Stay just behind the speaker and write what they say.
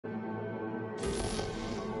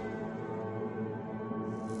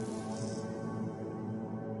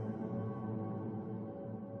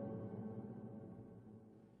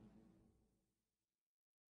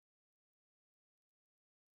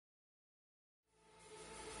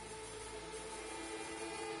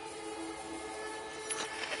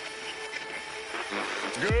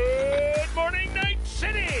Good morning, Night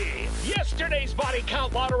City! Yesterday's body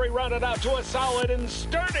count lottery rounded out to a solid and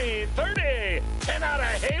sturdy 30. 10 out of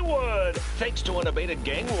Haywood, thanks to unabated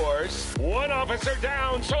gang wars. One officer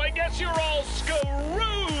down, so I guess you're all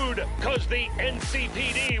screwed, cause the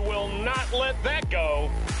NCPD will not let that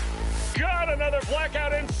go. Got another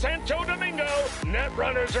blackout in Santo Domingo. Net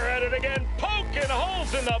runners are at it again, poking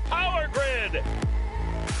holes in the power grid.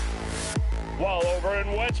 While over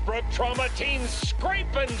in Westbrook, trauma teens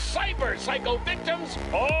scraping cyber psycho victims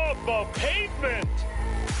off the pavement.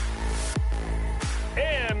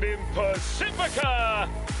 And in Pacifica,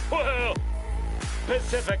 well,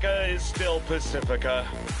 Pacifica is still Pacifica.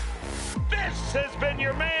 This has been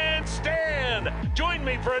your man, Stan. Join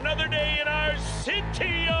me for another day in our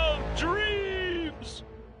city of dreams.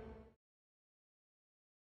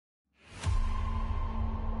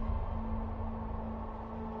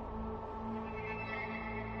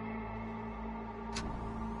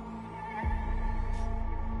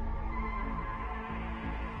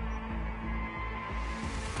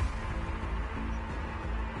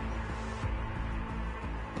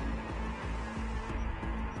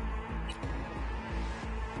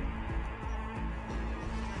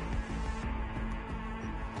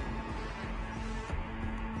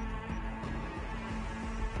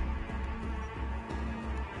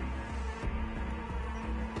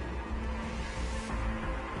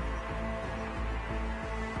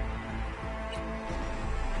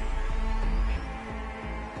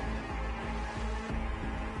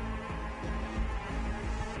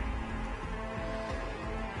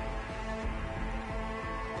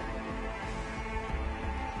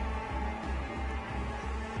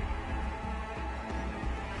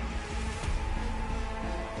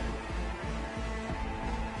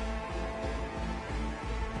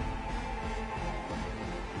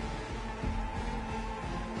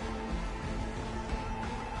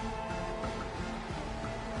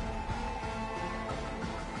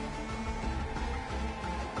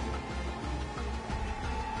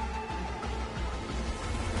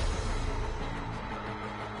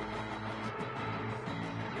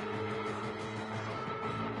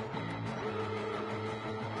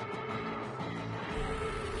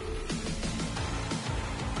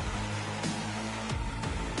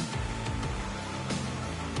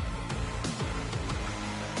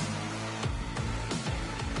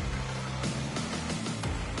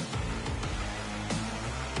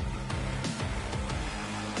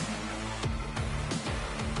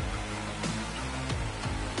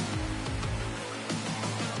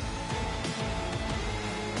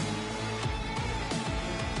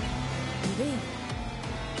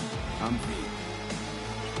 I'm V.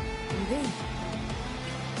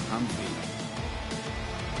 I'm V.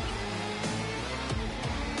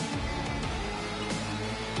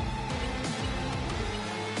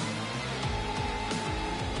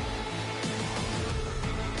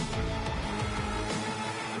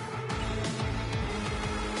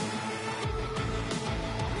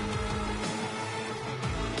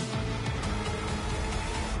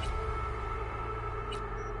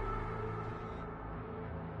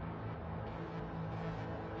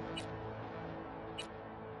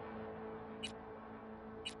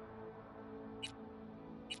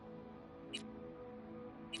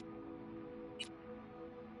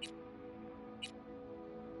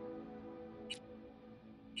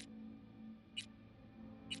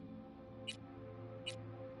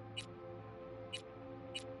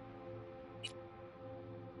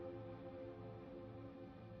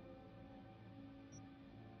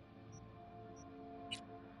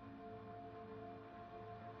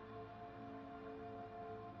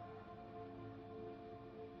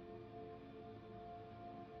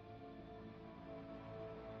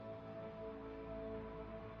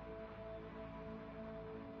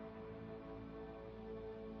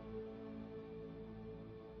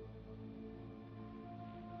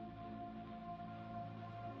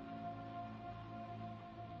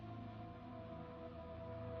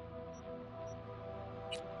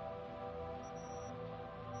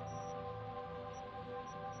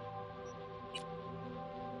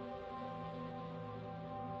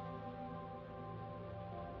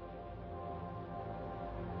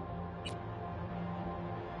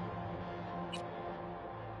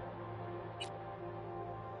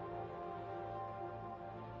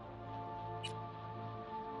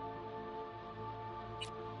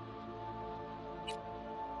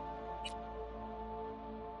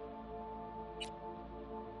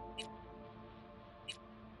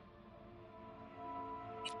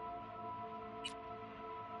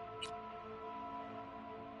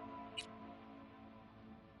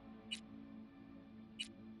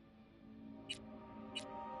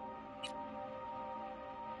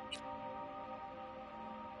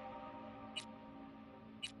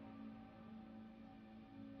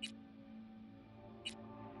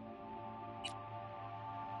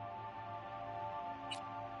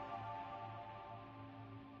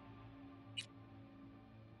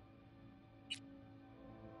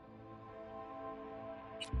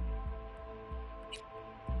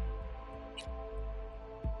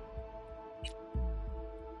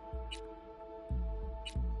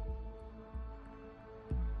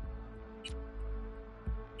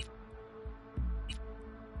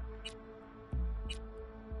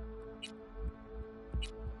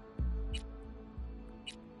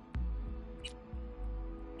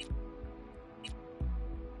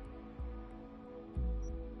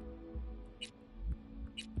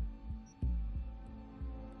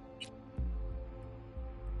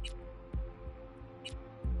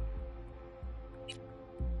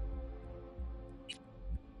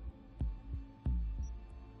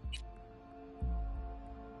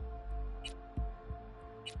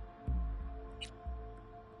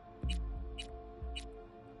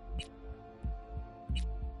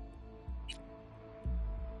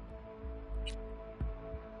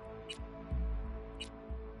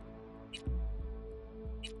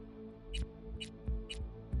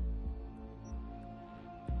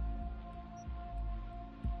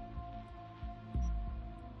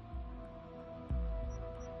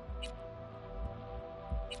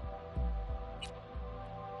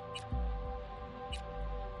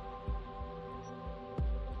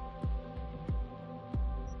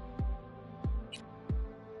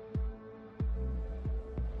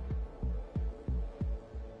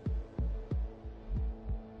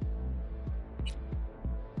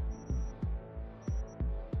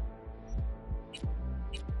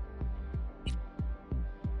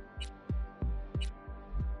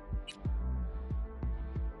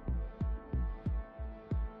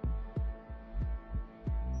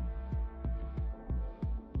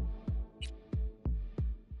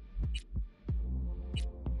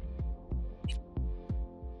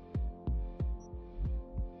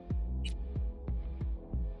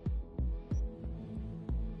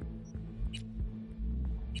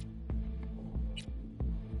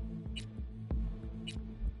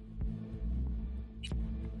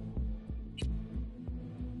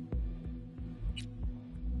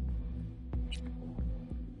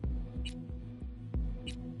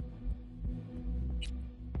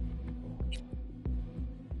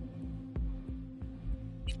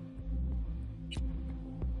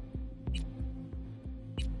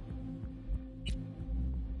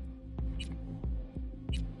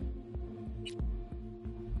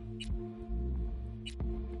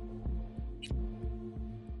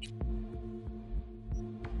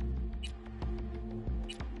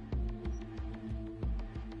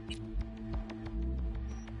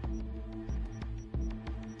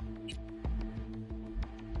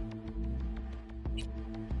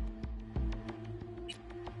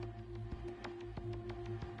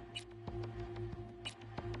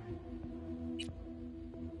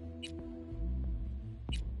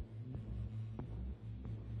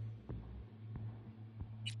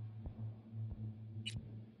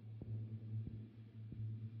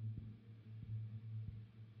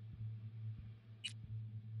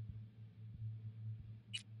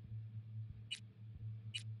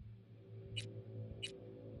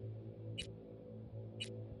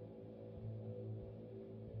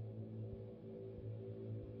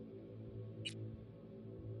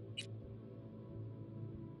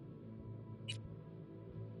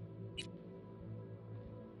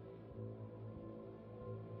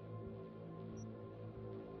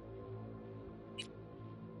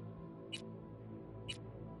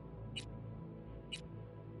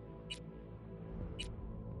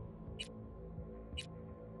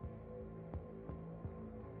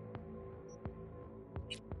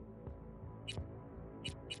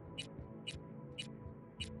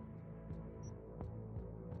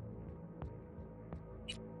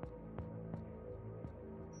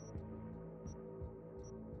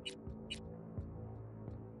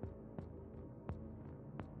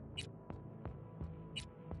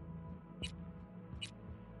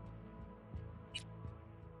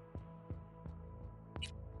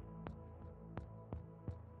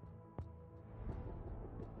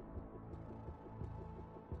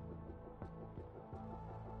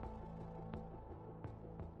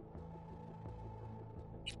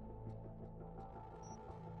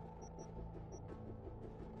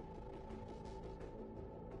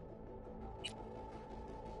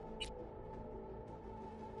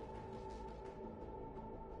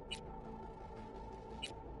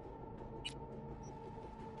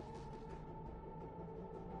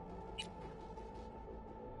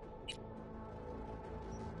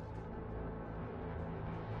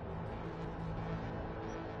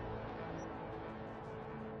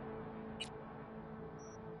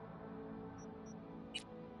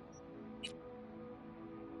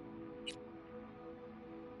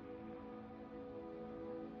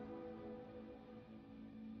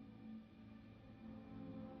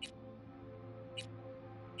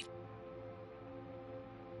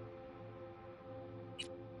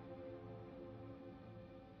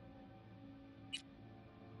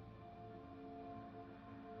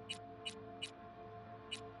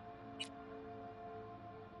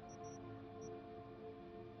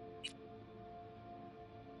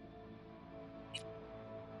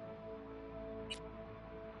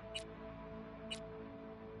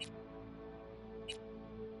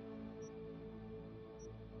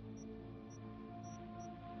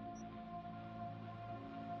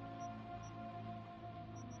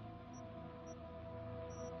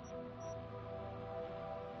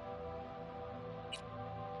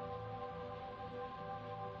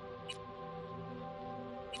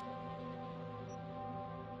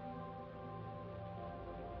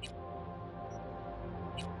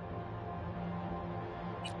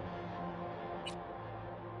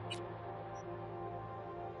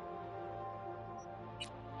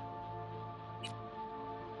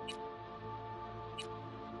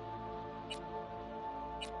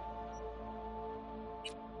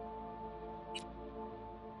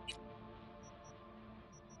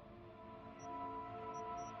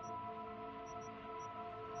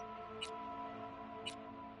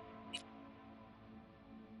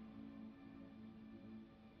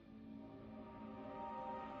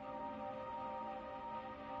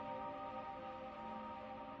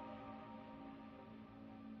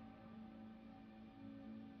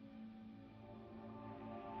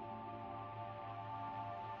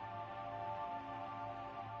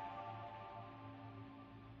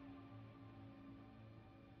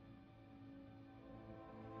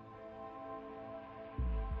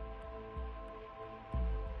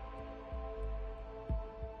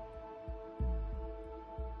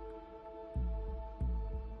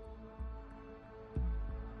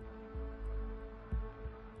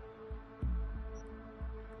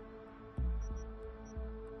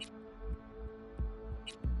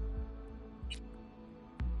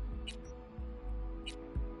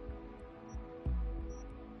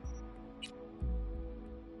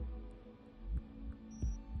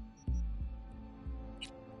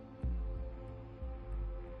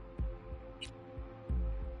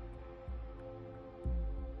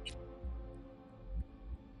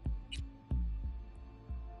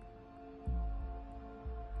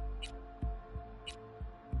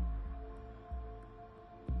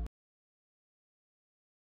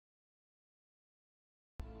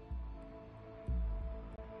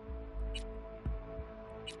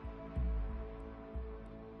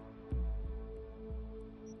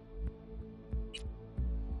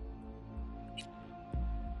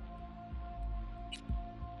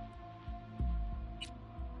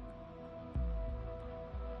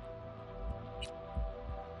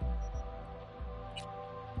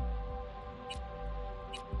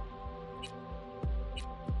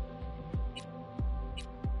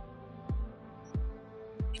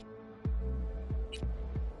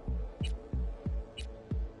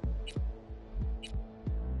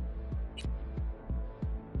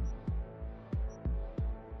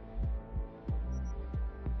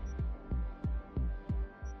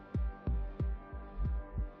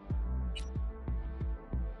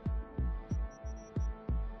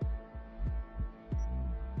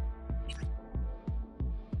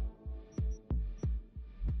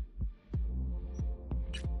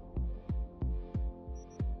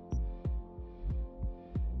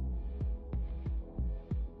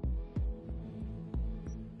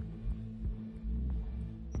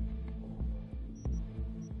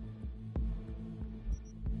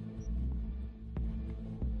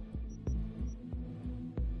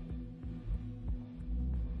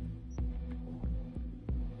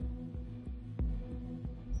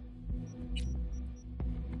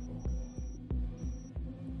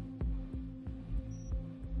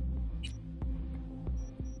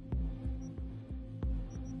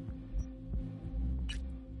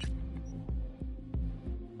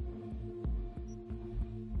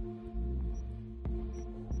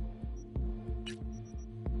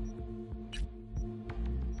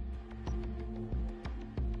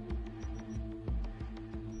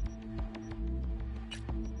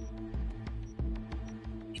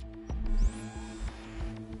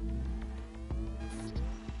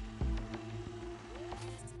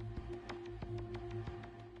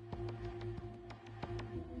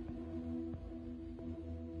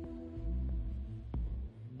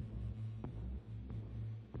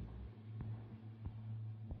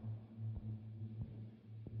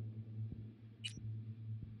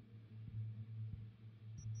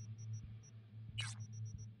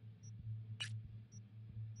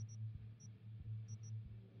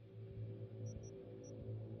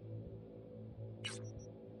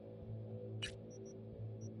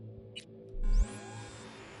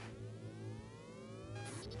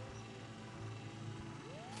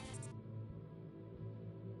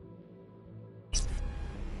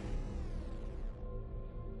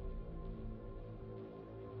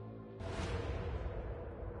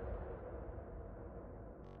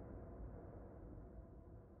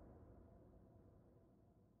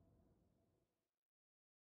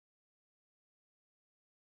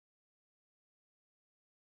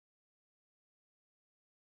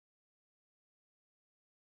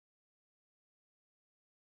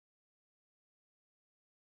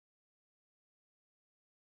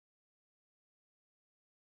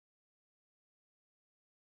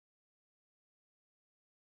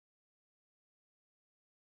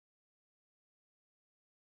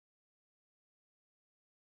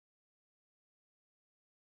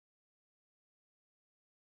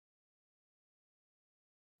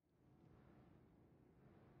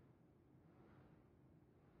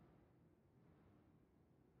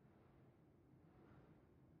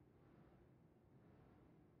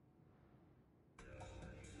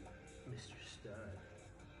 stud.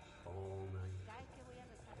 All night.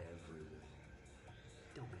 Every night.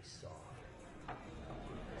 Don't be soft.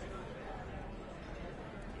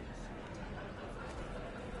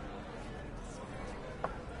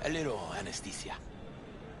 A little anesthesia.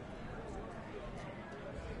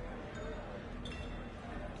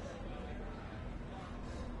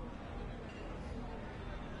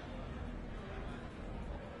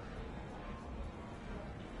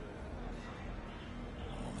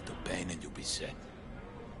 A moment of pain and you'll be set.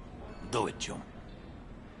 Do it, John.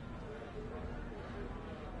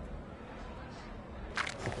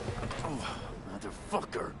 Oh,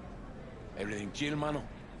 motherfucker. Everything chill, mano?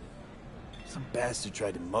 Some bastard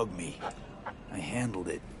tried to mug me. I handled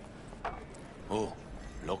it. Oh,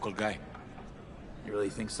 local guy. You really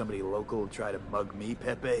think somebody local will try to mug me,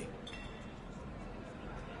 Pepe?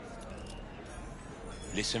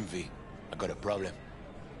 Listen, V. I got a problem.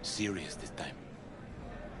 Serious this time.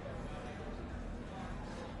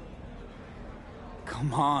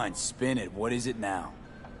 Come on, spin it. What is it now?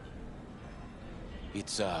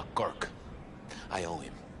 It's, Kirk. I owe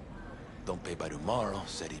him. Don't pay by tomorrow,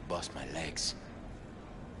 said he'd bust my legs.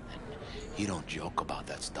 And he don't joke about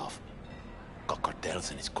that stuff. Got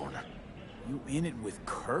cartels in his corner. You in it with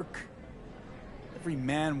Kirk? Every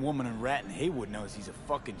man, woman, and rat in Haywood knows he's a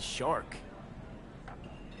fucking shark.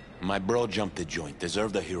 My bro jumped the joint.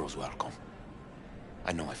 Deserved a hero's welcome.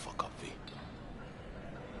 I know I fuck up, V.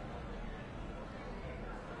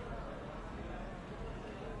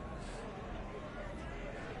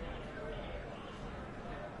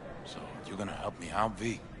 So, you're gonna help me out,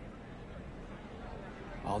 V?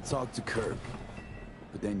 I'll talk to Kirk,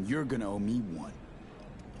 but then you're gonna owe me one.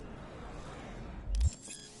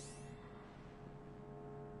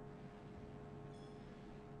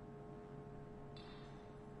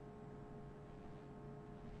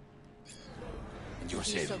 And you're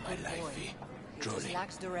He's a saving my good life, boy. V. He just Truly.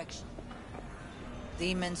 lacks direction.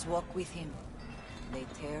 Demons walk with him. They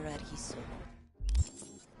tear at his soul.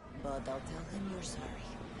 But I'll tell him you're sorry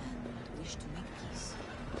and wish to make peace.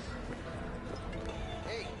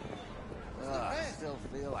 Hey! I still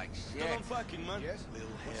feel like shit. Still fucking, man. Yes? Little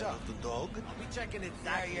What's head up? of the dog. I'll be checking it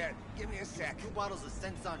yet. Give me a sec. 2 bottles of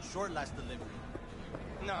Sense on short last delivery.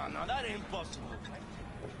 No, that ain't possible.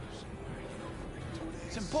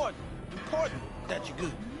 It's important that you're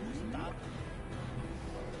good. Stop.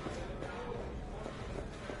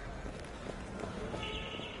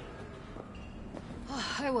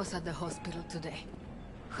 I was at the hospital today.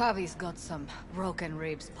 Javi's got some broken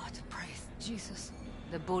ribs, but praise Jesus,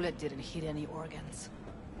 the bullet didn't hit any organs.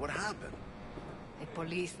 What happened? A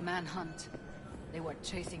police manhunt. They were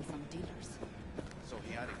chasing some dealers. So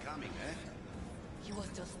he had it coming, eh? He was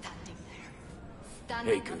just standing there.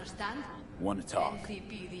 Standing, Hey, understand? Wanna talk?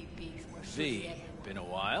 NCPDPs were V, shooting everyone. been a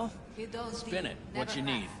while? You don't Spin see, it. What never you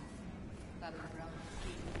need? have. Bobby Brown.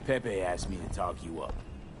 Pepe asked me to talk you up.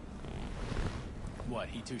 What,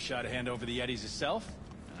 he too shy to hand over the Eddies himself?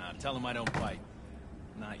 Tell him I don't bite.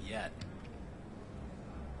 Not yet.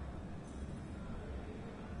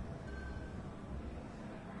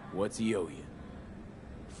 What's he owe you?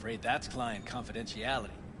 Afraid that's client confidentiality.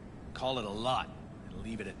 Call it a lot, and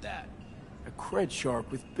leave it at that. A cred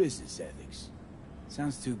shark with business ethics.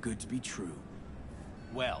 Sounds too good to be true.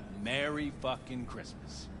 Well, Merry fucking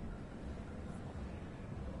Christmas.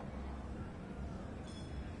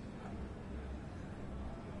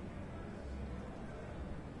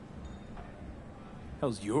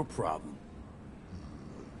 Hell's your problem?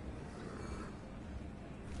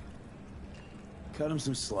 Cut him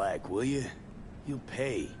some slack, will you? He'll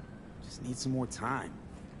pay. Just need some more time.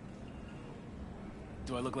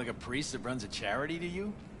 Do I look like a priest that runs a charity to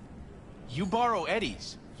you? You borrow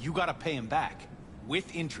Eddies, you gotta pay him back.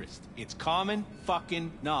 With interest. It's common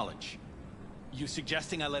fucking knowledge. You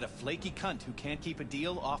suggesting I let a flaky cunt who can't keep a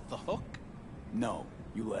deal off the hook? No,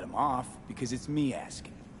 you let him off because it's me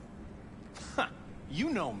asking. Huh. You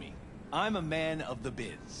know me. I'm a man of the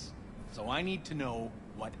biz. So I need to know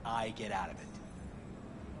what I get out of it.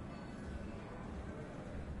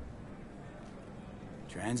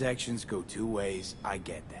 Transactions go two ways, I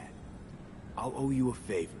get that. I'll owe you a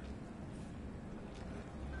favor.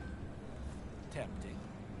 Tempting.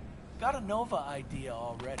 Got a Nova idea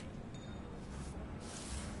already.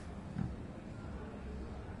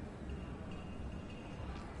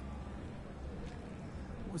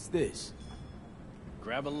 What's this?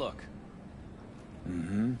 Grab a look.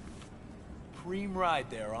 Mm-hmm. Preem ride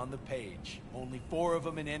there on the page. Only 4 of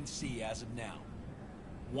them in NC as of now.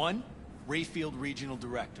 1, Rayfield Regional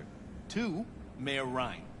Director. 2, Mayor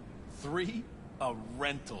Ryan. 3, a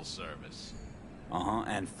rental service. Uh-huh,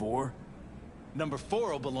 and 4? Number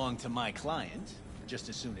 4 will belong to my client, just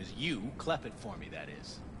as soon as you clep it for me, that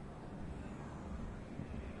is.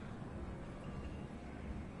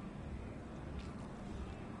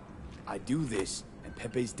 I do this, and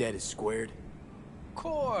Pepe's debt is squared. Of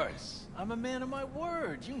course! I'm a man of my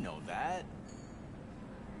word, you know that.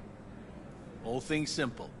 Whole thing's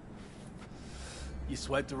simple. You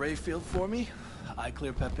swipe the Rayfield for me, I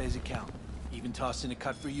clear Pepe's account. Even toss in a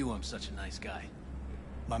cut for you, I'm such a nice guy.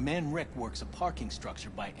 My man Rick works a parking structure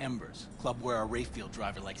by Embers, club where our Rayfield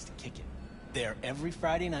driver likes to kick it. There every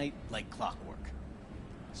Friday night, like clockwork.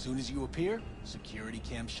 Soon as you appear, security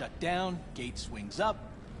cam shut down, gate swings up,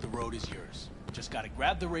 the road is yours. Just gotta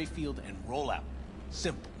grab the Rayfield and roll out.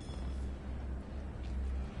 Simple.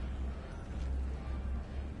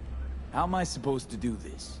 How am I supposed to do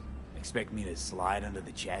this? Expect me to slide under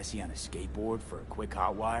the chassis on a skateboard for a quick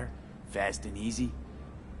hot wire? Fast and easy?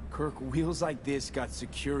 Kirk, wheels like this got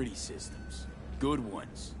security systems. Good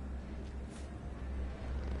ones.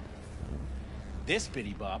 This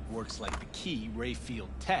bitty bop works like the key Rayfield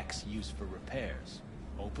techs use for repairs.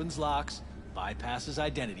 Opens locks, bypasses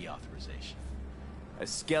identity authorization. A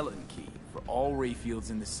skeleton key for all Rayfields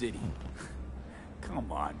in the city.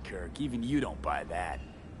 Come on, Kirk, even you don't buy that.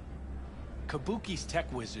 Kabuki's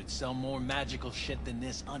tech wizards sell more magical shit than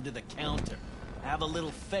this under the counter. Have a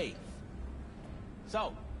little faith.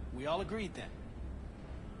 So, we all agreed then?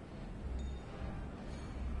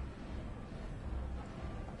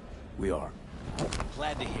 We are.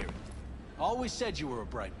 Glad to hear it. Always said you were a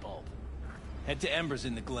bright bulb. Head to Embers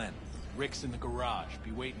in the Glen. Rick's in the garage,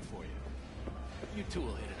 be waiting for you. You two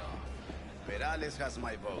will hit it off. Perales has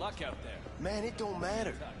my vote. Luck out there. Man, it don't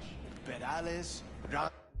matter. Perales,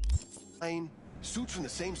 Ryan, suits from the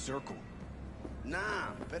same circle.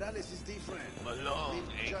 Nah, Perales is different. Malone Live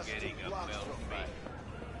ain't just getting 2 a blocks belt from fee. me.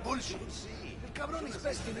 Bullshit. El cabrón is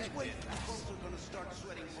best in his way. Folks are gonna start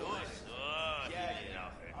sweating more.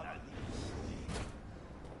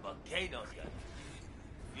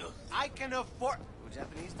 I can afford...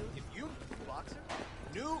 Japanese dude? If you boxer?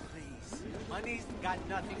 No, please. Money's got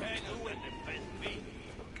nothing to do with it.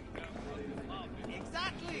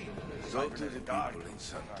 Exactly. Go to the people in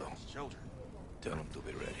Santo. Tell them to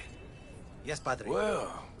be ready. Yes, Padre.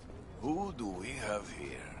 Well, who do we have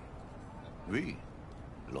here? We?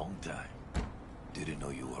 Long time. Didn't know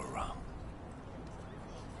you were around.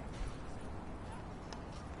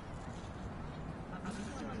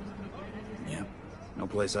 Yep. No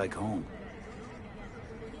place like home.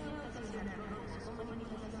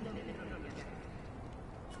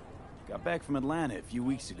 Got back from Atlanta a few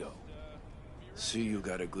weeks ago. See you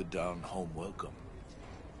got a good down-home welcome.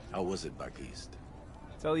 How was it back east?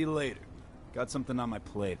 Tell you later. Got something on my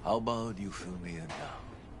plate. How about you fill me in now?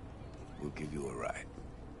 We'll give you a ride.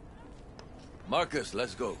 Marcus,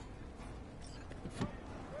 let's go.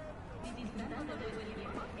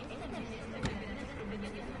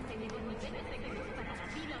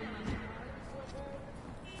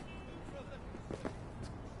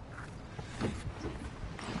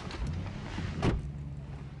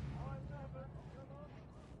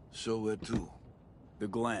 So where to? The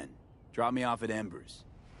Glen. Drop me off at Embers.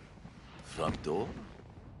 Front door?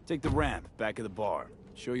 Take the ramp, back of the bar.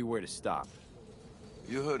 Show you where to stop.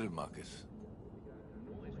 You heard it, Marcus.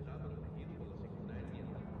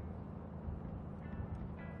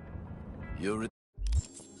 You're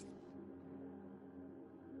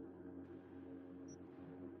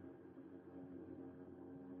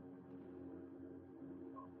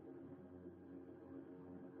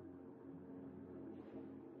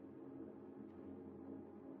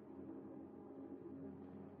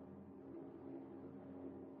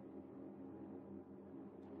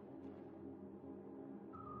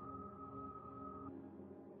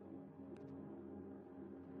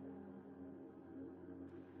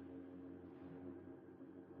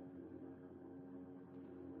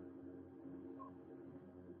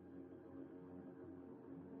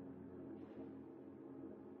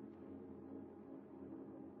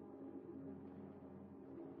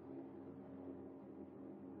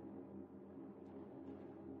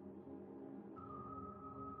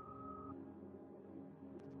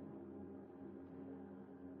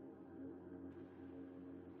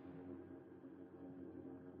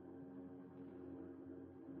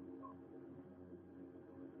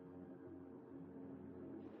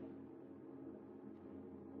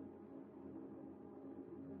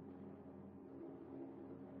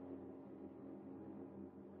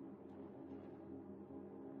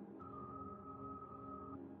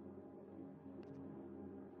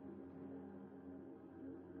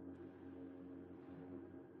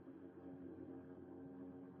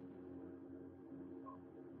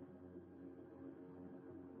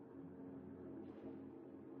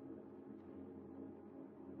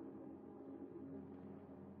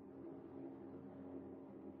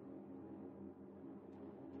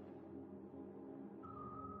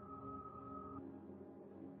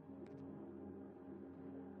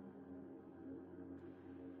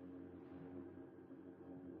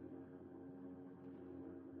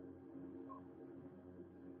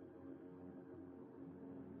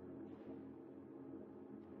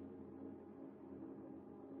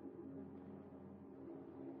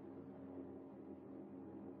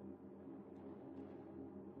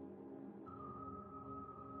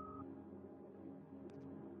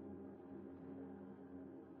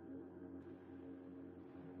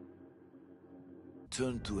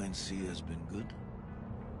return to NC has been good?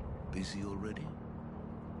 Busy already?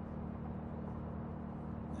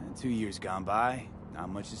 2 years gone by, not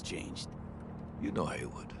much has changed. You know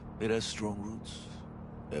Haywood. It has strong roots,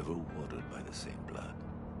 ever watered by the same blood.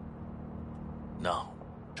 Now,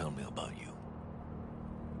 tell me about you.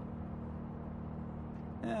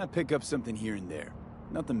 I pick up something here and there.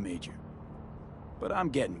 Nothing major. But I'm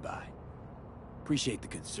getting by. Appreciate the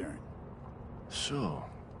concern. So,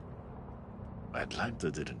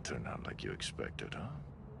 Atlanta didn't turn out like you expected, huh?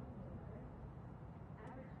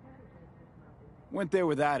 Went there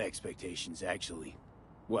without expectations, actually.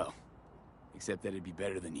 Well, except that it'd be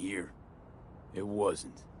better than here. It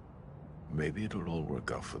wasn't. Maybe it'll all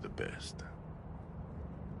work out for the best.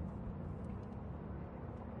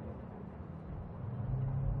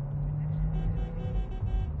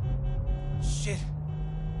 Shit.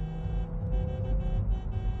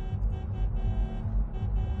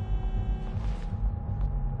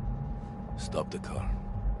 Stop the car.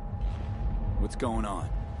 What's going on?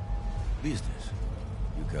 Business.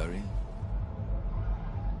 You carrying?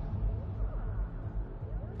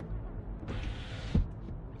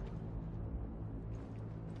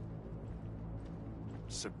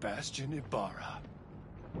 Sebastian Ibarra.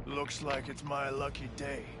 Looks like it's my lucky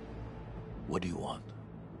day. What do you want?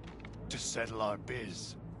 To settle our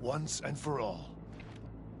biz, once and for all.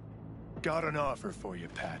 Got an offer for you,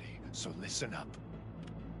 Patty, so listen up.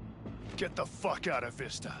 Get the fuck out of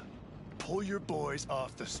Vista. Pull your boys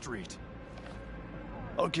off the street.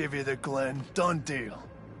 I'll give you the Glen. Done deal.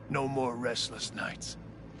 No more restless nights.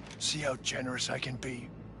 See how generous I can be?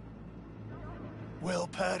 Well,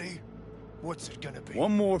 Patty, what's it gonna be?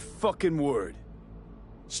 One more fucking word.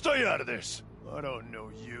 Stay out of this. I don't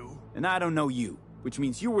know you. And I don't know you, which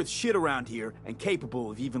means you're worth shit around here and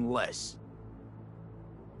capable of even less.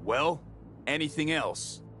 Well, anything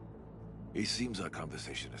else? It seems our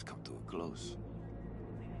conversation has come to a close.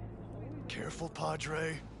 Careful,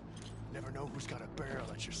 Padre. Never know who's got a barrel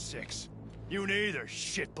at your six. You neither,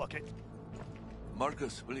 shit bucket.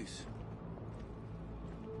 Marcus, please.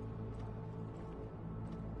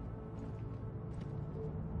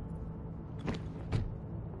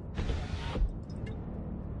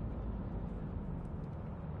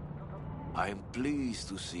 I am pleased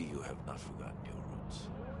to see you have not forgotten your roots.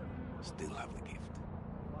 Still have the gift.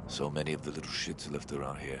 So many of the little shits left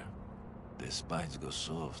around here. Their spines go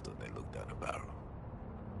soft when they look down a barrel.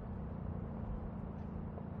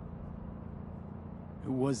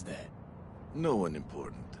 Who was that? No one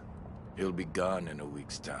important. He'll be gone in a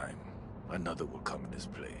week's time. Another will come in his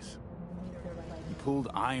place. He pulled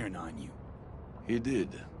iron on you. He did.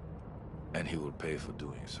 And he will pay for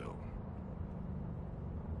doing so.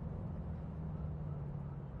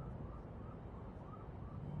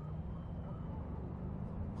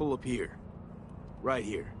 Pull up here. Right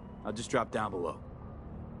here. I'll just drop down below.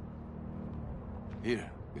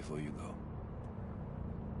 Here, before you go.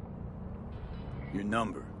 Your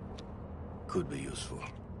number. Could be useful.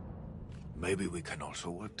 Maybe we can also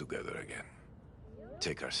work together again.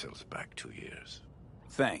 Take ourselves back 2 years.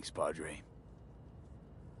 Thanks, Padre.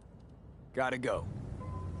 Gotta go.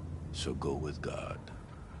 So go with God.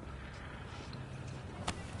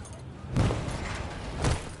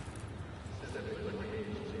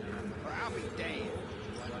 I'll be damned.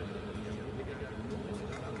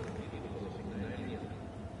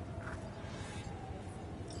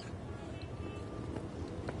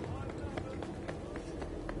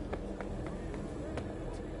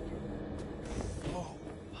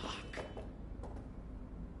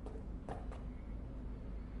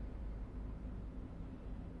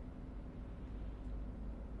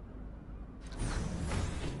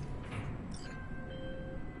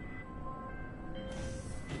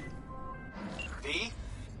 V?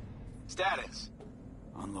 Status?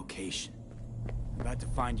 On location. About to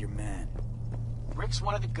find your man. Rick's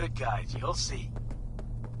one of the good guys, you'll see.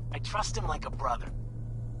 I trust him like a brother.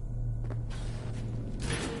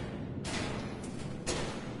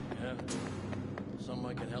 Yeah? Something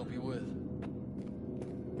I can help you with?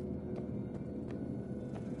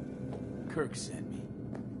 Kirk sent me.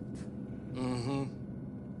 Mm-hmm.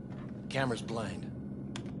 Camera's blind.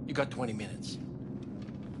 You got 20 minutes.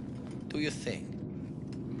 Do your thing.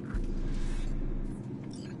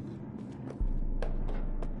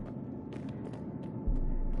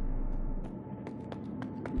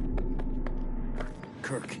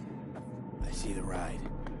 Kirk, I see the ride.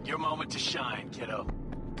 Your moment to shine, kiddo.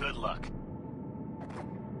 Good luck.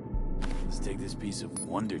 Let's take this piece of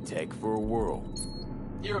wonder tech for a whirl.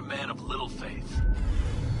 You're a man of little faith.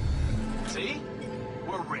 See?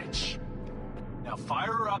 We're rich. Now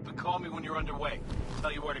fire her up and call me when you're underway.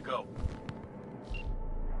 Tell you where to go.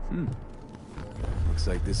 Looks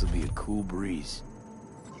like this'll be a cool breeze.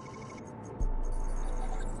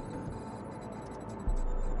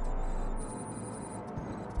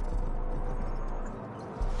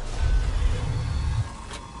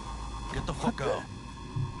 Get the fuck out.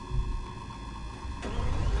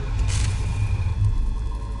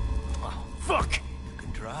 Oh, fuck! You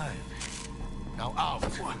can drive. Now out.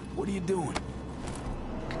 What are you doing?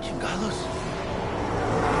 Chingados.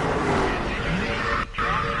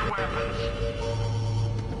 Drop your weapons.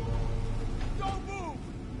 Don't move!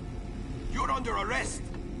 You're under arrest.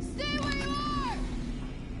 Stay where you are!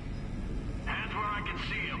 Hands where I can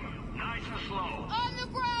see them. Nice and slow. On the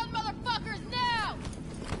ground, motherfuckers, now!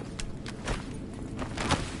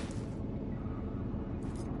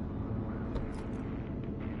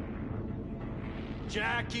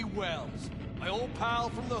 Jackie Wells, my old pal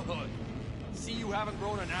from the hood. See you haven't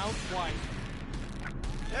grown an ounce white.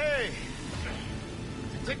 Hey!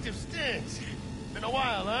 Detective Stins. Been a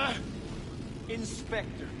while, huh?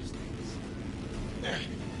 Inspector Stins.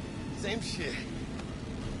 Same shit.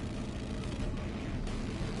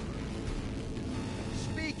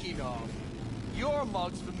 Speaking of, your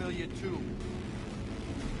mug's familiar too.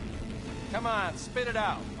 Come on, spit it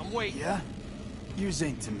out. I'm waiting. Yeah? Yours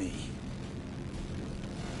ain't to me.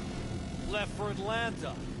 Left for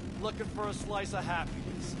Atlanta, looking for a slice of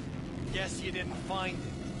happiness. Guess you didn't find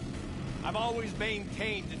it. I've always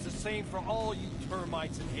maintained it's the same for all you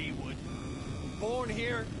termites in Haywood. Born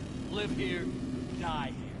here, live here,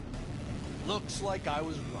 die here. Looks like I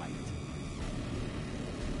was right.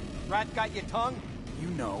 Rat got your tongue? You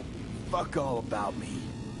know, fuck all about me.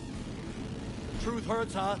 Truth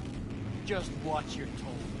hurts, huh? Just watch your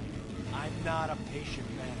tone. I'm not a patient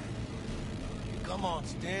man. Come on,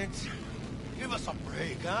 Stins. Give us a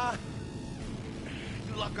break, huh?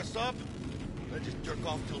 You lock us up, I just jerk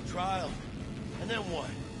off till trial. And then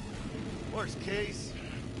what? Worst case,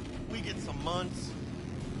 we get some months.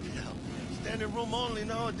 Hell, standing room only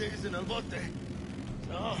nowadays in El Bote.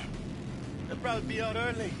 So, they'll probably be out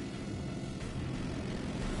early.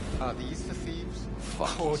 Are these the thieves?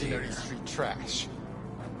 Fuck Ordinary dear. street trash.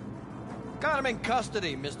 Got him in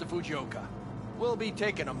custody, Mr. Fujioka. We'll be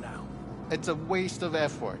taking him now. It's a waste of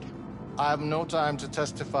effort. I have no time to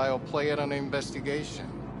testify or play at an investigation.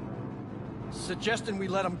 Suggesting we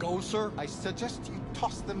let him go, sir? I suggest you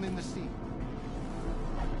toss them in the sea.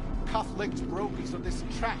 Cuff-licked broken so this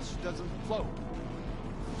trash doesn't float.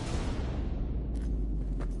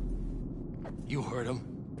 You heard him.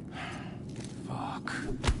 Fuck.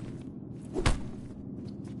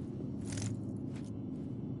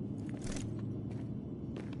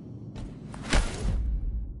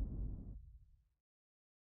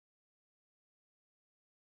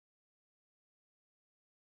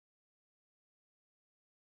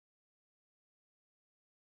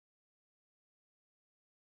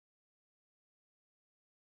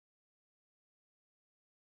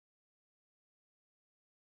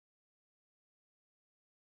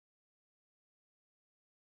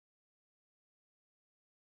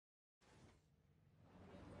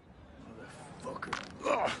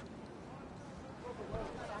 Ugh.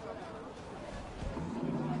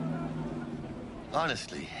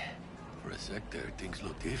 Honestly, for a sec there, things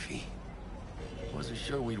looked iffy. Wasn't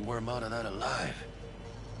sure we'd worm out of that alive.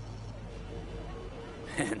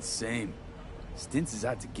 Man, same. Stintz is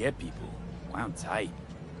out to get people. Wound tight.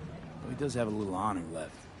 Though he does have a little honor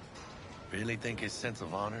left. Really think his sense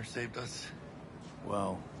of honor saved us?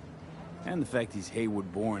 Well, and the fact he's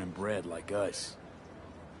Haywood born and bred like us.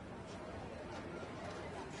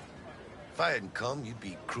 If I hadn't come, you'd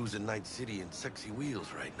be cruising Night City in sexy wheels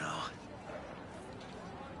right now.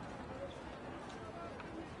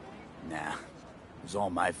 Nah, it was all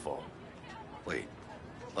my fault. Wait,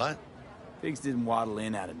 what? Pigs didn't waddle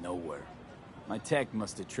in out of nowhere. My tech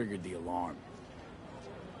must have triggered the alarm.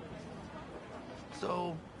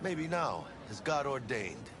 So, maybe now, as God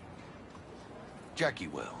ordained. Jackie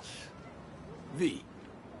Wells. V.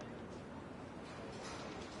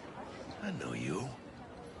 I know you.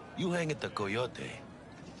 You hang at the Coyote.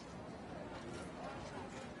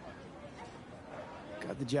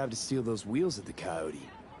 Got the job to steal those wheels at the Coyote.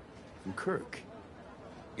 From Kirk.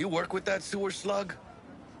 You work with that sewer slug?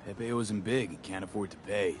 Pepe owes him big and can't afford to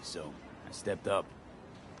pay, so I stepped up.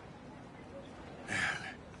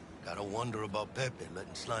 Gotta wonder about Pepe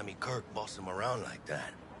letting slimy Kirk boss him around like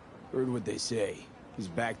that. Heard what they say. He's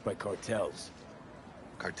backed by cartels.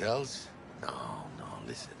 Cartels? No,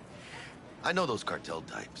 listen. I know those cartel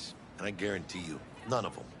types, and I guarantee you, none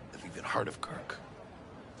of them have even heard of Kirk.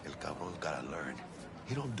 El Cabron's gotta learn.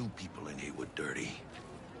 He don't do people in Haywood dirty.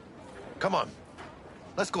 Come on,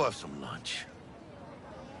 let's go have some lunch.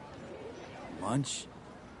 Lunch?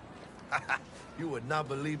 You would not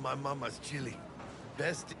believe my mama's chili.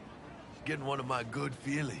 Best getting one of my good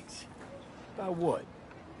feelings. About what?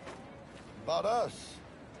 About us.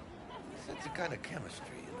 It's a kind of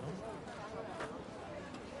chemistry, you know?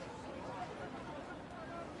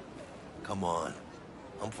 Come on.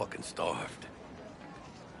 I'm fucking starved.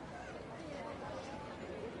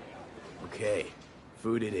 Okay,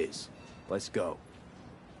 food it is. Let's go.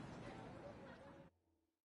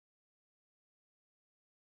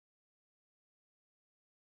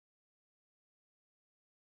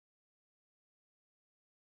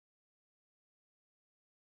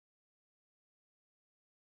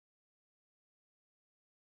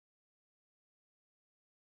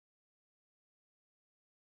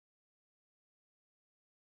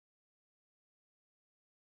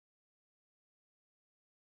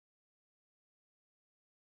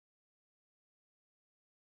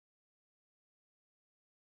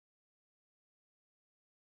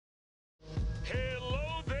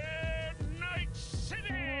 Hello there, Night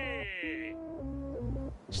City!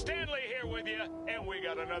 Stanley here with you, and we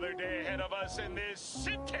got another day ahead of us in this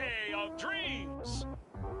city of dreams.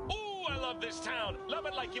 Ooh, I love this town. Love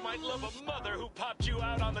it like you might love a mother who popped you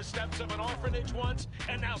out on the steps of an orphanage once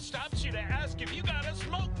and now stops you to ask if you got a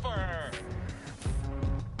smoke for her.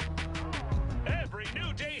 Every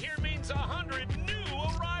new day here means 100 new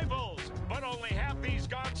arrivals, but only half these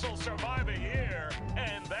gonks will survive a year,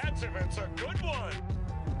 and that's if it's a good one.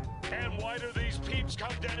 And why do these peeps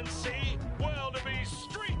come down and see? Well, to be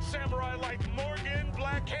street samurai like Morgan,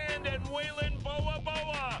 Blackhand, and Waylon Boa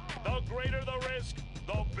Boa. The greater the risk,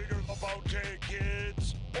 the bigger the bounty,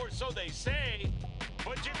 kids. Or so they say.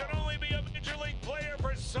 But you can only be a Major League player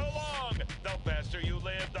for so long. The faster you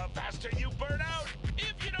live, the faster you burn out.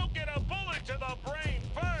 If you don't get a bullet to the brain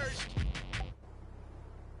first.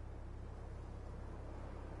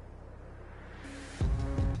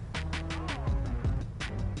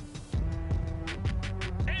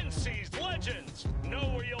 NC's legends. Know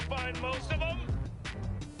where you'll find most of them?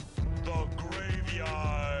 The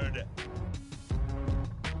graveyard.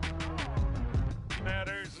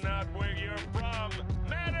 Matters not where you're from.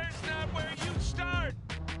 Matters not where you start.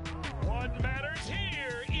 What matters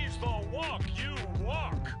here is the walk you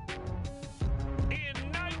walk.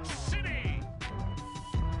 In Night City.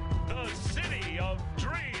 The city of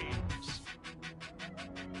dreams.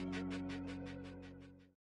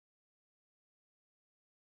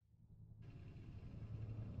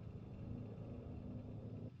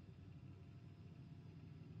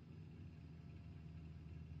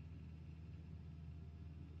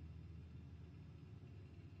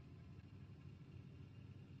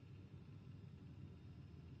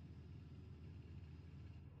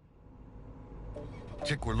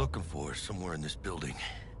 Chick we're looking for is somewhere in this building.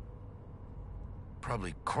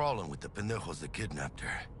 Probably crawling with the pendejos that kidnapped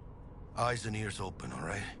her. Eyes and ears open, all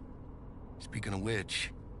right? Speaking of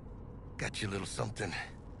which, got you a little something.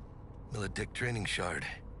 Militech training shard.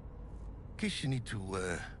 In case you need to,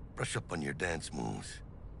 brush up on your dance moves.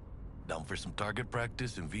 Down for some target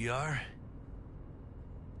practice in VR?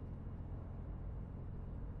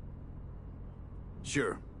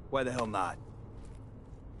 Sure, why the hell not?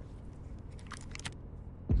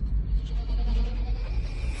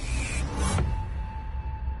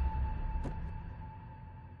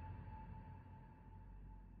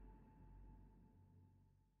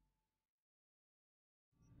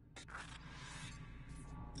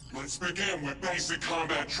 Let's begin with basic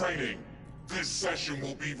combat training. This session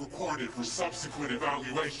will be recorded for subsequent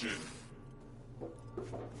evaluation.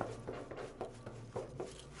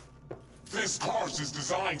 This course is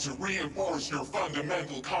designed to reinforce your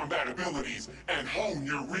fundamental combat abilities and hone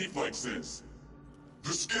your reflexes.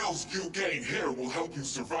 The skills you gain here will help you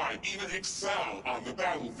survive, even excel on the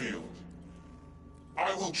battlefield.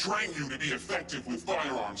 I will train you to be effective with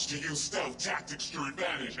firearms, to use stealth tactics to your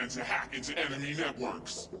advantage, and to hack into enemy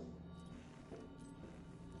networks.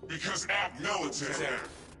 Because at Militech...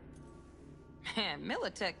 Man,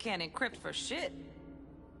 Militech can't encrypt for shit.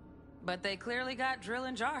 But they clearly got drill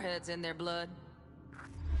and jarheads in their blood.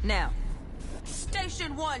 Now,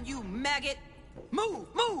 Station 1, you maggot! Move,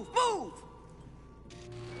 move, move!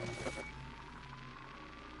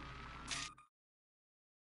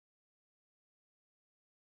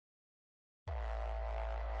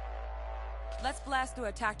 Let's blast through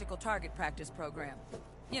a tactical target practice program.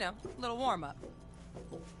 You know, a little warm-up.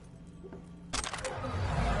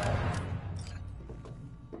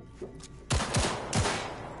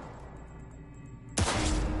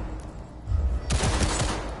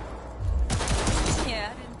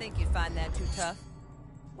 Yeah, I didn't think you'd find that too tough.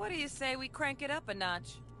 What do you say we crank it up a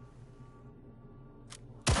notch?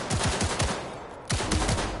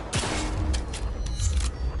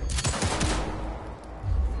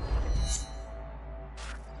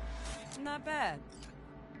 not bad.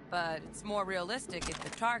 But it's more realistic if the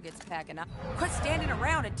target's packing up. Quit standing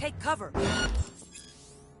around and take cover!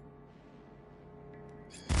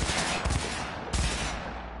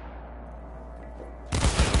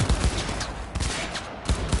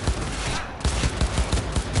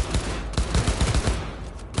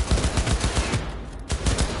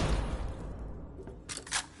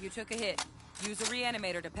 You took a hit. Use a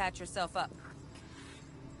reanimator to patch yourself up.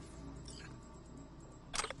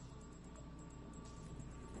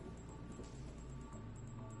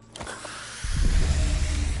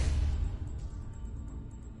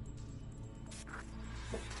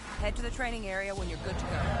 Head to the training area when you're good to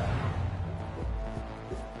go.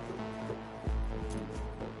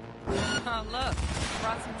 Oh, look.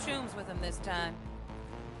 Brought some chooms with him this time.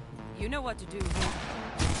 You know what to do here.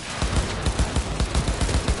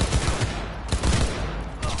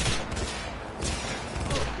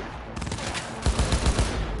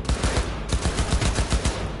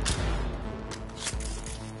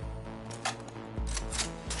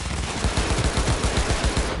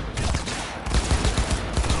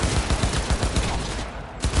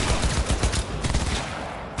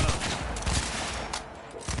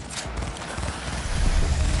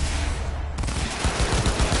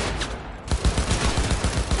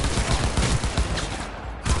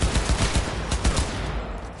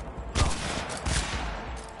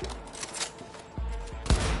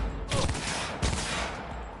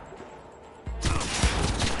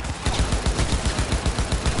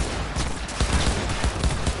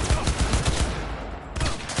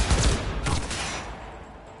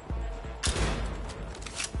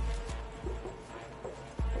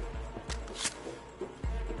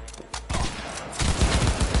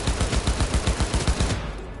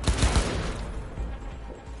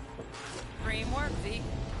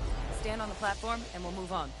 Stand on the platform and we'll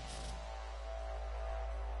move on.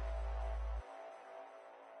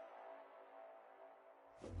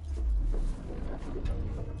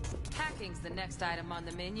 Hacking's the next item on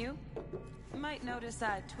the menu. You might notice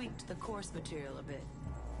I tweaked the course material a bit.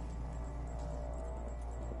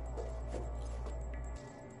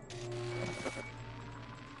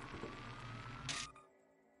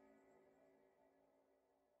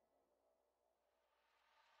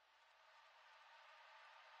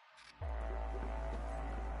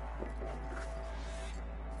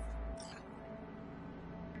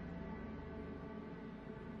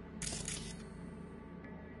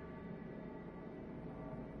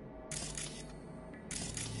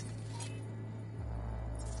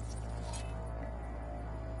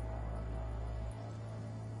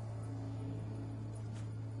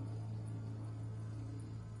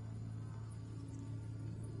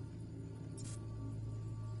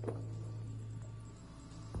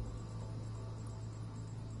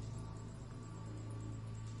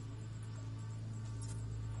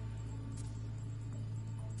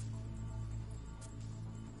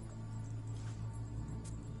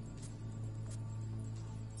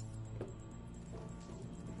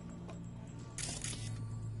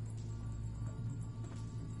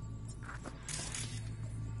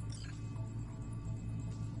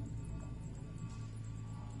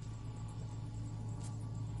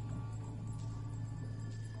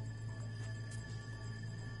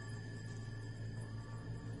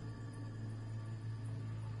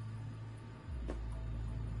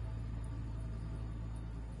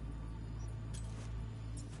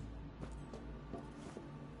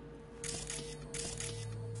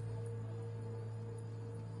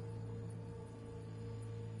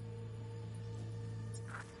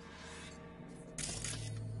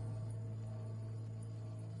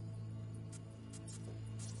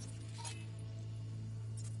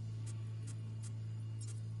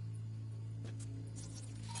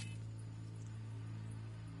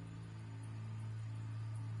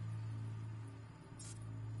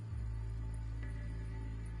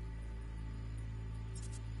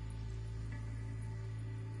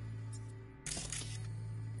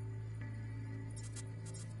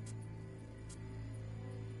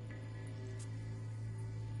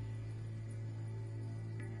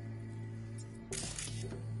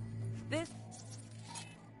 This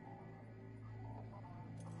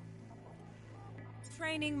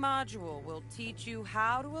training module will teach you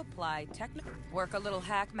how to apply work a little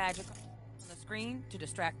hack magic on the screen to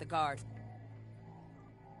distract the guard.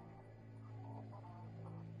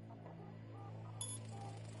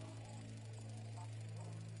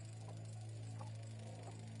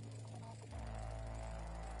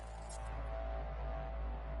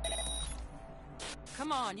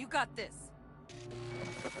 Come on, you got this.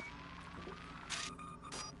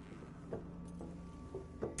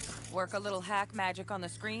 Work a little hack magic on the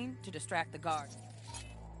screen to distract the guard.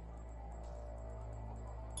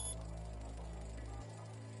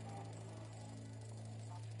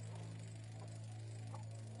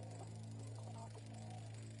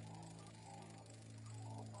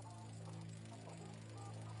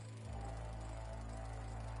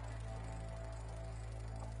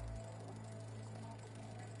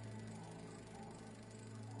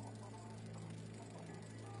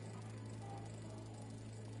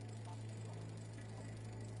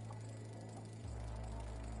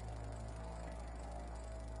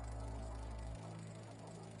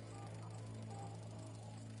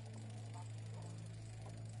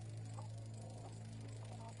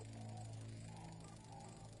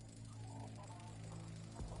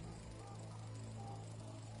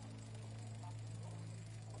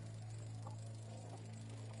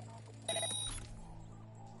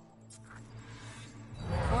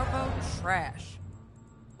 Corpo trash.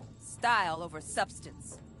 Style over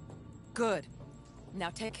substance. Good. Now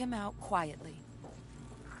take him out quietly.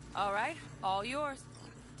 All right, all yours.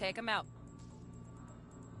 Take him out.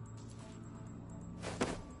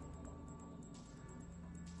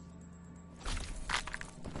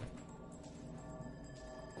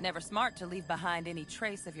 Never smart to leave behind any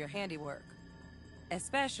trace of your handiwork.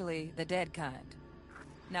 Especially the dead kind.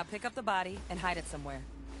 Now pick up the body and hide it somewhere.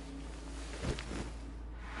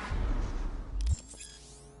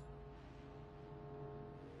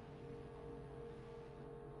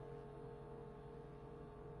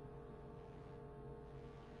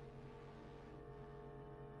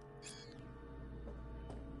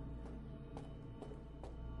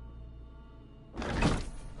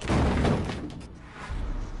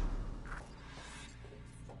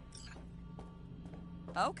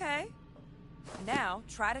 Okay. Now,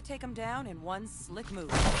 try to take him down in one slick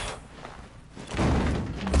move.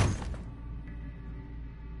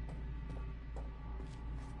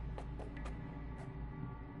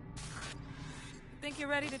 Think you're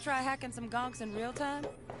ready to try hacking some gonks in real time?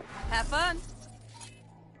 Have fun!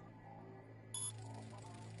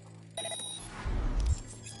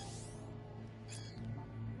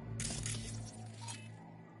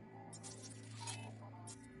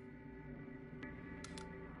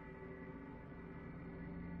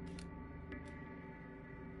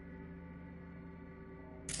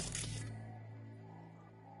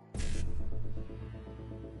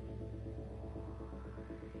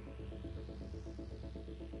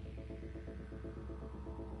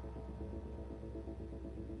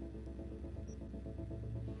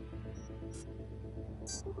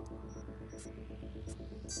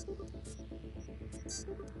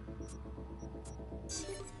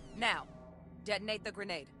 Now, detonate the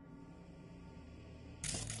grenade.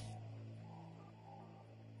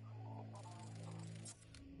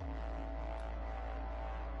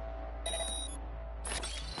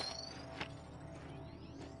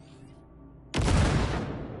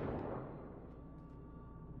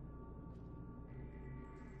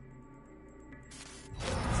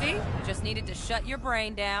 See? You just needed to shut your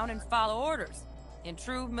brain down and follow orders. In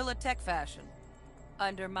true Militech fashion.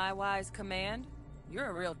 Under my wise command, you're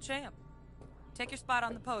a real champ. Take your spot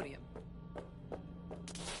on the podium.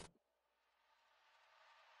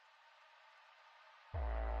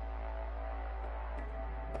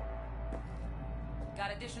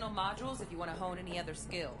 Got additional modules if you want to hone any other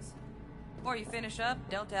skills. Before you finish up,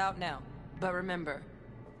 dealt out now. But remember,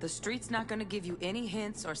 the street's not going to give you any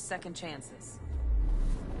hints or second chances.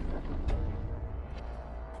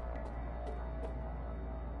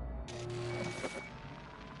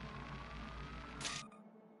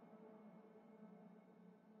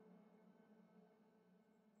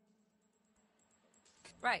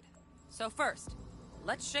 Right. So first,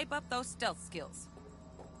 let's shape up those stealth skills.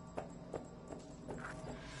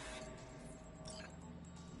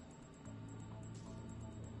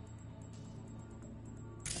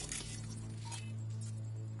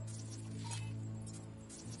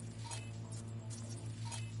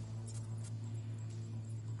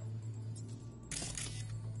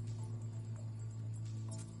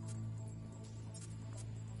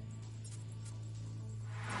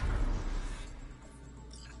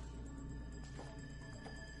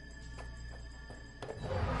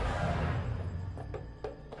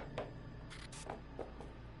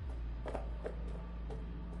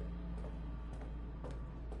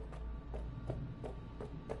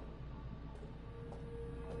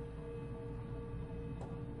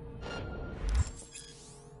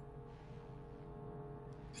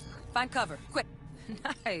 Find cover, quick.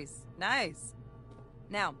 Nice, nice.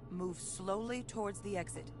 Now, move slowly towards the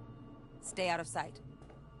exit. Stay out of sight.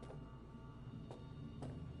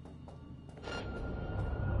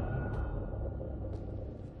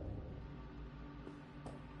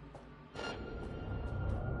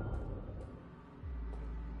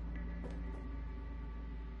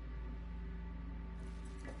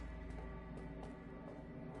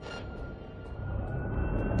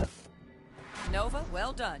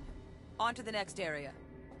 Well done. On to the next area.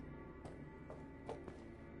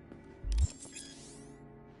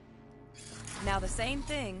 Now the same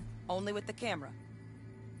thing, only with the camera.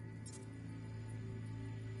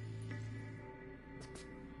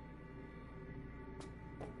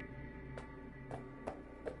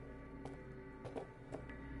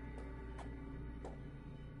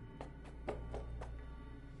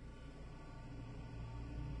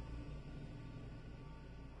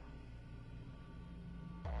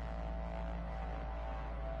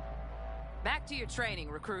 Back to your training,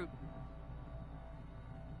 recruit.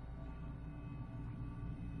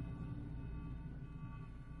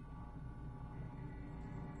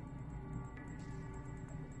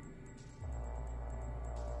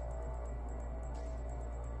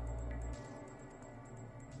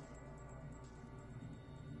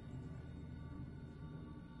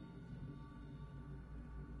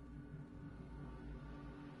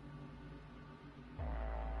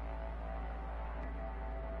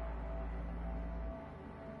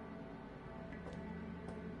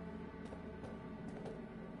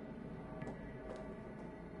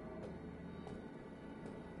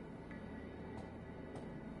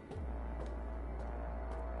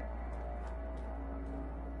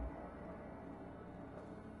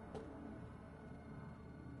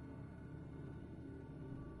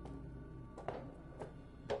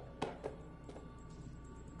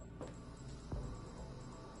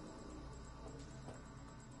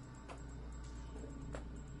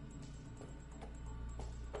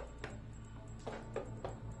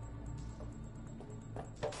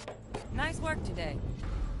 Nice work today.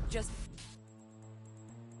 Just...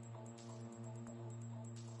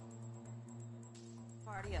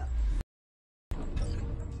 party up.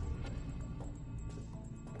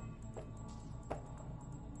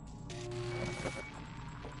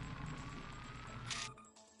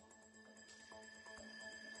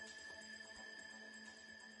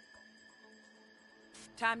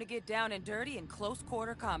 Time to get down and dirty in close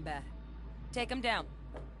quarter combat. Take him down.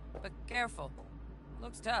 But careful.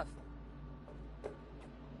 Looks tough.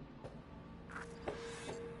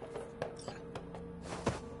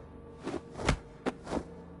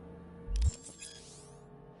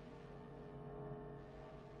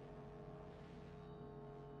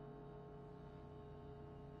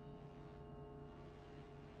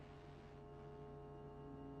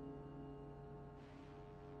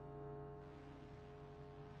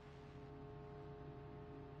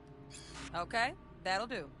 Okay, that'll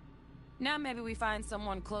do. Now maybe we find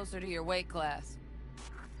someone closer to your weight class.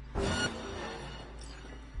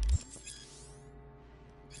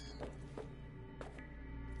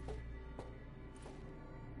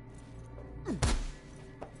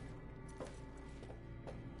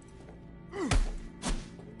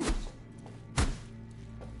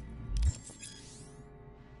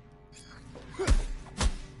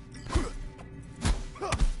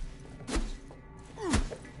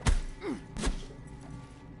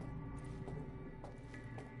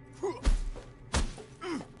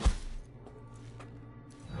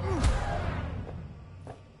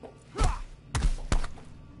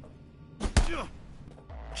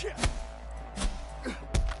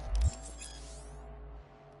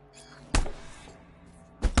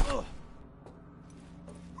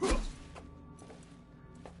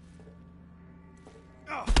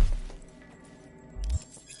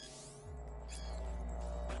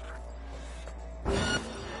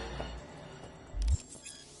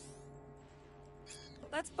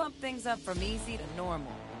 Let's bump things up from easy to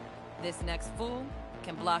normal. This next fool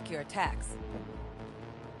can block your attacks.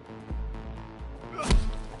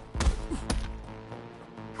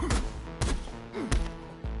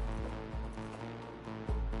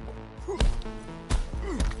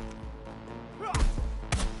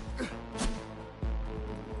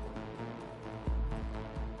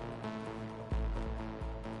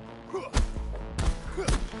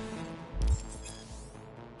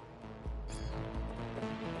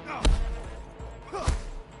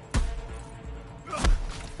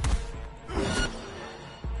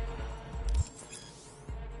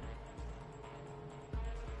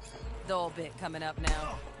 Dull bit coming up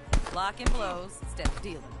now. Blocking blows instead of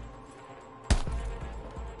dealing.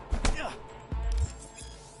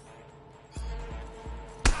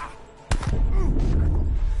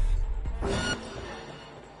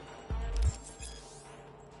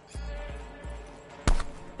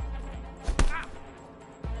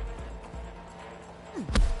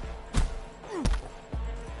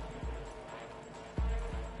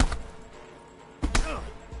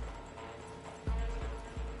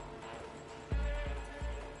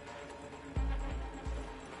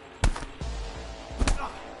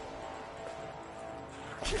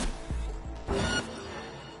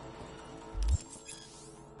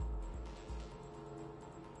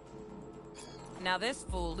 Now this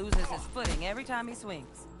fool loses his footing every time he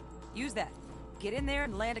swings. Use that. Get in there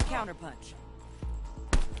and land a counterpunch.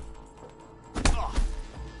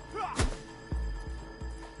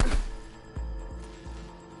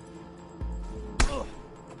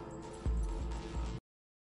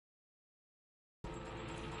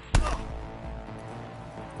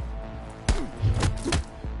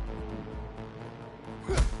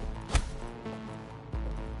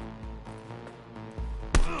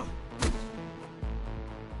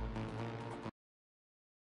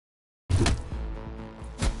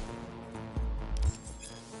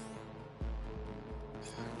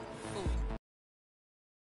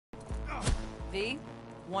 V,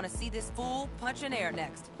 want to see this fool punch in air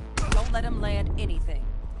next. Don't let him land anything.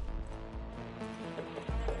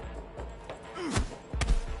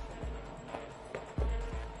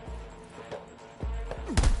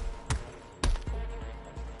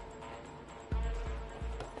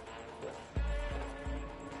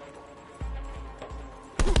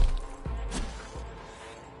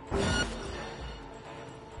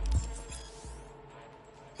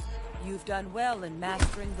 You've done well in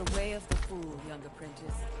mastering the way of the fool, young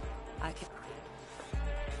apprentice.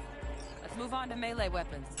 Let's move on to melee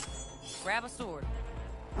weapons. Grab a sword.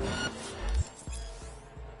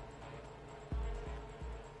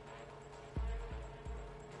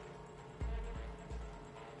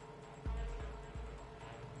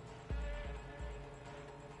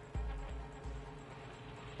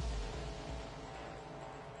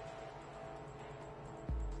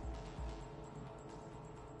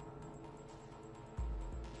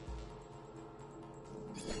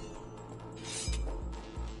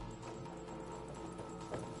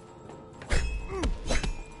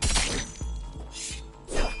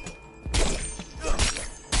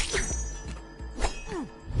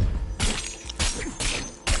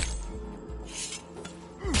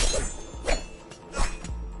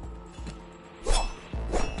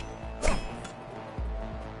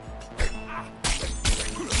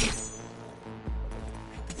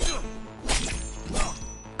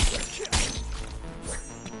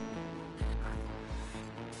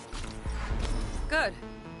 Good.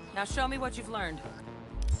 Now show me what you've learned.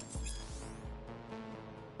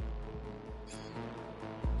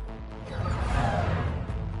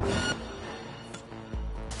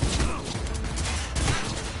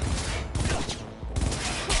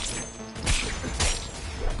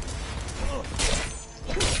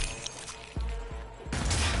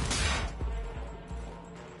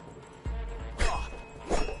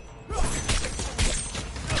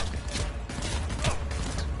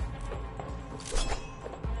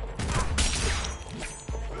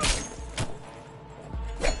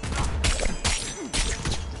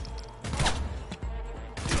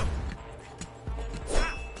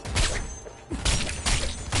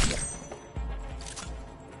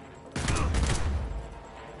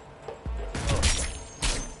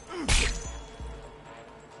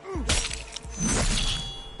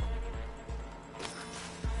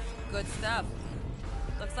 Good stuff.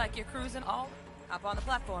 Looks like you're cruising all up on the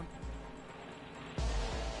platform.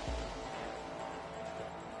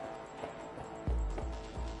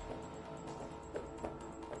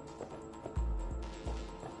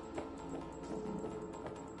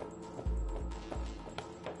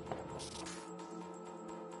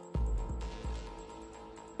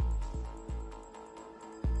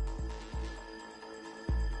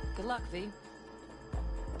 Good luck, V.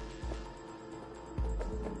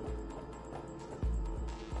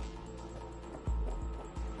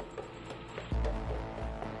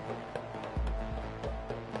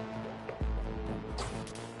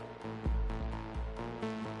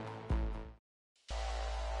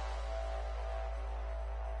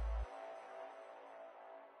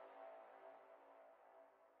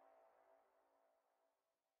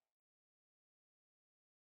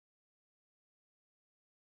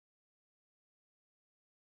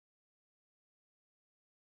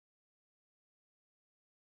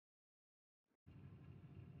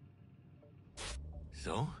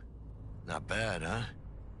 So? Not bad, huh?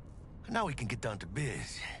 Now we can get down to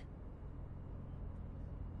biz.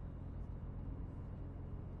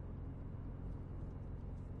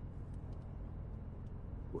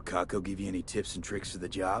 Will Kako give you any tips and tricks for the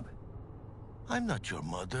job? I'm not your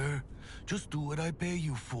mother. Just do what I pay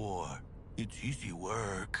you for. It's easy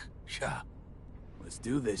work. Yeah. Let's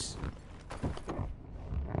do this.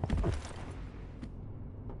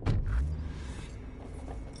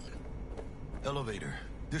 Elevator.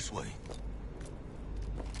 This way.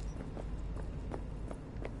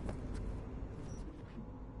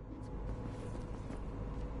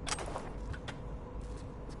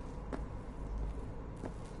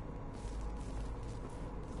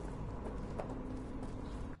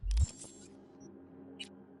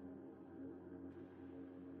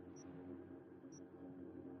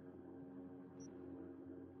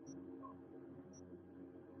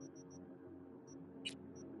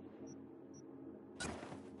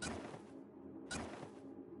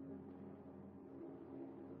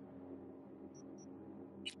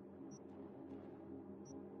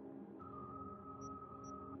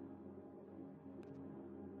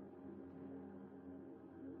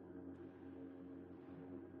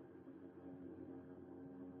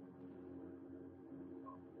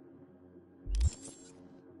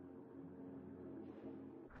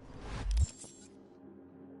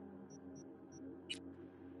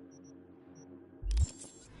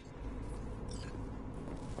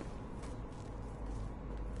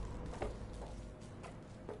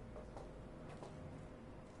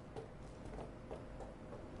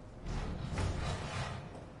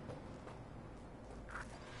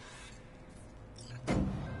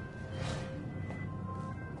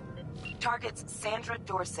 Target's Sandra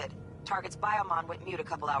Dorset. Target's biomon went mute a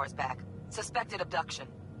couple hours back. Suspected abduction.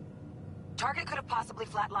 Target could have possibly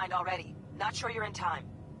flatlined already. Not sure you're in time.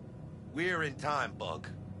 We're in time, Bug.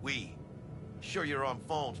 We. Sure you're on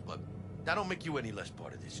phones, but that don't make you any less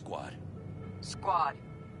part of this squad. Squad.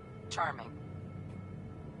 Charming.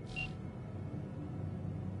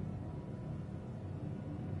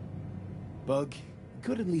 Bug, you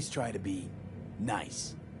could at least try to be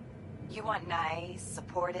nice. You want nice,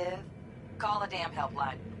 supportive? Call a damn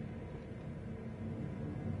helpline.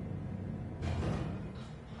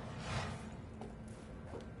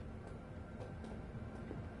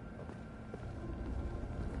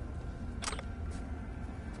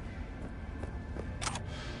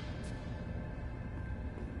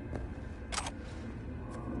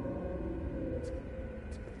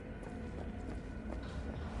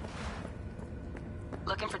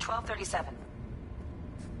 Looking for 1237.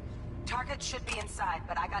 Target should be inside,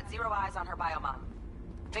 but I got zero eyes on her biomon.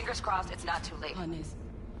 Fingers crossed it's not too late.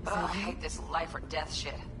 Oh, I hate this life or death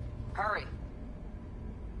shit. Hurry.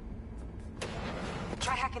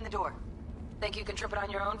 Try hacking the door. Think you can trip it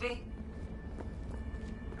on your own, V?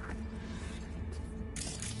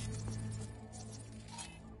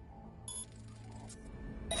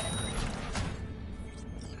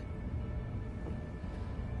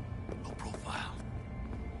 Low profile.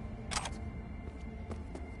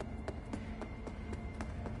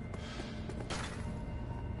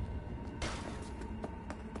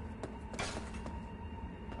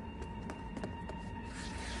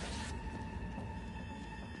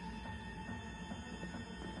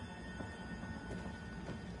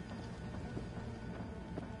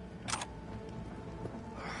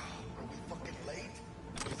 Are we fucking late?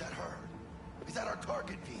 Is that her? Is that our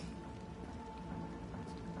target, V?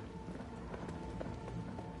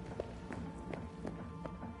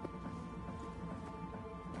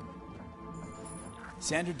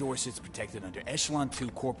 Sandra Dorset's protected under Echelon 2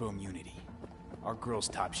 corpo immunity. Our girl's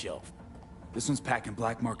top shelf. This one's packing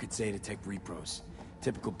black market Zeta Tech repros.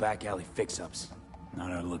 Typical back alley fix-ups.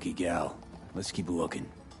 Not our lucky gal. Let's keep looking.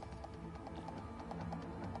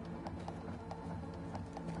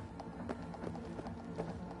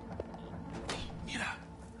 Mira,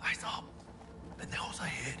 eyes up. Pendejos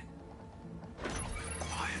ahead.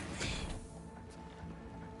 Quiet, V.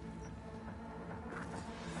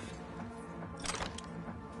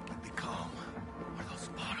 Keep it calm. Are those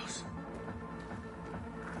bottles?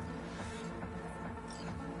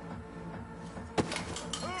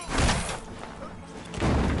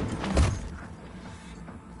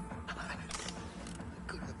 I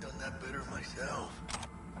couldn't have done that better myself.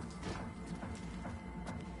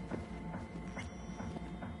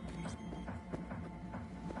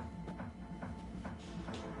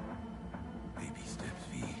 Baby steps,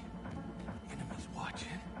 V. Enemies watching.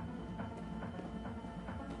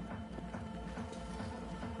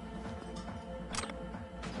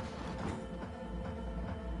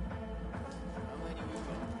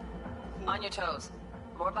 On your toes.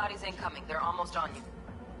 More bodies incoming. They're almost on you.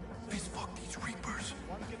 Please fuck these Reapers.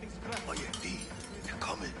 Oh yeah, D. They're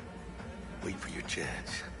coming. Wait for your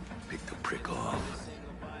chance. Pick the prick off.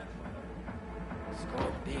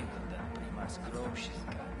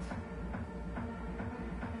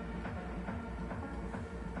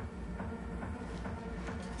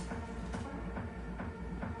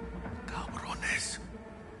 Cabrones.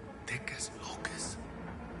 Thick as locusts.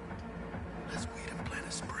 Let's wait and plan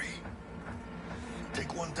a spree.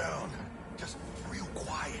 Take one down. Just real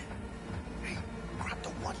quiet. Hey, grab the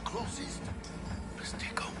one closest. Let's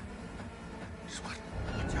take him. Just watch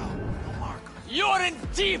out. No markers. You're in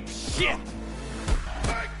deep shit!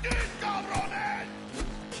 Take this, cabrones!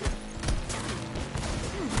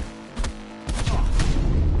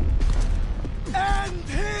 End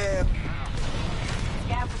him!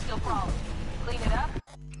 Scabs are still crawling. Clean it up.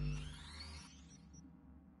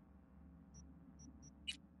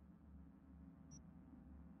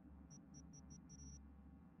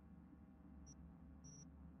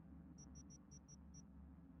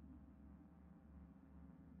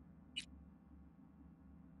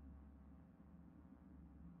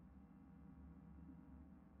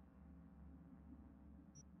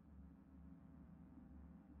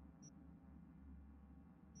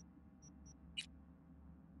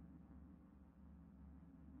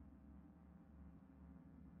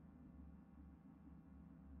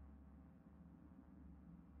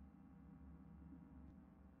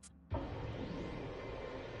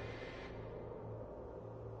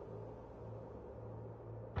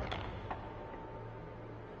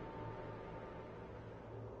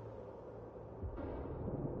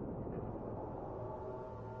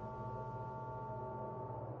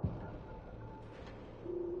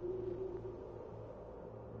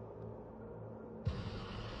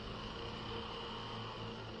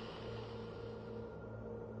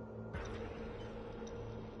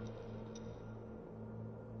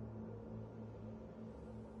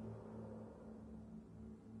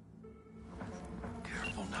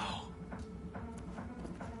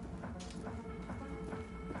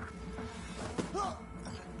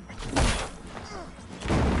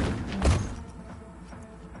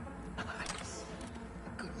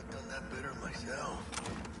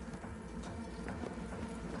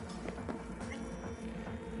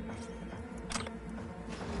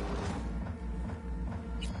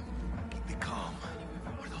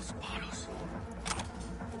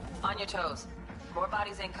 your toes. More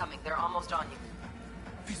bodies incoming. They're almost on you.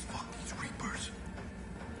 These fucking reapers.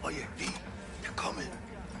 Oh yeah, V, they're coming.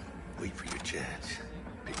 Wait for your chance.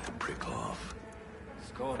 Pick the prick off.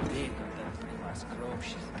 Score big on that last grove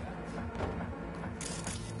she's got.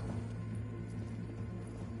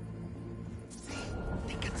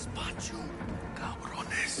 They can spot you.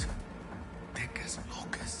 Cabrones. Thick as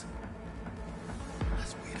locusts.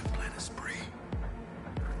 Let's wait and plan a spree.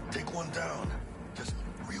 Take one down. Just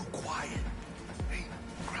real quiet. Hey,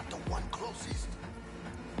 grab the one closest.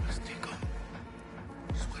 Let's take him.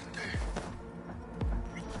 Suerte.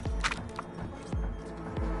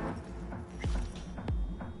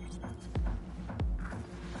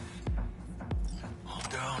 All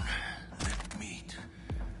down. Let meet.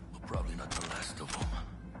 But probably not the last of them.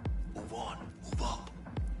 Move on. Move up.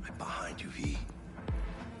 Right behind you, V.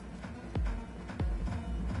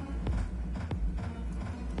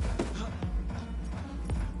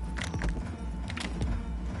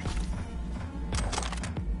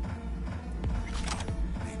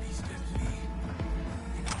 Baby steps, V.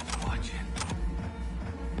 You know who's watching.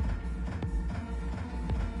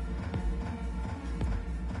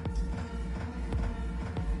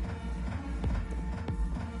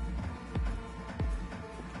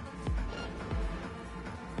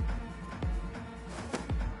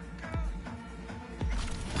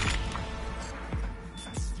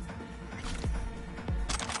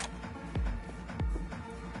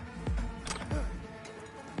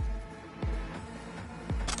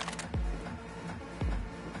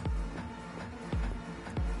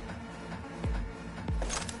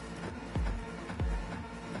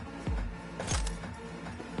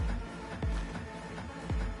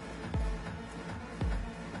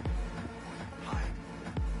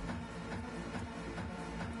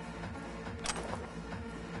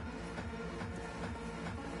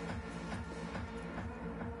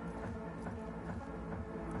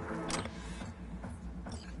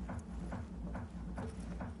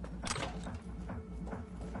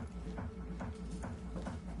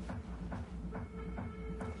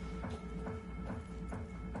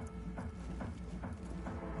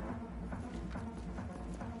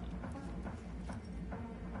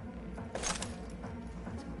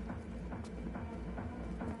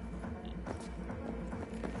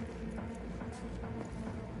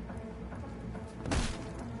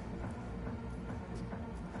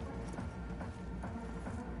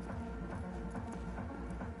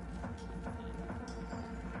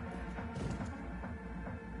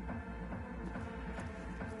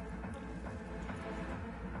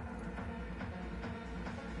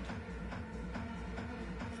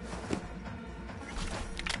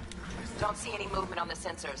 Don't see any movement on the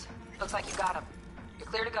sensors. Looks like you got them. You're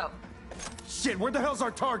clear to go. Shit, where the hell's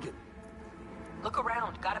our target? Look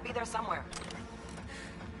around. Gotta be there somewhere.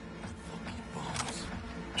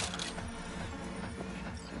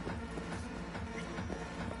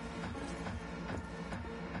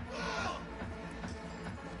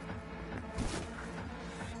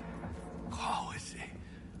 Oh, is it?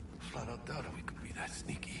 Flat out doubted we could be that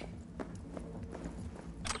sneaky.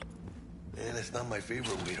 And it's not my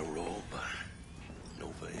favorite way to roll, but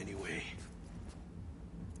Nova anyway.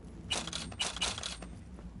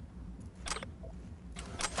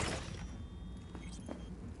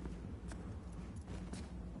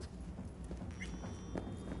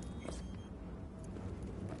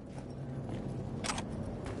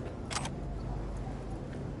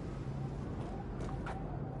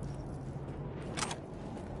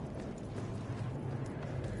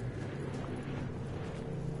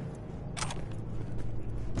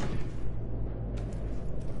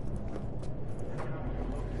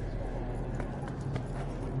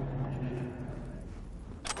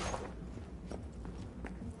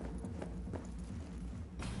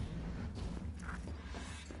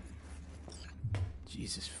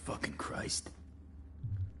 Jesus fucking Christ.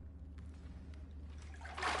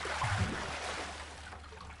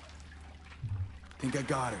 Think I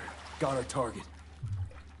got her. Got our target.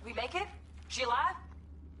 We make it? She alive?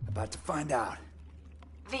 About to find out.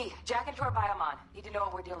 V, jack into her biomon. Need to know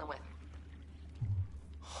what we're dealing with.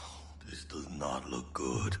 This does not look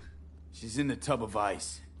good. She's in the tub of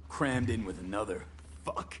ice, crammed in with another.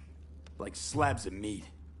 Fuck. Like slabs of meat.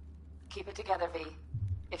 Keep it together, V.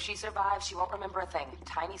 If she survives, she won't remember a thing.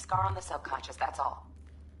 Tiny scar on the subconscious, that's all.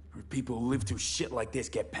 Heard people who live through shit like this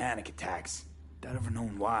get panic attacks. Without ever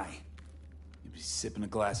knowing why. You'd be sipping a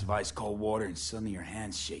glass of ice-cold water and suddenly your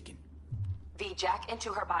hand's shaking. V, jack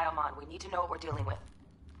into her biomon. We need to know what we're dealing with.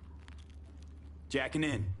 Jacking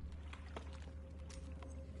in.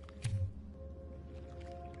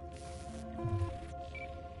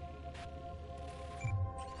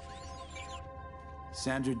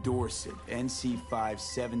 Sandra Dorset,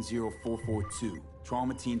 NC570442.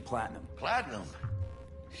 Traumatine Platinum. Platinum?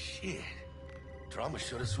 Shit. Trauma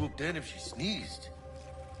should have swooped in if she sneezed.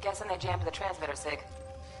 Guessing they jammed the transmitter, Sig.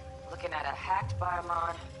 Looking at a hacked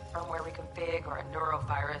biomon, firmware reconfig, or a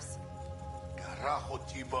neurovirus. Carajo,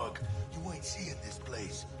 T-Bug. You ain't seeing this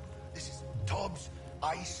place. This is tubs,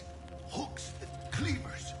 ice, hooks, and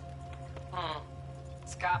cleavers.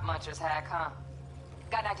 Scott Muncher's hack, huh?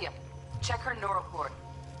 Got an idea. Check her neural cord.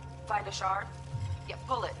 Find a shard? Yeah,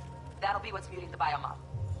 pull it. That'll be what's muting the biomon.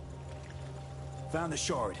 Found the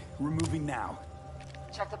shard. Removing now.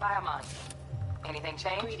 Check the biomon. Anything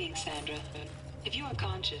change? Greetings, Sandra. If you are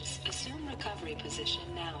conscious, assume recovery position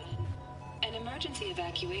now. An emergency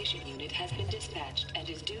evacuation unit has been dispatched and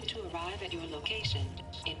is due to arrive at your location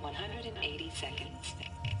in 180 seconds.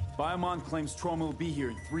 Biomon claims trauma will be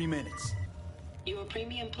here in 3 minutes. Your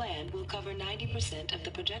premium plan will cover 90% of the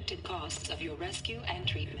projected costs of your rescue and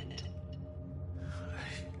treatment.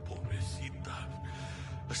 Pobrecita.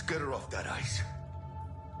 Let's get her off that ice.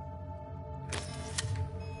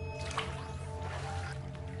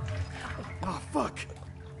 Oh, fuck.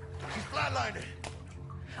 She's flatlining.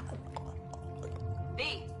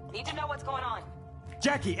 B, need to know what's going on.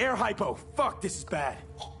 Jackie, air hypo. Fuck, this is bad.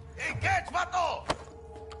 Hey, catch, vato!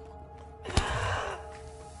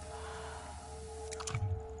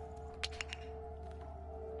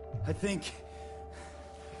 I think...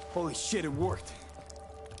 Holy shit, it worked.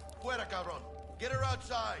 Fuera, cabrón. Get her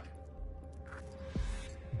outside.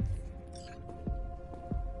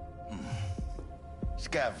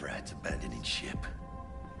 Scav rats abandoning ship.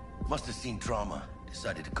 Must have seen trauma.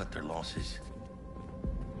 Decided to cut their losses.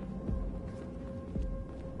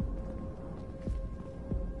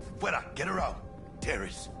 Fuera, get her out.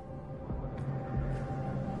 Terrace.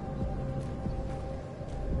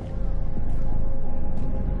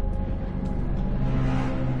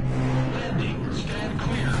 Landing. Stand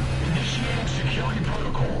clear. Initiating security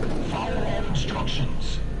protocol. Follow all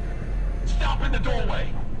instructions. Stop in the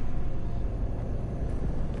doorway.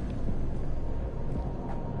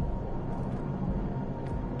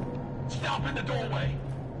 Stop in the doorway.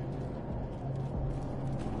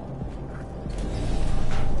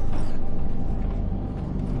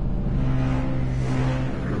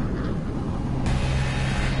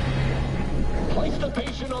 Place the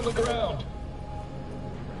patient on the ground.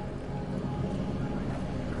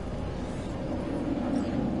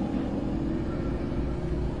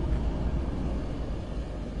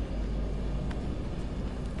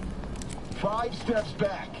 Five steps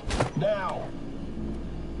back. Now.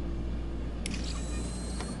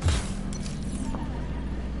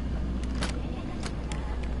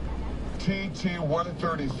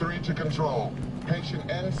 TT-133 to control. Patient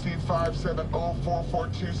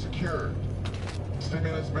NC570442 secured.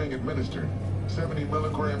 Stimulants being administered. 70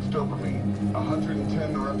 milligrams dopamine,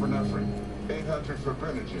 110 norepinephrine, 800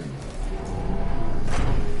 fibrinogen.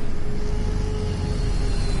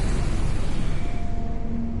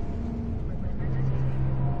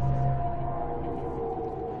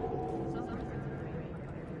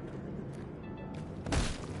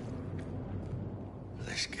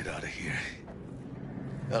 Let's get out of here.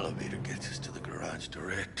 Elevator gets us to the garage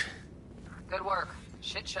direct. Good work.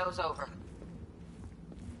 Shit show's over.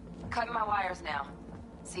 Cutting my wires now.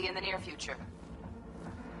 See you in the near future.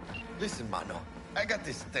 Listen, mano. I got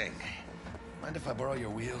this thing. Mind if I borrow your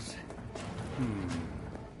wheels?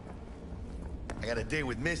 I got a day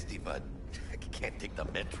with Misty, but I can't take the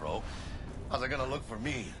metro. How's it gonna look for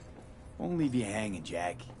me? Won't leave you hanging,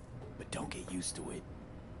 Jack. But don't get used to it.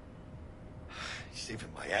 You're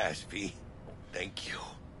saving my ass, V. Thank you.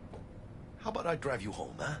 How about I drive you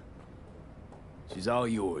home, huh? She's all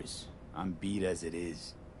yours. I'm beat as it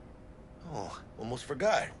is. Oh, almost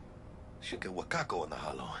forgot. Should get Wakako in the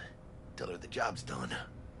hollow. Tell her the job's done.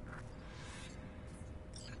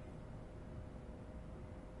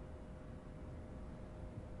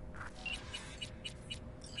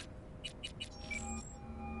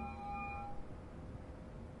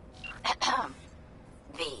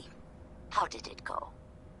 V, how did it go?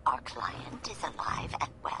 Our client is alive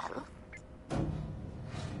and well?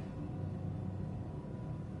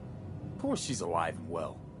 Of course she's alive and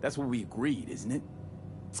well. That's what we agreed, isn't it?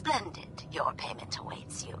 Splendid. Your payment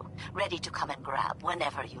awaits you. Ready to come and grab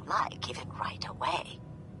whenever you like, even right away.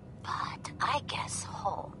 But I guess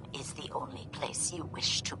home is the only place you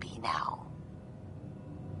wish to be now.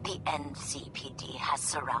 The NCPD has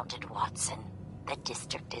surrounded Watson. The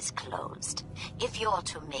district is closed. If you're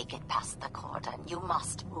to make it past the cordon, you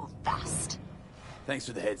must move fast. Thanks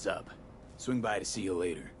for the heads up. Swing by to see you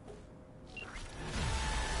later.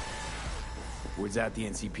 Word's out the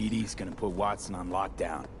NCPD's gonna put Watson on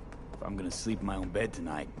lockdown. If I'm gonna sleep in my own bed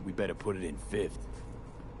tonight, we better put it in 5th.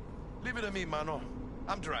 Leave it to me, mano.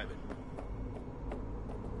 I'm driving.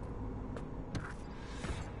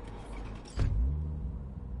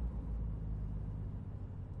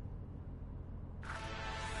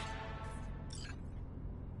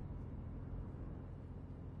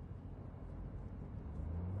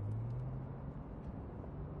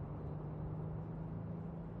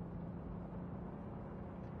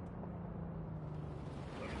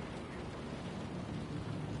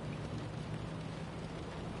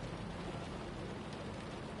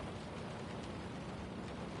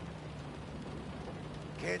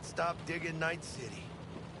 Can't stop digging Night City.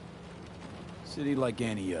 City like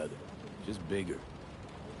any other, just bigger.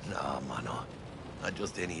 Nah, mano. Not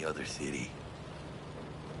just any other city.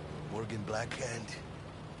 Morgan Blackhand,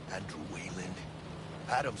 Andrew Wayland,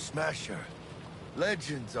 Adam Smasher.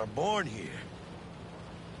 Legends are born here.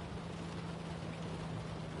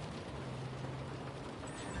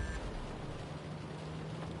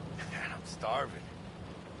 Man, I'm starving.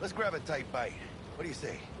 Let's grab a tight bite. What do you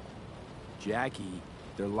say? Jackie,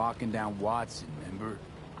 they're locking down Watson, remember?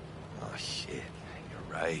 Oh, shit. You're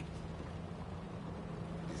right.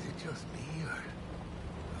 Is it just me, or...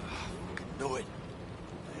 Oh, I can do it.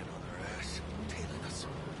 Man on their ass, tailing us.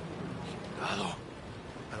 Chingado.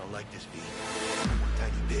 I don't like this beat. One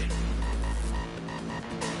tiny bit.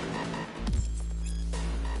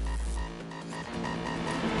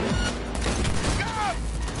 God!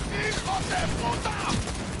 Hijo de puta!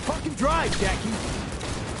 Fucking drive, Jackie!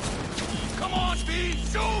 Come on, Speed!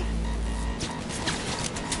 Shoot!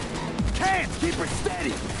 Can't! Keep her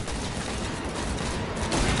steady!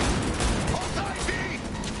 Hold tight, V!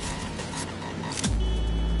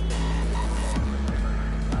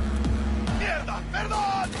 ¡Mierda!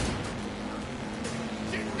 ¡Perdón!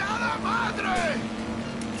 ¡Chingada madre!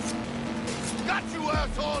 Got you,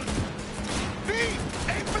 asshole! V!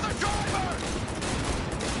 Aim for the driver!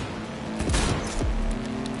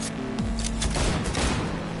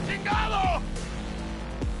 ¡Chingado!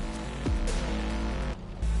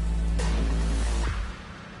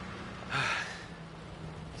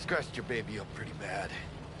 Scratched your baby up pretty bad.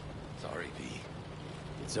 Sorry, V.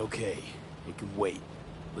 It's okay. It can wait.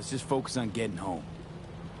 Let's just focus on getting home.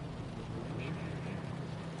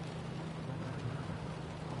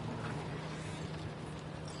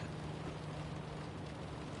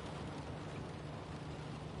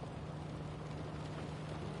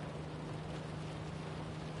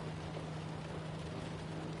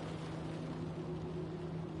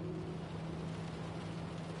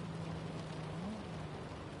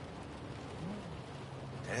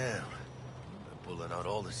 Damn. They're pulling out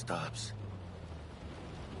all the stops.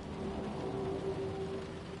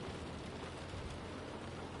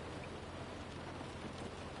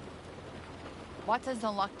 Watson's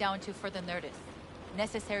on lockdown to further notice.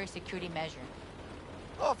 Necessary security measure.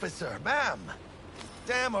 Officer, ma'am!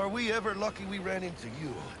 Damn, are we ever lucky we ran into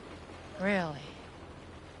you. Really?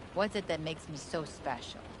 What's it that makes me so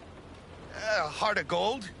special? Heart of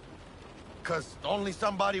gold? Because only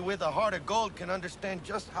somebody with a heart of gold can understand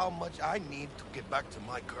just how much I need to get back to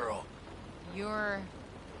my girl. Your...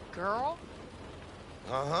 girl?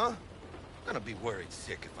 Uh-huh. I'm gonna be worried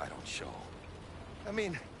sick if I don't show. I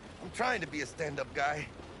mean, I'm trying to be a stand-up guy.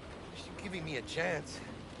 She's giving me a chance.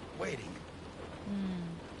 Waiting.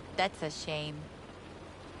 That's a shame.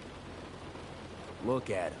 Look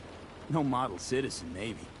at him. No model citizen,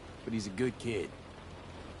 maybe, but he's a good kid.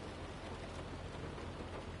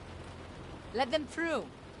 Let them through.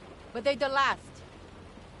 But they're the last.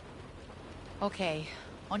 Okay,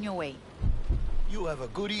 on your way. You have a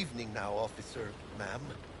good evening now, officer, ma'am.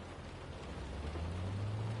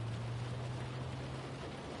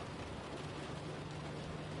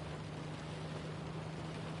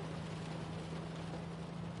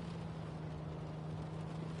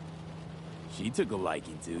 She took a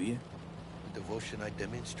liking to you. The devotion I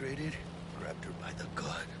demonstrated grabbed her by the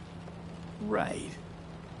gut. Right.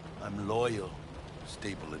 I'm loyal,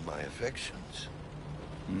 stable in my affections.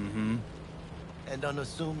 Mm-hmm. And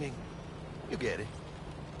unassuming. You get it.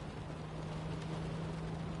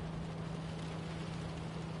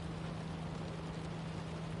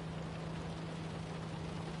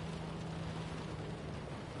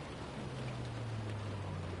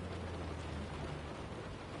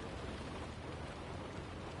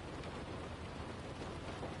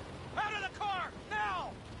 Out of the car!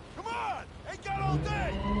 Now! Come on! Ain't got all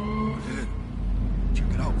day! Check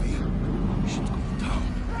it out, V. Shit's going down.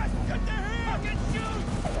 Get there here! Fucking shoot!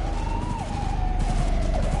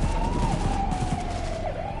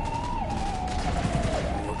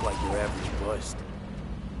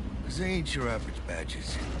 ain't your average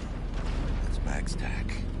badges. That's Max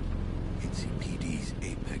TAC. NCPD's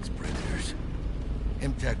apex predators.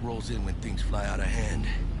 MTAC rolls in when things fly out of hand.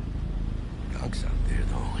 Gonks out there,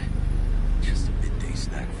 though. Just a midday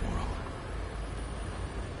snack for them.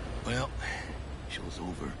 Well, show's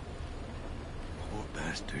over. Poor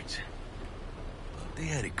bastards. But they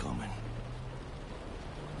had it coming.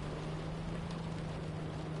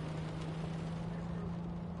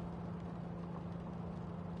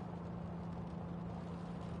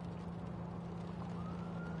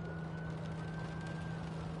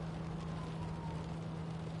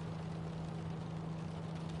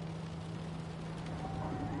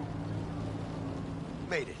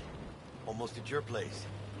 Made it. Almost at your place.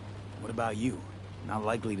 What about you? Not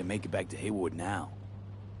likely to make it back to Haywood now.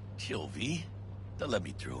 Chill, V. They'll let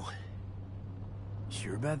me through.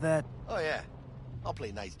 Sure about that? Oh, yeah. I'll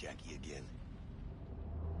play nice Jackie again.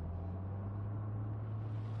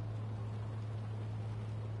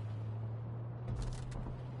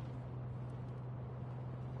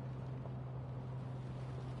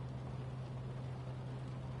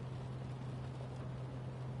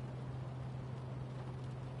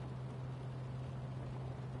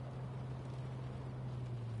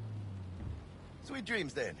 Sweet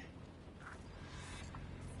dreams, then.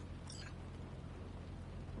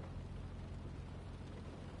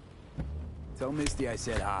 Tell Misty I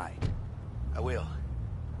said hi. I will.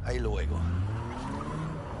 Ahí luego.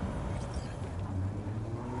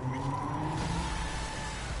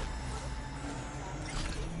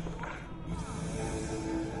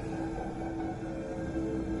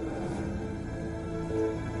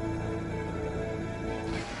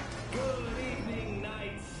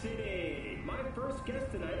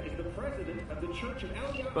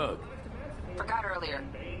 Bug. Forgot earlier.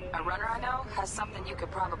 A runner I know has something you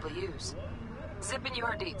could probably use. Zip in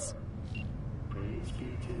your deeds. Praise be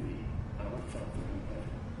to thee, our Father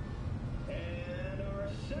in heaven. And our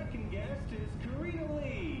second guest is Karina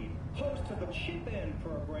Lee, host of the Chip In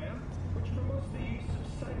program, which promotes the use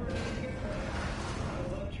of cybernetic implants.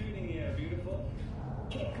 I love treating you, beautiful.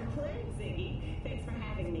 Can't complain, Ziggy. Thanks for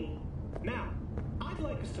having me. Now, I'd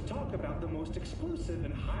like us to talk about the most exclusive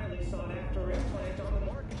and highly sought-after implant on the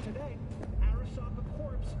market today, Arasaka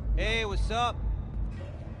Corpse. Hey, what's up?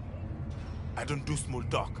 I don't do small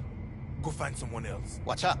talk. Go find someone else.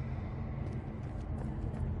 What's up?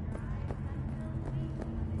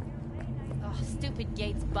 Oh, stupid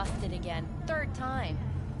gate's busted again. Third time.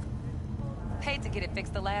 Paid to get it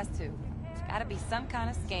fixed the last two. It's gotta be some kind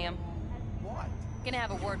of scam. What? Gonna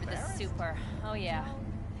have a word with the super. Oh, yeah.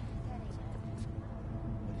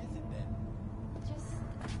 Just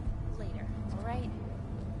later, all right?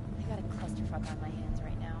 I got a clusterfuck on my hands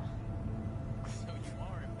right now. So you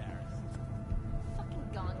are embarrassed. Fucking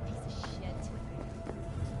gong piece of shit.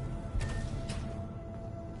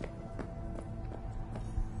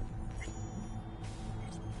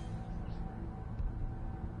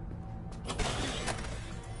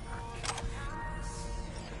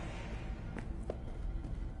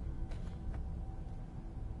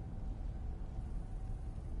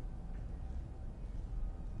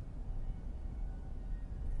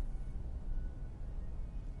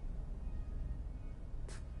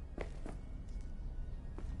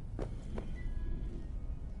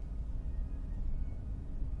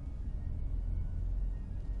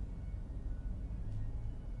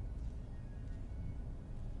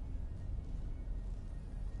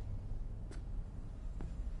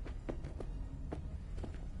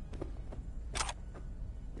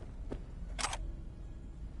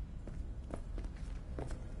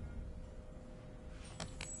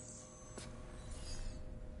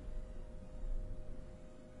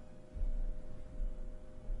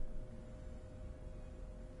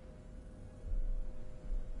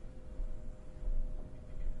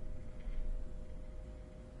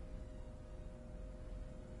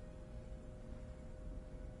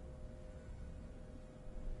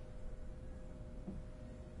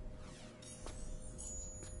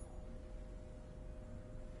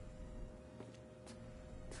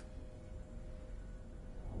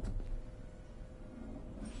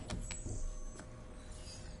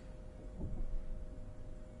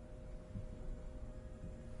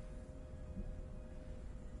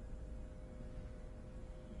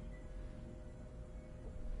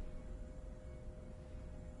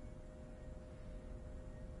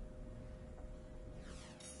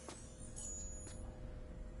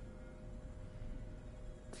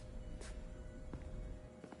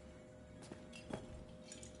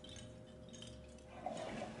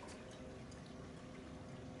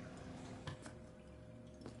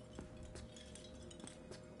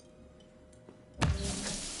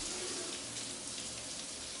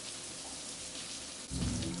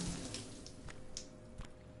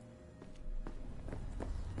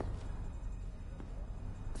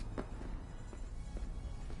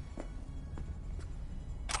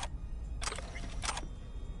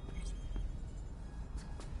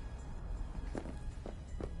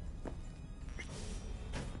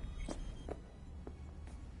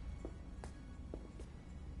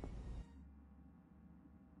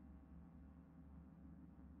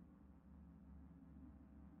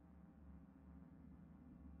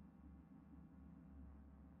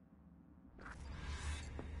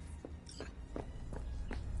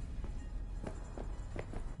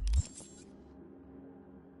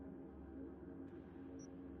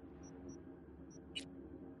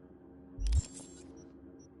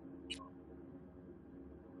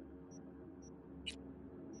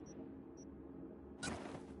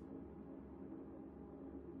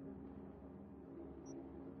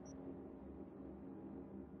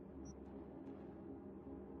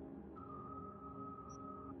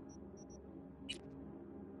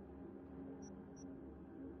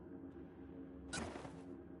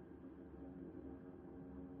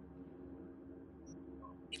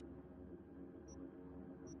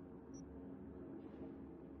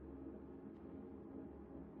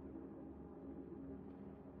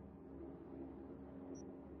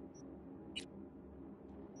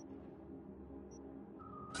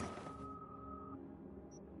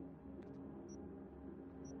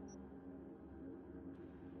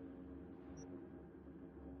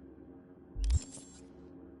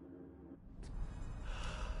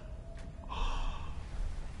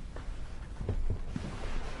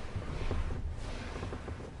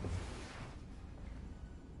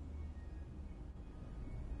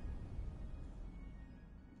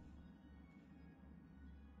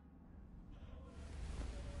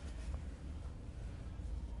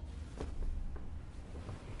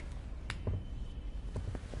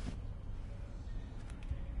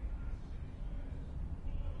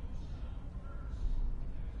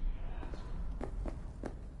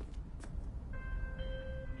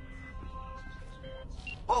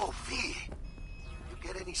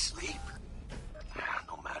 sleep?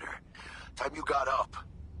 No matter. Time you got up. I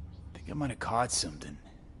think I might have caught something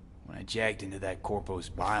when I jacked into that Corpus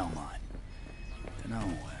biomon. Dunno,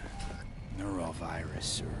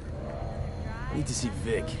 neurovirus or... I need to see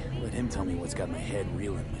Vic. Let him tell me what's got my head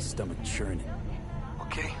reeling, my stomach churning.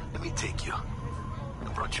 Okay, let me take you.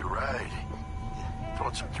 I brought you a ride. Throw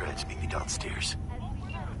on some threads, meet me downstairs.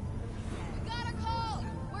 We got a call!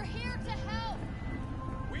 We're here to help!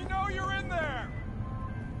 We know you're in there!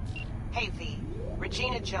 Hey, V.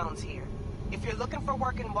 Regina Jones here. If you're looking for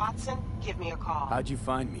work in Watson, give me a call. How'd you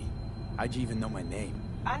find me? How'd you even know my name?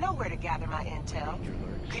 I know where to gather my intel.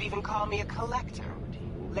 Could even call me a collector.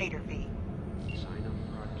 Later, V. Sign up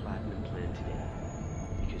for our platinum plan today,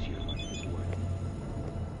 because your life is worth it.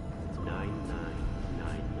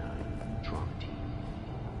 9999 Trauma Team.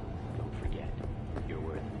 Don't forget, you're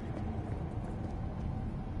worth it.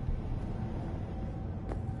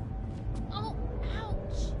 Oh,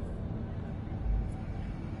 ouch!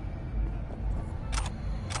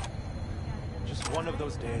 Just one of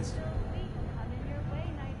those days.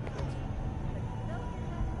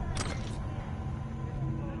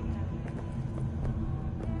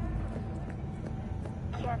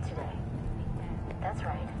 Can't today. That's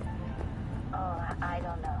right. Oh, I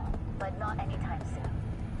don't know. But not anytime soon.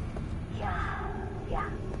 Yeah.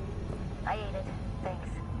 I ate it. Thanks.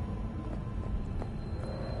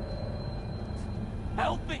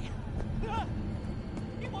 Help me!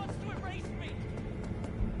 He wants to erase me!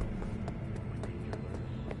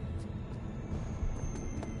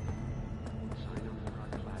 Sign up for our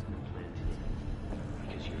platinum plan today,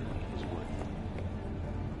 because your life is worth it.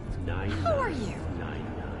 9999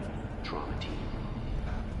 Trauma Team.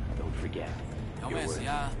 Don't forget, you're worth it.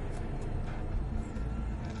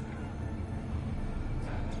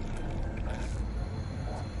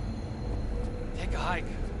 Take a hike.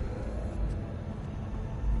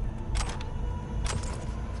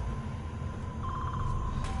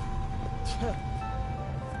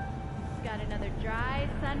 Got another dry,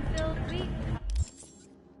 sun-filled week.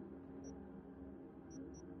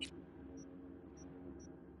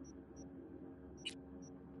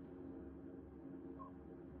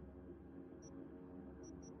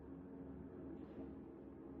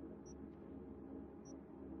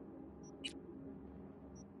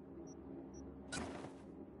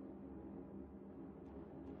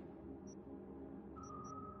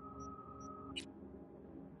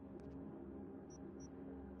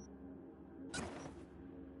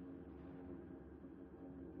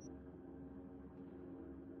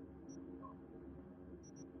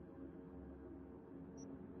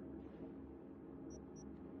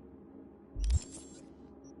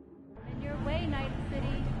 In your way, Night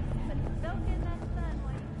City, but soak in that sun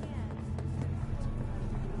while you can.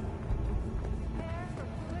 Prepare for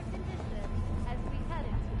cooler conditions as we head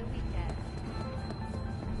into the weekend.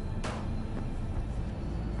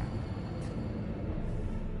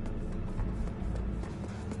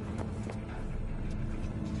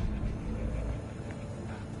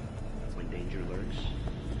 When danger lurks,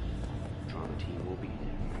 Trauma Team will be there.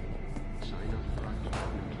 Sign up for our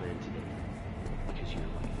platinum plan today, because your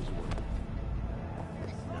life is worth it.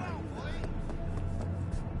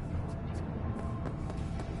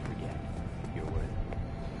 Don't forget, you're worth it.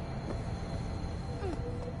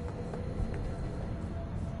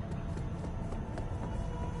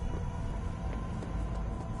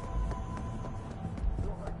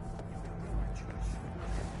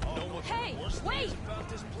 Hey, wait!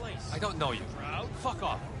 I don't know you. Fuck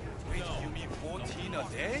off. Wait, you mean 14 a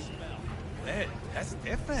day? Hey, that's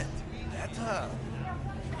different. That,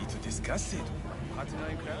 we need to discuss it. Partner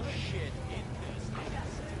in crowd? Shit.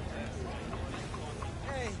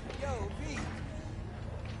 Hey, yo, V.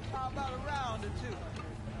 How about a round or two?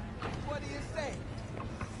 What do you say?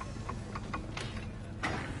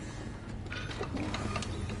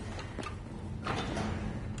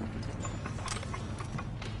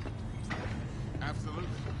 Absolutely.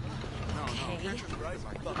 No, Hey.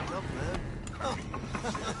 Fucked up, man.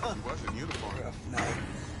 He was in uniform.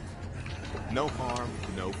 No harm,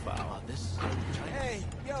 no foul. Hey,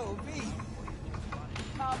 yo, V.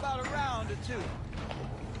 How about a round or two?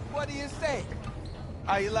 What do you say?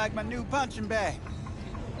 How you like my new punching bag?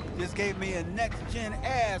 Just gave me a next-gen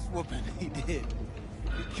ass whooping, he did.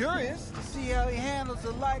 Curious to see how he handles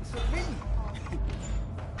the likes of me.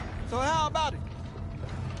 So how about it?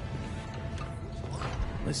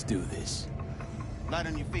 Let's do this. Light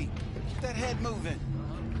on your feet. Keep that head moving.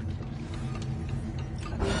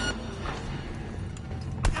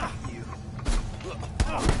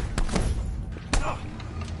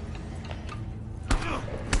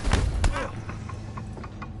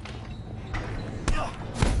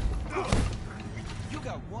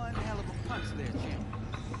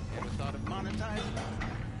 Ever thought of monetizing?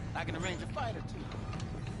 I can arrange a fight or two.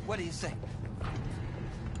 What do you say?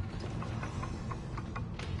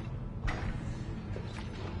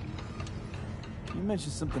 You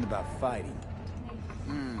mentioned something about fighting.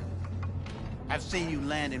 I've seen you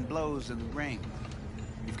landing blows in the ring.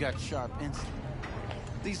 You've got sharp instinct.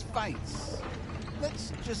 These fights,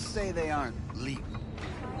 let's just say they aren't legal.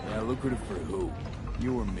 Yeah, lucrative for who?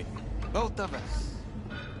 You or me? Both of us.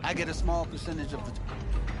 I get a small percentage of the...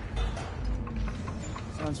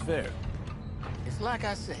 Sounds fair. It's like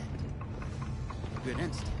I said. Good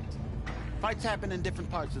instinct. Fights happen in different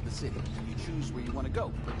parts of the city. You choose where you want to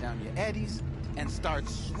go. Put down your eddies and start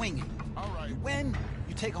swinging. All right. You win,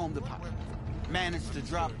 you take home the pot. Manage to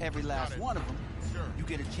drop every last one of them, you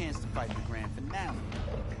get a chance to fight the grand finale.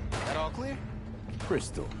 That all clear?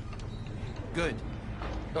 Crystal. Good.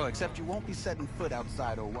 Oh, except you won't be setting foot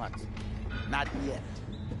outside Owatsu. Not yet.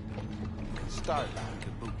 You can start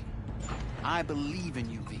in Kabuki. I believe in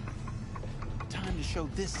you, V. Time to show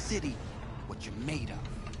this city what you're made of.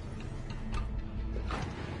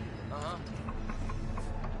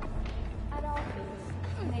 At all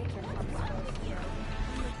things, nature comes first.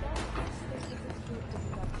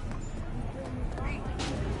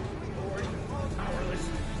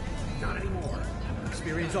 Not anymore.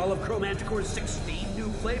 Experience all of Chromanticore's 16 new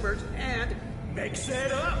flavors and mix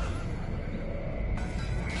it up!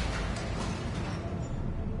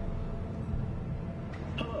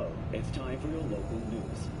 Hello, it's time for your local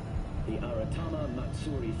news. The Aratama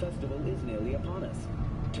Matsuri Festival is nearly upon us.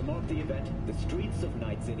 To mark the event, the streets of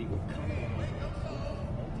Night City will come alive with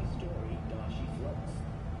multi-story dashi floats.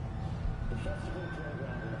 The festival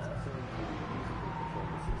program will also include musical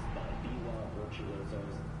performances by biwa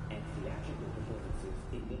virtuosos and theatrical performances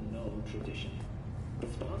in the No tradition. The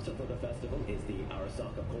sponsor for the festival is the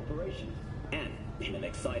Arasaka Corporation. And, in an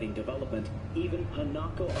exciting development, even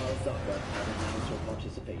Hanako Arasaka has announced her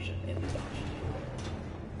participation in the dashi program.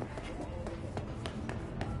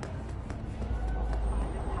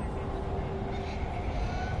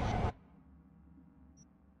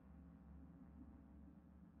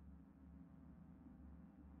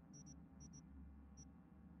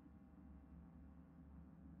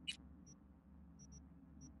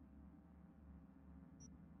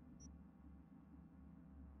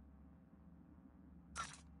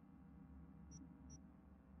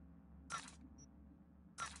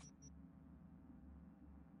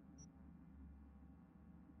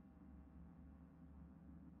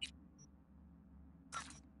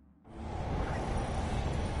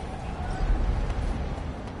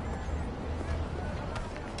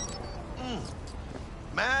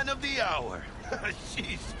 Man of the hour.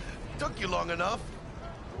 Jeez, took you long enough.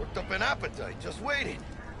 Worked up an appetite, just waiting.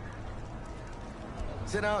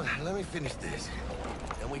 Sit down, let me finish this.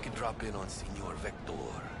 Then we can drop in on Senor Vector.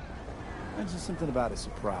 Mentioned something about a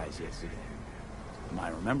surprise yesterday. Am I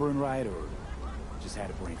remembering right, or just had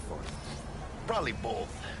a brain fart? Probably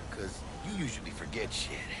both, because you usually forget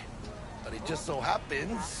shit. But it just so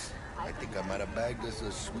happens, I think I might have bagged us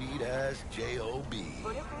a sweet-ass J.O.B.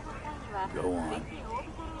 Go on.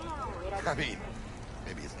 I mean,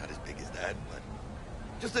 maybe it's not as big as that, but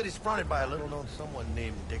just that he's fronted by a little-known someone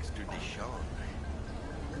named Dexter Deshawn.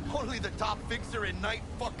 Only the top fixer in Night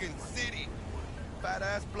fucking City.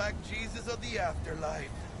 Fat-ass black Jesus of the afterlife.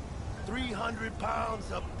 300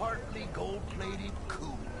 pounds of partly gold-plated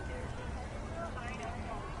coup.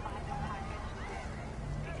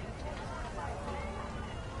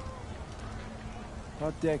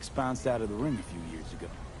 Thought Dex bounced out of the ring a few years ago.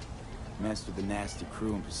 Mastered the nasty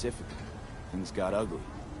crew in Pacifica. Things got ugly.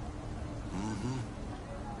 Mm-hmm.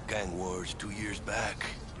 Gang wars 2 years back.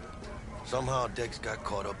 Somehow Dex got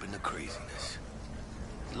caught up in the craziness.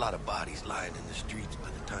 A lot of bodies lying in the streets by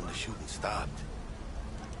the time the shooting stopped.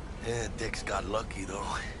 Yeah, Dex got lucky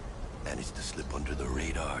though. Managed to slip under the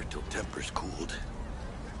radar till tempers cooled.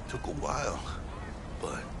 Took a while,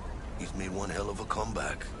 but he's made one hell of a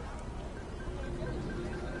comeback.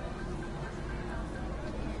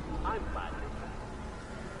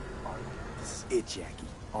 This is it, Jackie.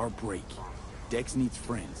 Our break. Dex needs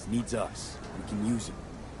friends, needs us. We can use him.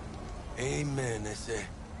 Amen, it's a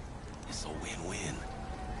win-win.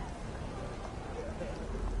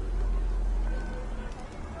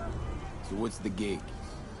 So what's the gig?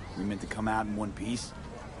 We meant to come out in one piece?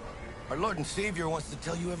 Our Lord and Savior wants to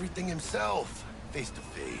tell you everything himself, face to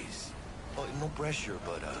face. Oh, no pressure,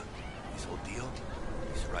 but his whole deal,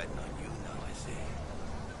 he's riding on you now, I say.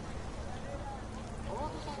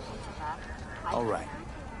 All right.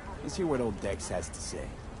 Let's hear what old Dex has to say.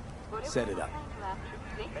 Set it up.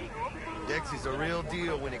 Dex is a real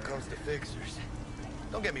deal when it comes to fixers.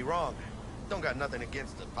 Don't get me wrong. Don't got nothing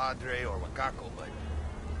against the Padre or Wakako, but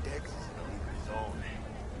Dex is in a league of his own.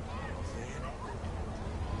 You know what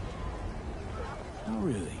I'm saying? Oh,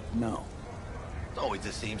 really? No. It's always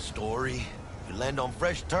the same story. You land on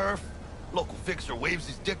fresh turf, local fixer waves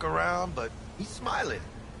his dick around, but he's smiling,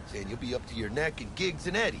 saying you'll be up to your neck in gigs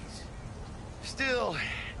and eddies. Still,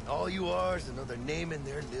 all you are is another name in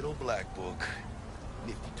their little black book.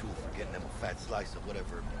 Nifty tool for getting them a fat slice of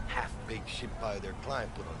whatever half-baked shit pie their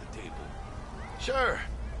client put on the table. Sure,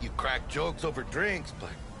 you crack jokes over drinks, but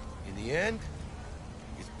in the end,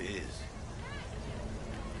 it's biz.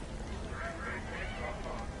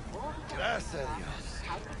 Gracias a Dios.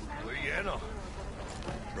 We're lleno.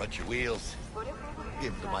 Brought your wheels.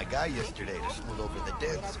 Gave them to my guy yesterday to smooth over the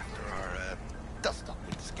dents after our, dust-up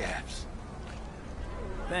with the scabs.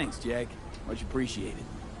 Thanks, Jack. Much appreciated.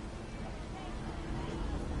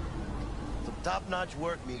 Some top-notch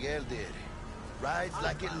work Miguel did. Rides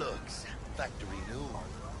like it looks. Factory new.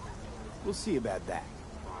 We'll see about that.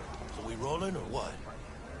 So we rolling or what?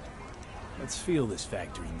 Let's feel this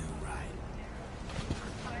factory new ride.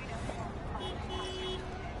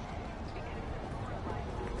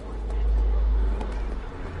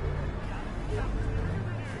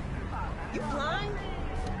 You blind?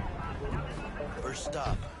 First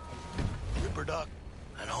stop. Ripper Duck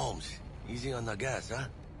and Holmes. Easy on the gas, huh?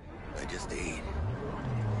 I just ate.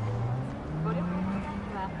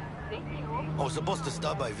 I was supposed to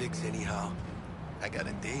stop by Vic's anyhow. I got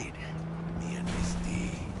a date. Me and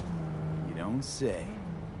Misty. You don't say.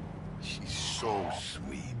 She's so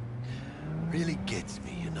sweet. Really gets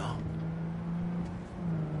me, you know?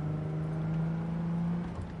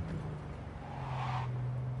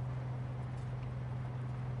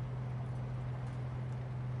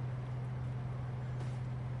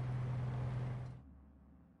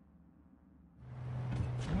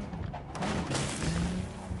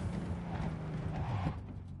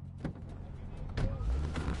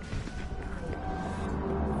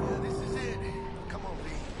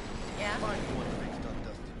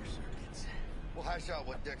 Out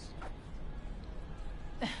what Dex.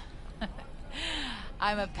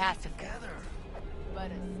 I'm a pacifist.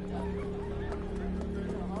 But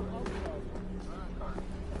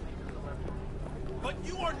But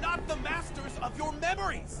you are not the masters of your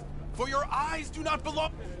memories, for your eyes do not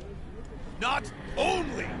belong not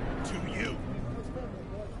only to you.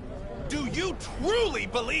 Do you truly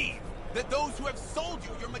believe that those who have sold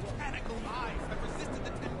you your mechanical eyes have resisted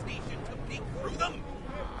the temptation to peek through them?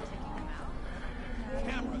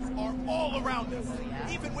 Cameras are all around us,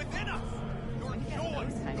 even within us. Your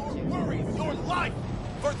joys, your worries, your life.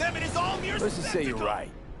 For them, it is all mere Let's just say you're spectacle.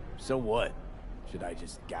 right. So what? Should I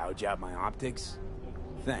just gouge out my optics?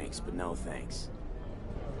 Thanks, but no thanks.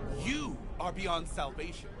 You are beyond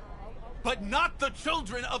salvation, but not the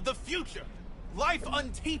children of the future. Life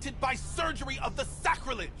untainted by surgery of the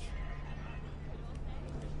sacrilege.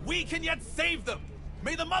 We can yet save them.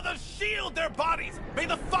 May the mothers shield their bodies! May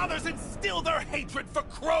the fathers instill their hatred for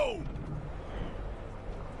Crow!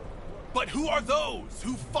 But who are those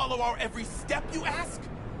who follow our every step, you ask?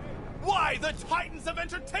 Why the titans of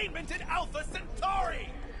entertainment in Alpha Centauri?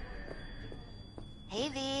 Hey,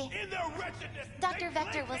 V. In their wretchedness, Dr.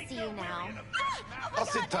 Vector will see you now. I'll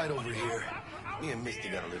sit tight over here. Me and Misty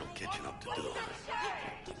got a little catching up to do.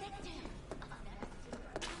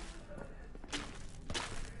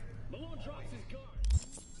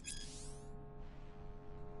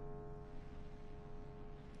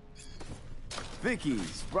 Vicky,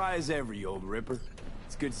 spry as ever, you old ripper.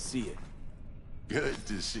 It's good to see you. Good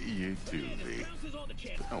to see you too, V.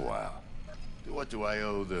 Oh, wow. What do I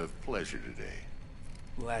owe the pleasure today?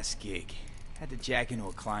 Last gig. Had to jack into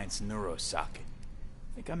a client's neurosocket.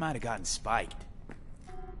 Think I might have gotten spiked.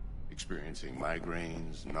 Experiencing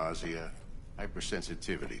migraines, nausea,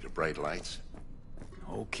 hypersensitivity to bright lights?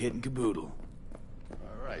 Whole kit and caboodle.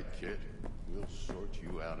 All right, kid. We'll sort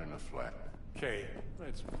you out in a flat. Okay,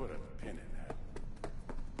 let's put a pin in that.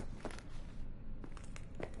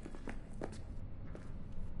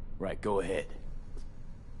 Right, go ahead.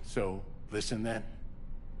 So, listen then.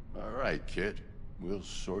 All right, kid. We'll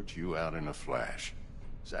sort you out in a flash.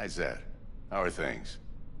 Besides that, how are things?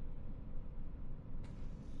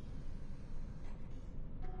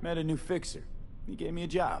 Met a new fixer. He gave me a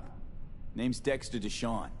job. Name's Dexter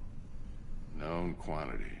Deshawn. Known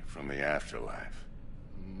quantity from the afterlife.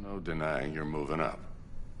 No denying you're moving up.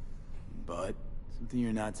 But, something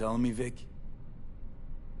you're not telling me, Vic?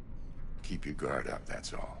 Keep your guard up,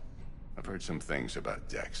 that's all. I've heard some things about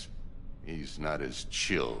Dex. He's not as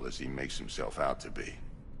chill as he makes himself out to be.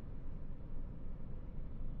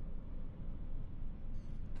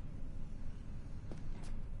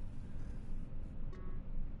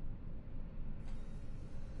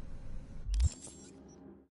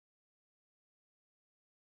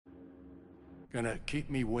 Gonna keep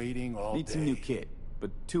me waiting all Need day. some new kit, but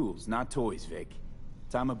tools, not toys, Vic.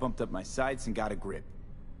 Time I bumped up my sights and got a grip.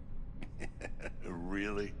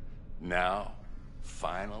 Really? Now?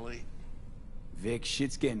 Finally? Vic,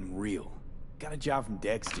 shit's getting real. Got a job from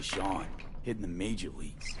Dex to Sean, hitting the major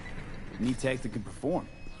leagues. Need tech that can perform.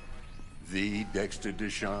 The Dexter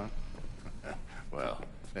Deshawn? Well,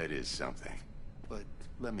 that is something. But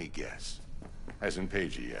let me guess. Hasn't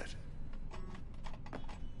paid you yet.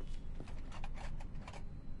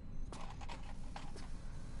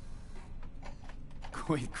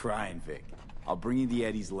 Quit crying, Vic. I'll bring you the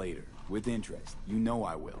eddies later, with interest. You know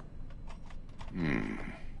I will.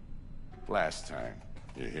 Last time.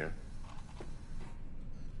 You hear?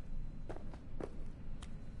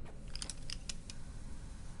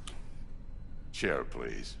 Chair,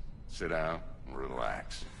 please. Sit down and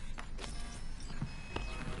relax.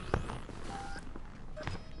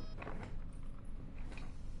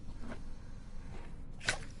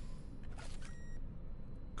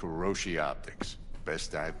 Kuroshi Optics.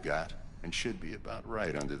 Best I've got, and should be about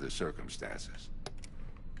right under the circumstances.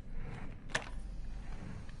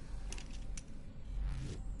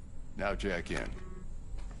 Now jack in.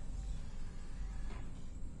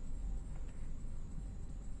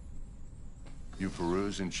 You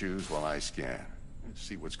peruse and choose while I scan.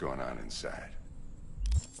 See what's going on inside.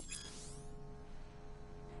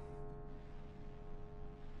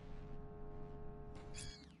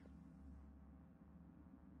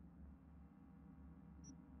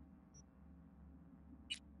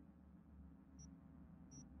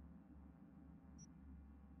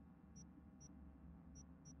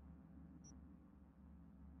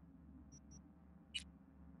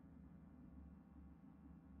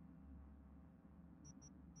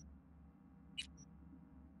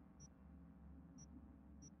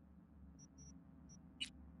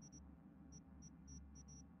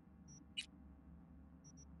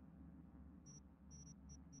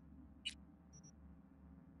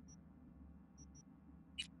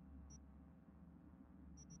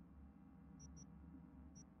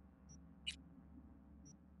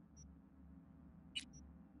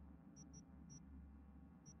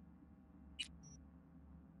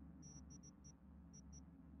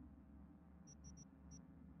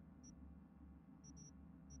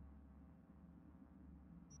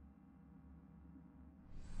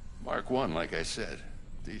 Mark 1, like I said.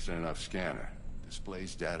 Decent enough scanner.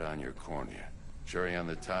 Displays data on your cornea. Cherry on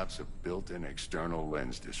the top's a built-in external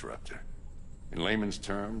lens disruptor. In layman's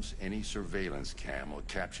terms, any surveillance cam will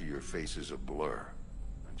capture your face as a blur.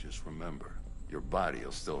 And just remember, your body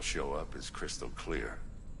will still show up as crystal clear.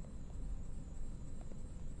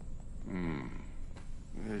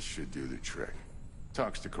 This should do the trick.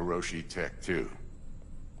 Talks to Kuroshi Tech, too.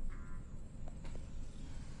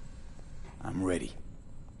 I'm ready.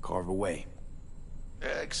 Carve away.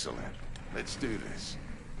 Excellent. Let's do this.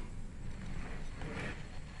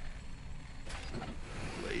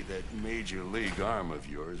 Lay that major league arm of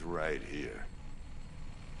yours right here.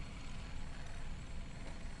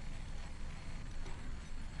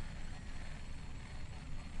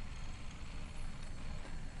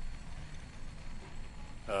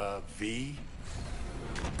 V?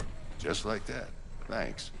 Just like that.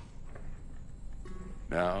 Thanks.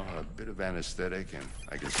 Now, a bit of anesthetic and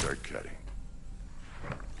I can start cutting.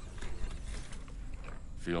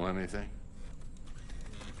 Feel anything?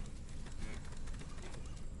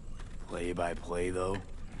 Play by play, though?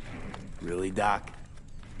 Really, Doc?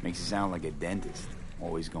 Makes you sound like a dentist.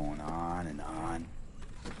 Always going on and on.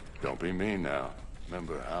 Don't be mean now.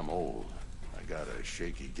 Remember, I'm old. I got a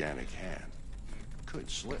shaky Gannic hand. Could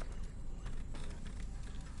slip.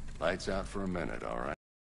 Lights out for a minute, all right?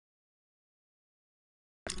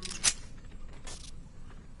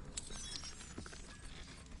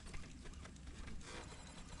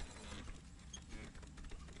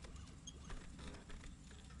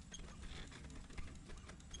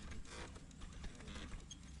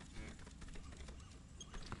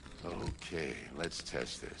 Okay, let's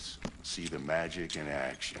test this. See the magic in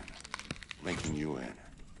action. Linking you in.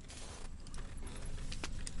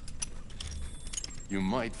 You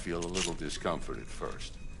might feel a little discomfort at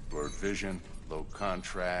first. Blurred vision, low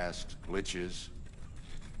contrast, glitches.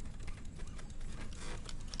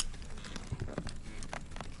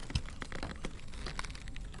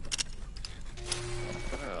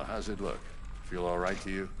 Well, how's it look? Feel all right to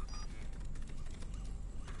you?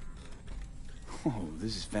 Oh,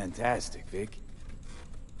 this is fantastic, Vic.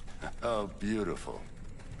 Oh, beautiful.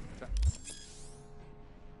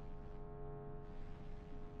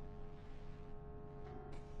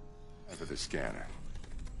 For the scanner.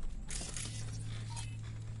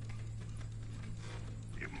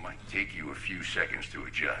 You might take you a few seconds to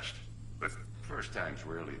adjust. But first time's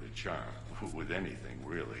rarely the charm, with anything,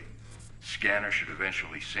 really. Scanner should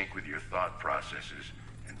eventually sync with your thought processes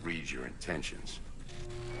and read your intentions.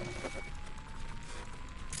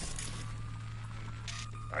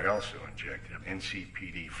 I also injected an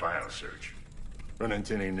NCPD file search. Run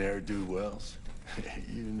into any ne'er-do-wells?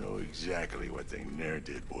 You know exactly what they ne'er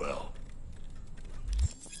did well.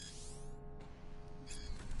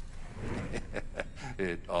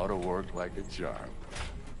 It ought to work like a charm.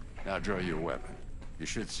 Now draw your weapon. You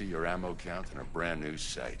should see your ammo count in a brand new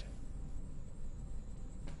sight.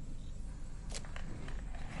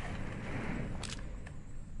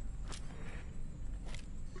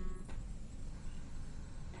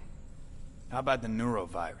 How about the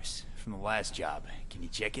neurovirus from the last job? Can you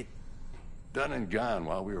check it? Done and gone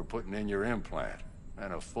while we were putting in your implant.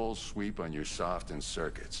 And a full sweep on your soft and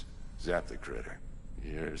circuits. Zap the critter.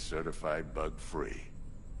 You're certified bug-free.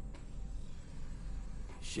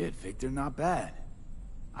 Shit, Victor, not bad.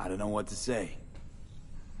 I don't know what to say.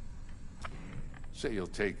 Say you'll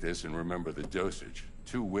take this and remember the dosage.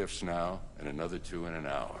 2 whiffs now, and another 2 in an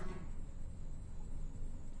hour.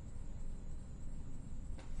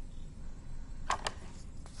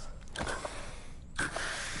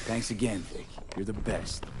 Thanks again, Vic. You're the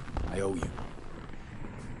best. I owe you.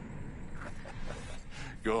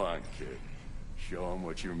 Go on, kid. Show them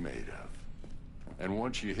what you're made of. And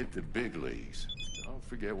once you hit the big leagues, don't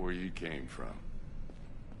forget where you came from.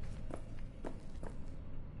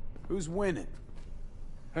 Who's winning?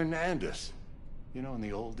 Hernandez. You know, in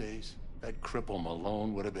the old days, that cripple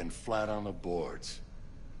Malone would have been flat on the boards.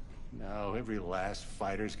 Now, every last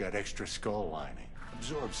fighter's got extra skull lining.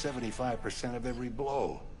 Absorbs 75% of every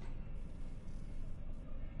blow.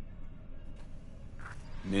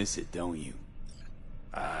 Miss it, don't you?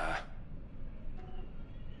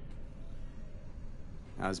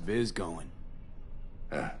 How's biz going?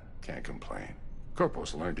 Can't complain.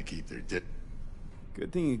 Corporals learn to keep their dip.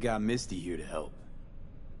 Good thing you got Misty here to help.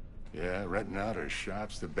 Yeah, renting out her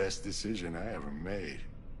shop's the best decision I ever made.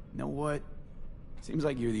 You know what? Seems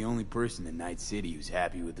like you're the only person in Night City who's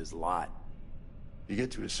happy with this lot. You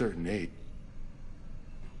get to a certain age.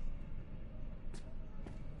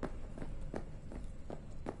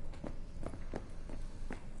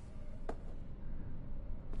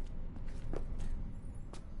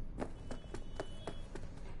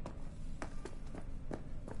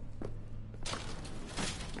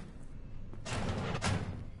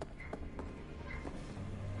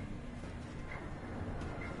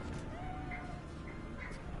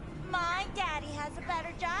 My daddy has a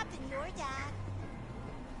better job than your dad.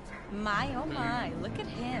 My, oh my, look at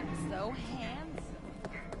him, so handsome.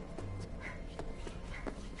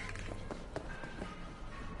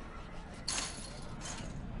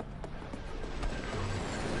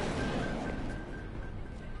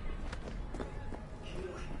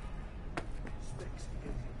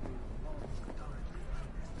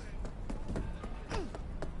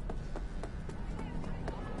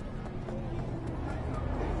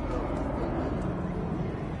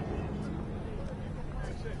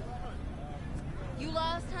 You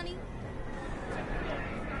lost, honey?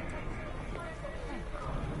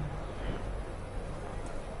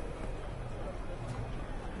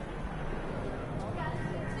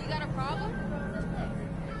 So you got a problem?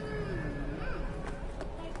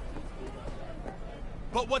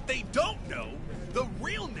 But what they don't know, the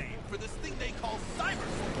real name for this thing they call cyberspace.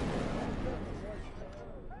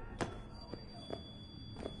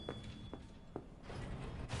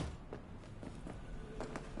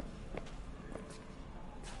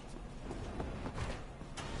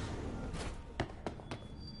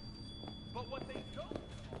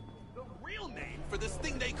 For this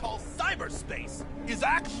thing they call cyberspace is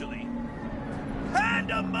actually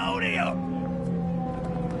pandemonium!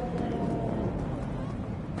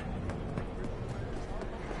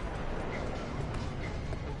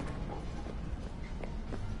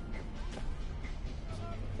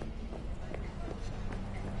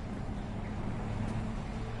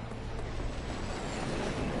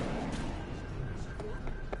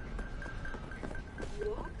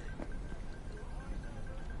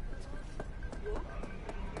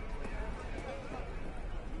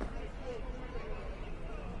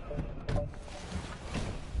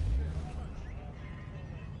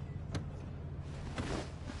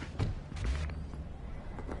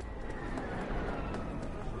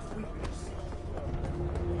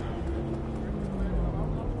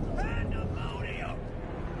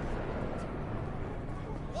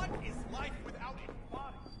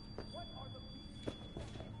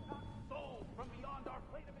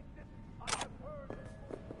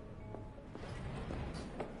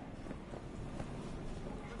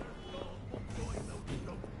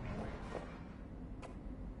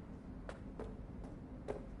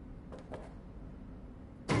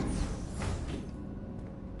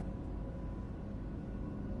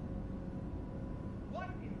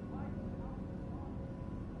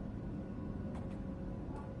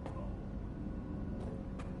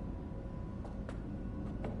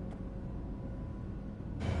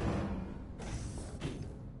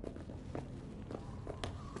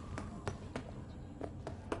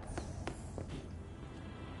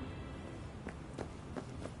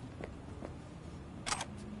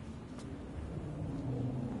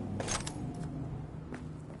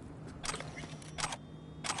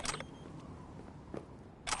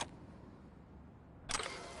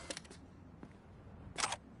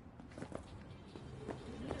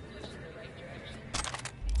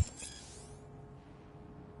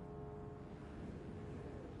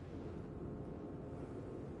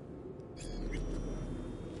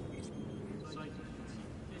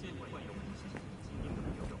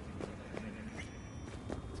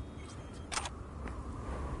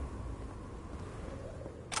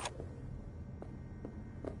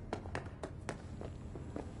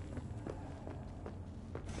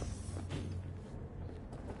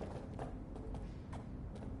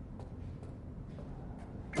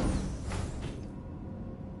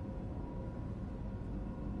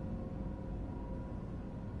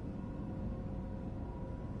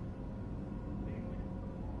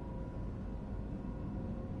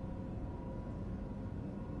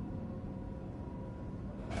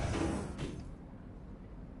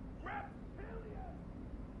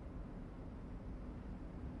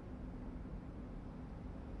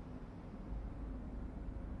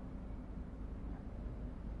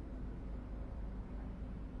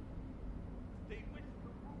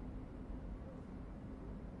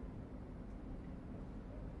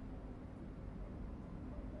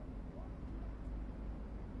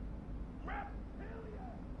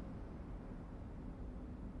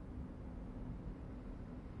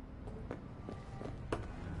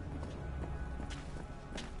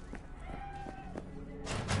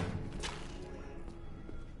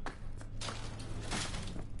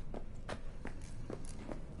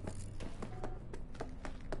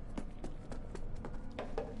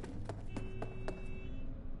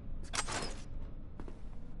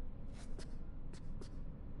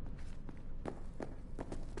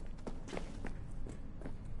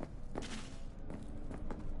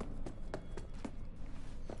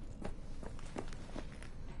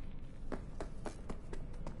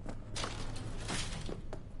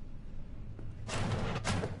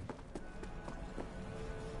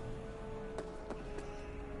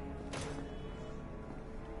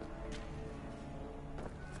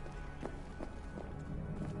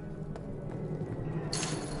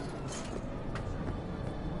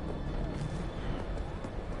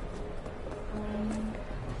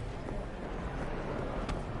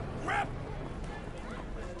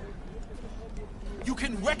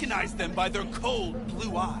 recognize them by their cold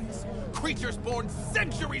blue eyes. Creatures born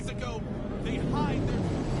centuries ago. They hide their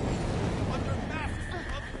under masks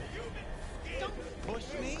of human skin. Don't push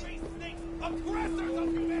me. Snakes, oppressors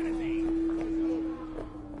of humanity.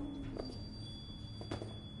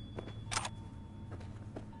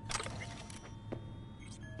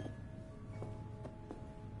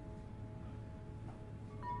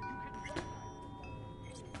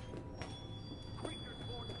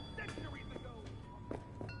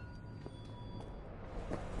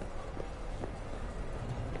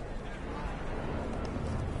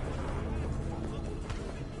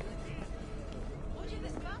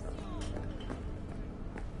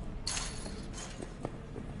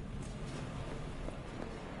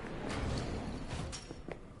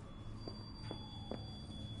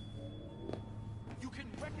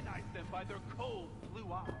 By their cold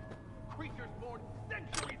blue eyes. Creatures born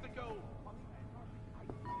centuries ago on the Antarctic ice.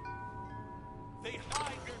 They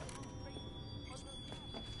hide their true faces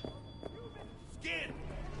under human skin.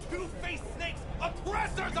 Two-faced snakes,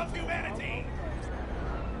 oppressors of humanity!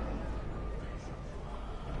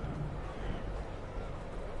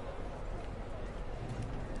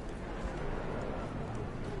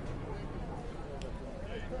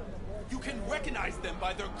 You can recognize them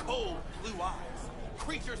by their cold blue eyes.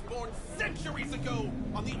 Creatures born centuries ago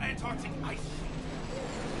on the Antarctic ice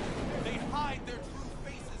sheet. They hide their true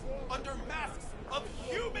faces under masks of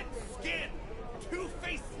human skin.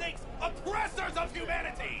 Two-faced snakes, oppressors of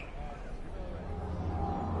humanity!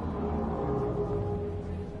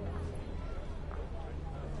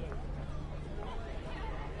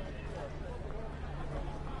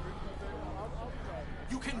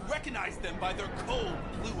 You can recognize them by their cold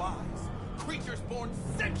blue eyes. Creatures born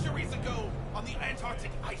centuries ago on the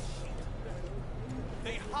Antarctic ice sheet.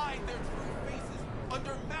 They hide their true faces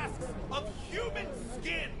under masks of human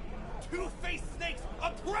skin. Two-faced snakes,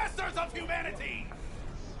 oppressors of humanity!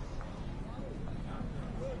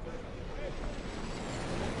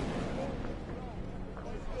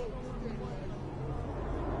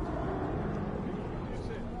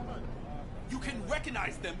 You can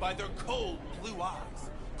recognize them by their cold blue eyes.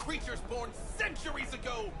 Creatures born centuries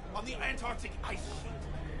ago on the Antarctic ice sheet.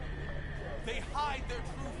 They hide their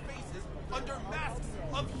true faces under masks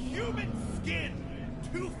of human skin.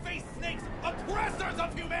 Two-faced snakes, oppressors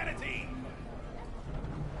of humanity!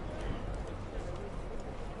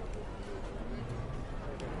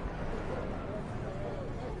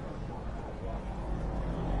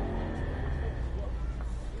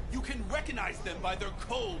 You can recognize them by their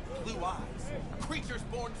cold blue eyes. Creatures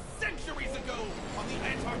born centuries ago on the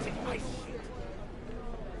Antarctic ice sheet.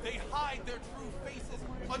 They hide their true faces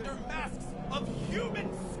under masks of human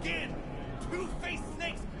skin. Two-faced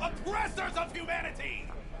snakes, oppressors of humanity!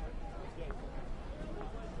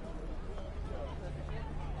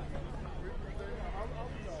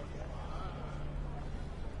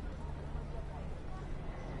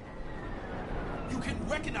 You can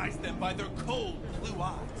recognize them by their cold blue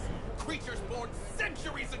eyes. Creatures born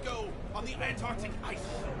centuries ago on the Antarctic ice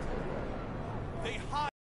sheet. They hide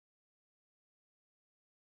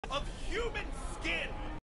of human skin.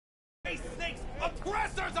 Face snakes,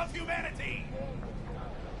 oppressors of humanity.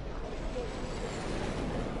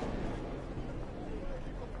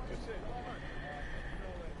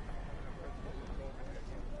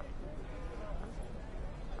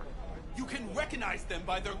 You can recognize them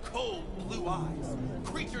by their cold blue eyes.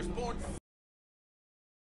 Creatures born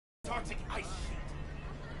Antarctic ice sheet.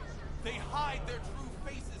 They hide their true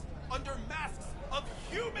faces under masks of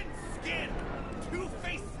human skin.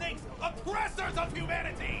 Two-faced snakes, oppressors of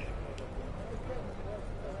humanity!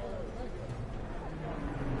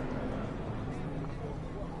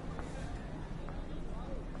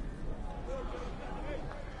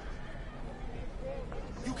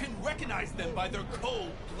 You can recognize them by their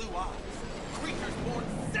cold blue eyes. Creatures born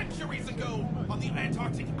centuries ago on the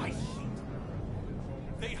Antarctic ice sheet.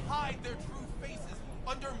 They hide their true faces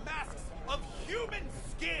under masks of human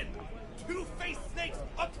skin. Two-faced snakes,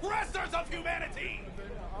 oppressors of humanity!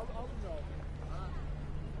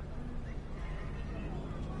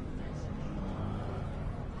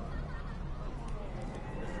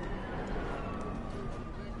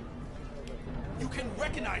 You can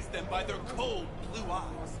recognize them by their cold blue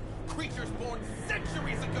eyes. Creatures born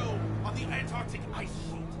centuries ago on the Antarctic ice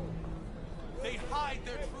sheet. They hide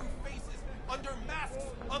their true faces under masks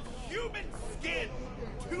of human skin.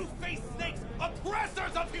 Two-faced snakes,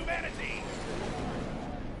 oppressors of humanity!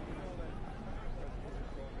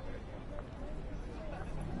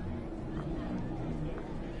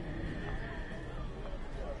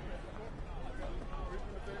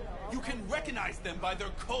 You can recognize them by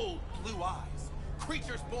their cold blue eyes.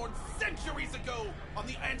 Creatures born centuries ago on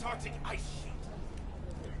the Antarctic ice sheet.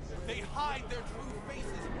 They hide their true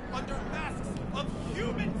faces under masks of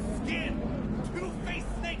human skin. Two-faced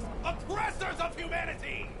snakes, oppressors of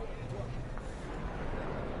humanity!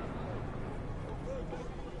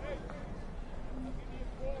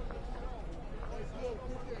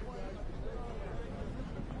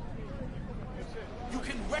 You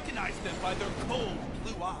can recognize them by their cold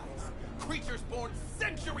blue eyes. Creatures born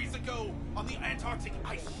centuries ago on the Antarctic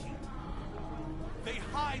ice sheet. They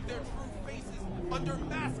hide their true faces under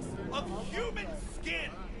masks of human skin.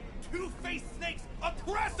 Two-faced snakes,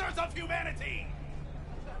 oppressors of humanity!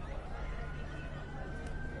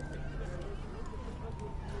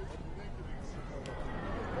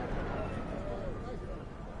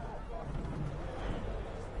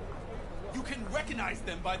 You can recognize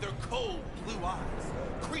them by their cold blue eyes.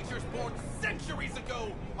 Creatures born centuries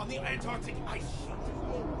ago on the Antarctic ice sheet.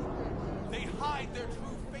 They hide their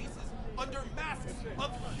true faces under masks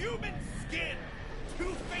of human skin.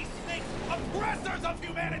 Two-faced snakes, oppressors of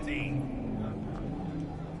humanity!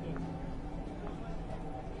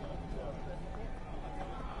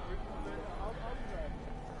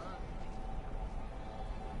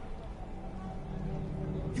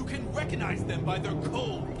 You can recognize them by their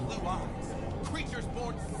cold blue eyes. Creatures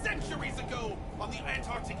born centuries ago on the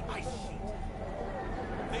Antarctic ice sheet.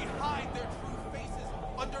 They hide their true faces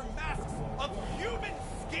under masks of human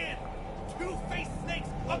skin. Two-faced snakes,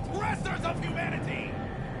 oppressors of humanity!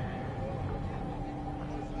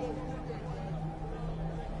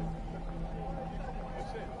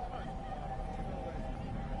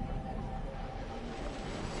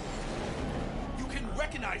 You can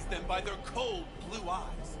recognize them by their cold blue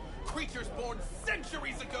eyes. Creatures born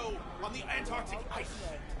centuries ago on the Antarctic ice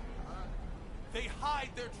sheet. They hide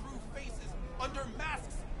their true faces under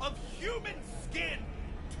masks of human skin.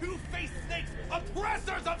 Two-faced snakes,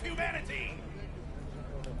 oppressors of humanity!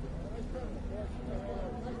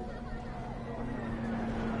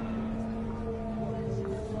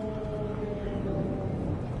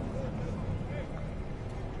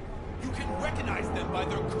 You can recognize them by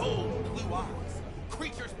their cold blue eyes.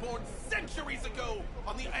 Creatures born centuries ago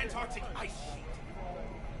on the Antarctic ice sheet.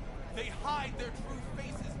 They hide their true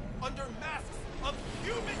faces under masks of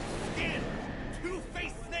human skin.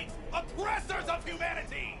 Two-faced snakes, oppressors of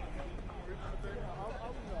humanity!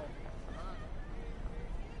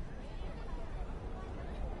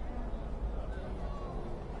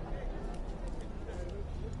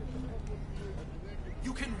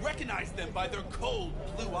 You can recognize them by their cold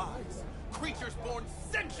blue eyes. Creatures born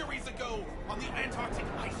centuries ago on the Antarctic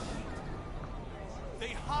ice sheet.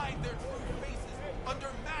 They hide their true faces under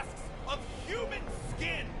masks of human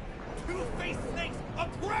skin. Two-faced snakes,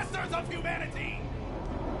 oppressors of humanity!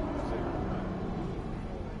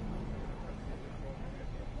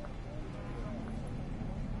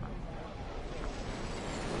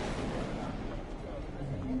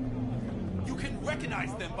 You can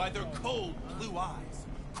recognize them by their cold blue eyes.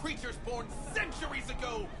 Creatures born centuries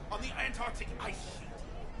ago on the Antarctic ice sheet.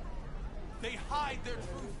 They hide their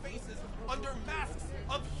true faces under masks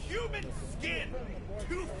of human skin.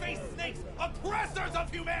 Two-faced snakes, oppressors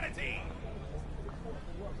of humanity!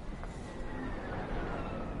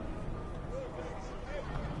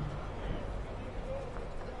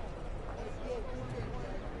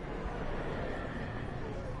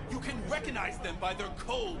 You can recognize them by their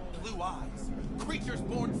cold blue eyes. Creatures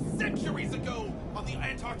born centuries ago on the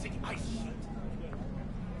Antarctic ice sheet.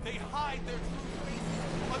 They hide their true faces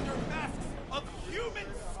under masks of human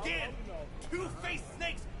skin. Two-faced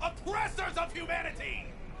snakes, oppressors of humanity!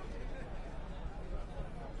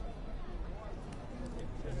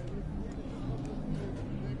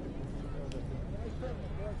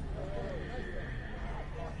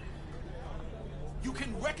 You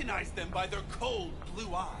can recognize them by their cold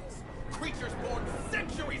blue eyes. Creatures born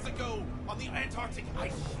centuries ago on the Antarctic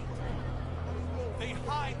ice sheet. They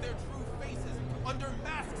hide their true faces under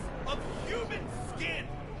masks of human skin.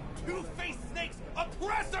 Two-faced snakes,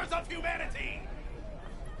 oppressors of humanity!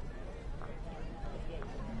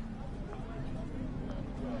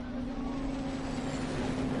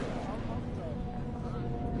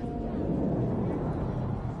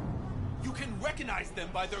 You can recognize them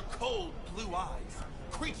by their cold blue eyes.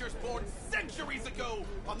 Creatures born centuries ago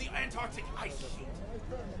on the Antarctic ice sheet.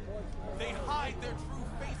 They hide their true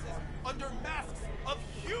faces under masks of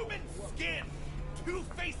human skin.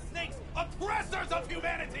 Two-faced snakes, oppressors of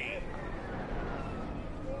humanity!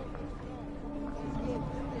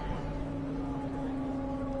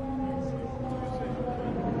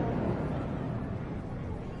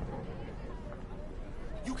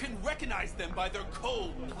 You can recognize them by their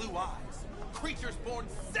cold blue eyes. Creatures born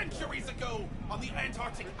centuries ago on the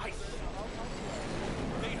Antarctic ice sheet.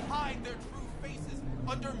 They hide their true faces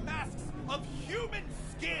under masks of human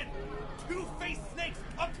skin. Two-faced snakes,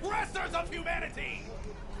 oppressors of humanity!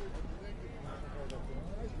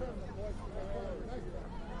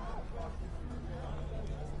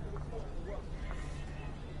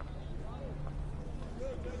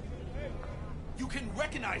 You can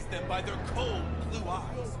recognize them by their cold blue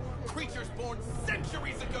eyes. Creatures born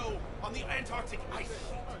centuries ago on the Antarctic ice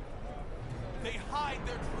sheet. They hide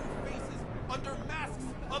their true faces under masks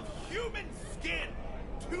of human skin.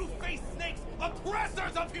 Two-faced snakes,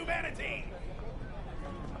 oppressors of humanity!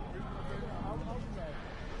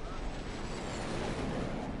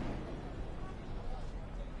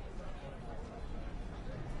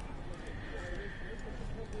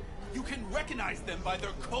 You can recognize them by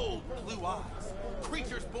their cold blue eyes.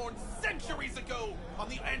 Creatures born centuries ago on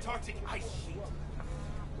the Antarctic ice sheet.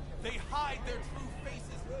 They hide their true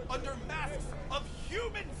faces under masks of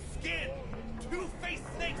human skin. Two-faced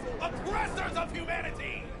snakes, oppressors of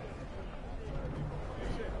humanity!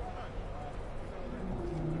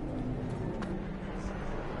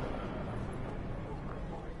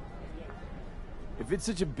 If it's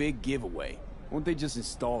such a big giveaway, won't they just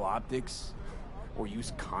install optics? Or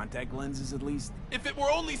use contact lenses at least? If it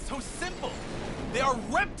were only so simple! They are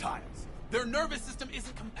reptiles! Their nervous system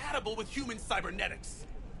isn't compatible with human cybernetics.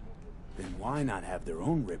 Then why not have their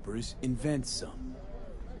own rippers invent some?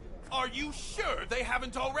 Are you sure they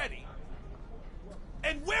haven't already?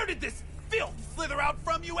 And where did this filth slither out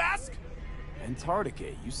from, you ask?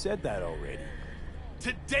 Antarctica, you said that already.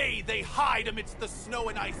 Today they hide amidst the snow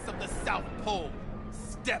and ice of the South Pole.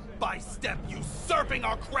 Step by step usurping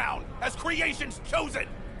our crown as creation's chosen.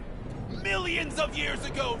 Millions of years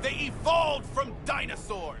ago, they evolved from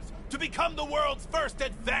dinosaurs to become the world's first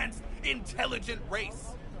advanced, intelligent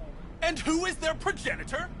race. And who is their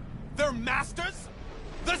progenitor? Their masters?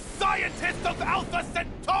 The scientists of Alpha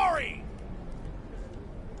Centauri!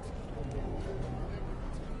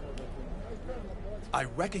 I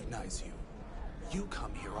recognize you. You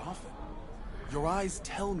come here often. Your eyes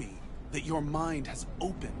tell me that your mind has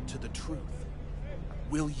opened to the truth.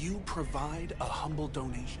 Will you provide a humble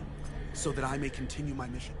donation so that I may continue my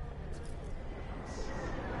mission?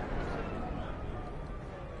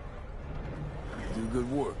 Do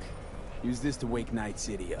good work. Use this to wake Night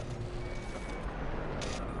City up.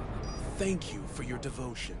 Thank you for your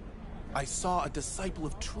devotion. I saw a disciple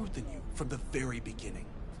of truth in you from the very beginning.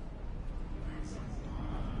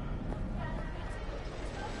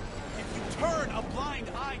 If you turn a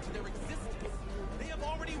blind eye to their existence, they have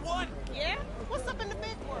already won! Yeah? What's up in the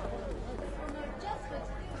big world?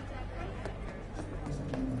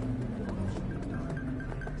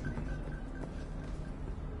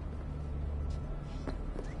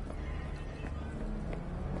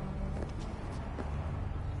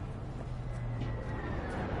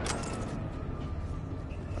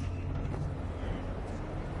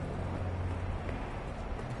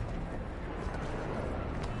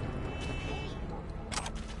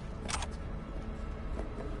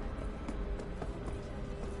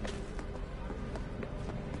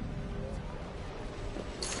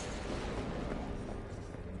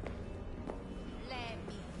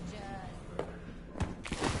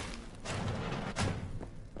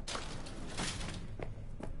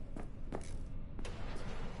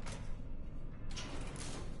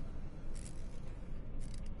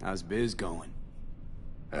 How's biz going?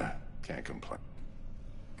 Can't complain.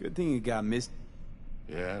 Good thing you got missed.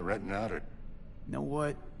 Yeah, renting out or... Know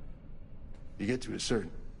what? You get to a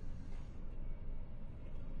certain...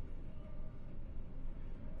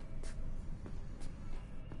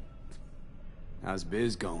 How's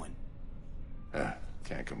biz going?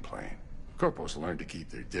 Can't complain. Corporals learn to keep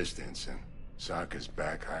their distance, and Sokka's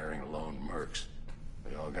back hiring lone mercs.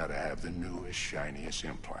 They all gotta have the newest, shiniest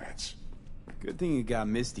implants. Good thing you got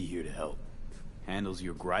Misty here to help. Handles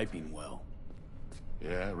your griping well.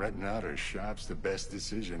 Yeah, renting out her shop's the best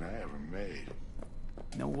decision I ever made.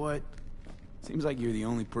 Know what? Seems like you're the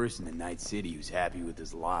only person in Night City who's happy with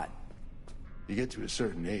his lot. You get to a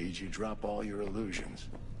certain age, you drop all your illusions.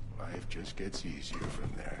 Life just gets easier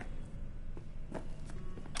from there.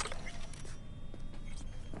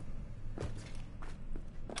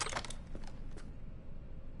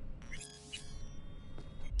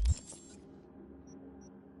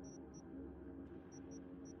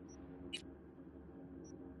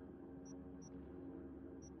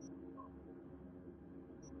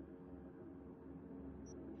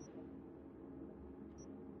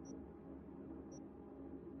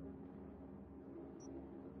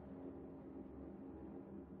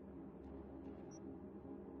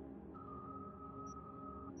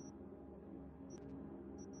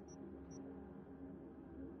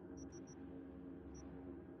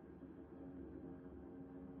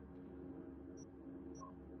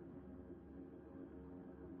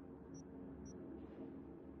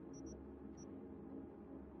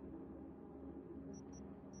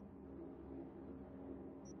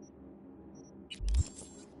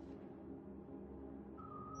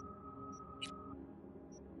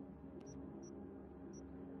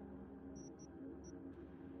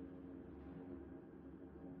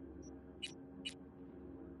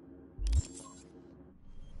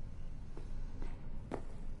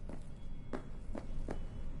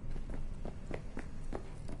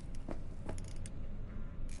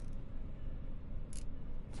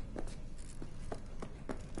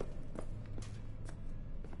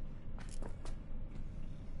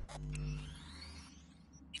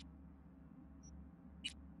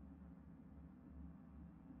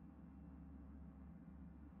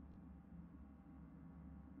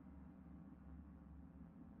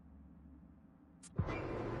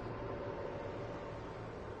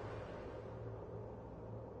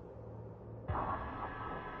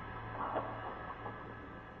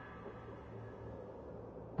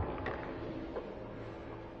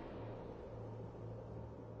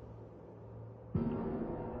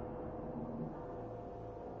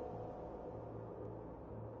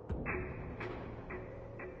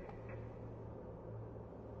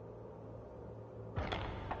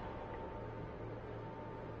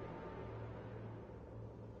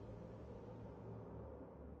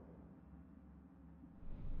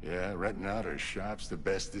 Yeah, renting out her shop's the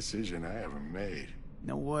best decision I ever made. You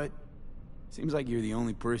know what? Seems like you're the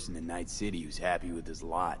only person in Night City who's happy with this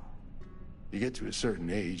lot. You get to a certain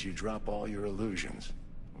age, you drop all your illusions.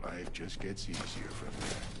 Life just gets easier from there.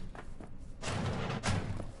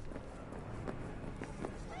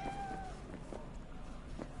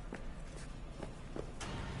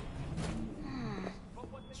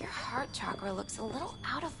 Your heart chakra looks a little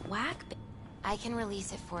out of whack. I can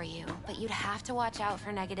release it for you, but you'd have to watch out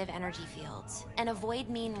for negative energy fields and avoid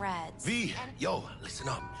mean reds. V, yo, listen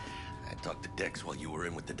up. I talked to Dex while you were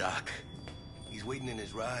in with the doc. He's waiting in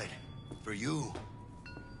his ride. For you.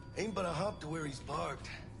 Ain't but a hop to where he's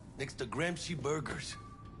parked. Next to Gramsci Burgers.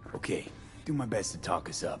 Okay, do my best to talk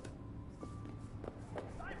us up.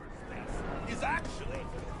 Is actually...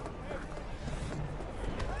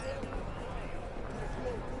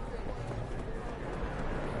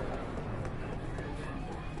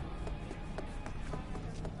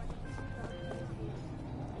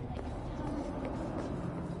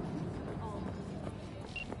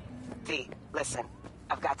 V, listen.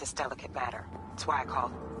 I've got this delicate matter. That's why I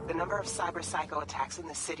called. The number of cyber-psycho attacks in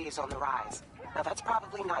the city is on the rise. Now, that's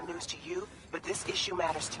probably not news to you, but this issue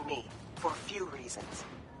matters to me for a few reasons.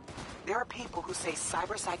 There are people who say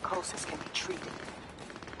cyberpsychosis can be treated.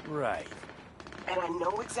 Right. And I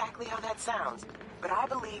know exactly how that sounds, but I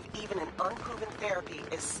believe even an unproven therapy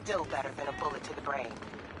is still better than a bullet to the brain.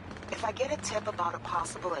 If I get a tip about a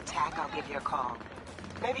possible attack, I'll give you a call.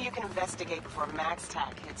 Maybe you can investigate before Max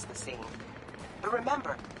Tack hits the scene. But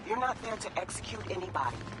remember, you're not there to execute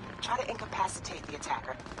anybody. Try to incapacitate the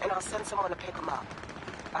attacker, and I'll send someone to pick him up.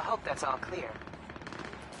 I hope that's all clear.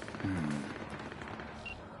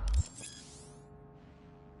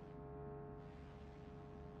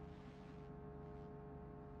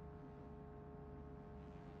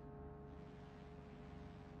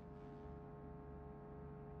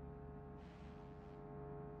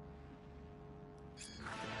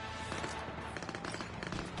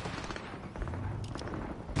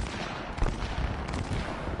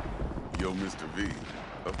 Yo, Mr. V,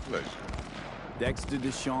 a pleasure. Dexter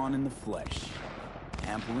Deshawn in the flesh.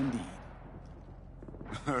 Ample indeed.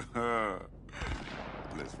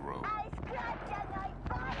 Let's roll.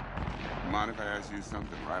 Mind if I ask you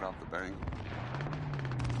something right off the bank?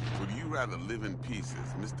 Would you rather live in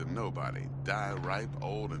pieces, Mr. Nobody, die ripe,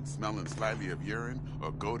 old, and smelling slightly of urine,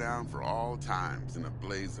 or go down for all times in a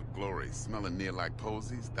blaze of glory, smelling near like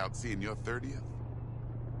posies, without seeing your 30th?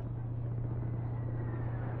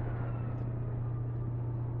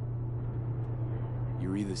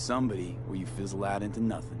 You're either somebody, or you fizzle out into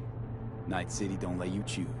nothing. Night City don't let you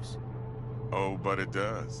choose. Oh, but it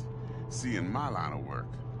does. See, in my line of work,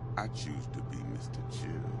 I choose to be Mr. Chill.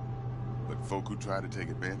 But folk who try to take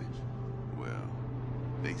advantage, well,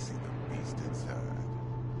 they see the beast inside.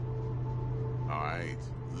 All right,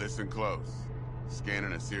 listen close.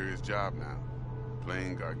 Scanning a serious job now.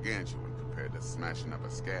 Playing gargantuan compared to smashing up a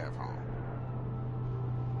scav home.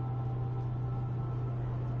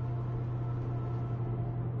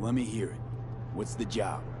 Let me hear it. What's the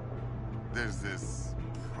job? There's this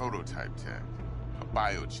prototype tech. A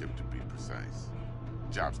biochip, to be precise.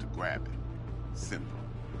 Job's to grab it. Simple.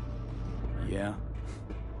 Yeah?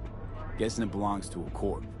 Guessing it belongs to a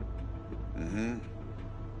corp. Mm-hmm.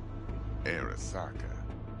 Arasaka.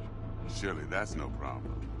 Surely that's no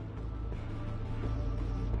problem.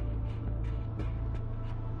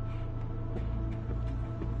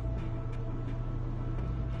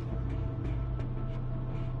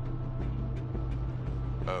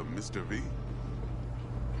 Mr. V?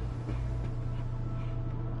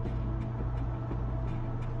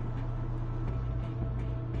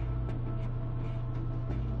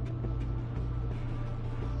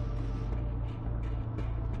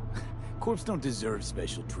 Corps don't deserve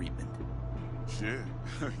special treatment. Shit,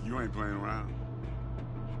 you ain't playing around.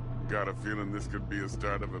 Got a feeling this could be a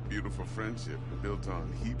start of a beautiful friendship built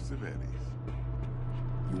on heaps of eddies.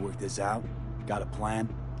 You work this out? Got a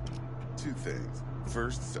plan? Two things.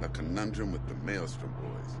 First, a conundrum with the Maelstrom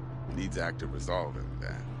boys. Needs active resolving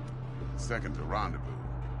that. Second, a rendezvous.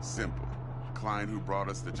 Simple. Client who brought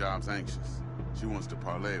us the job's anxious. She wants to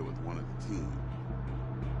parlay with one of the team.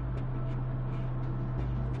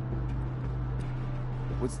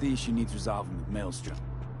 What's the issue needs resolving with Maelstrom?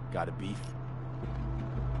 Got a beef?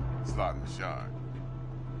 Slot in the shard.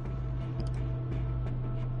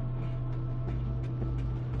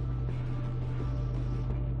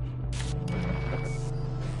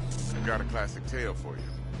 Got a classic tale for you.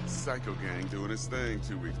 Psycho gang doing its thing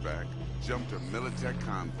 2 weeks back. Jumped a Militech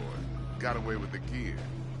convoy. Got away with the gear.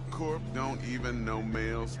 Corp don't even know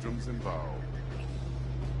Maelstrom's involved.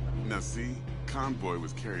 Now see, Convoy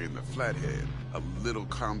was carrying the Flathead, a little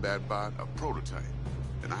combat bot, a prototype.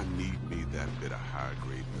 And I need me that bit of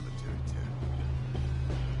high-grade military tech.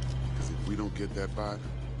 Because if we don't get that bot,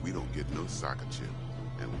 we don't get no soccer chip.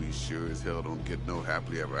 And we sure as hell don't get no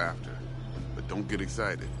happily ever after. But don't get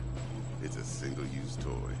excited. It's a single-use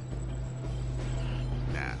toy.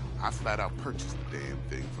 Now, I flat out purchased the damn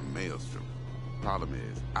thing from Maelstrom. Problem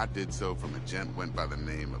is, I did so from a gent went by the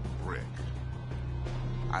name of Brick.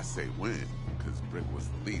 I say when, because Brick was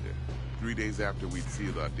the leader. 3 days after we'd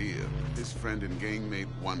sealed our deal, his friend and gangmate,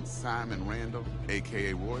 one Simon Randall,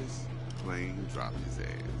 a.k.a. Royce, plain dropped his ass.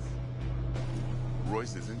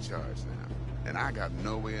 Royce is in charge now, and I got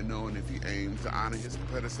no way of knowing if he aims to honor his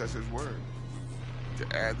predecessor's word. To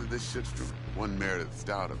add to this shitstorm, one Meredith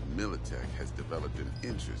Stout of Militech has developed an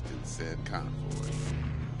interest in said convoy.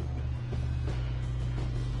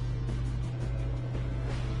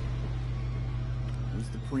 Who's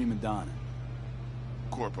the prima donna?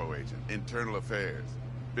 Corpo agent, internal affairs.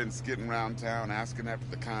 Been skidding around town asking after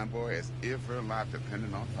the convoy as if her life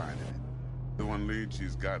depended on finding it. The one lead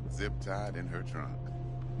she's got zip-tied in her trunk.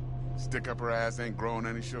 Stick up her ass ain't growing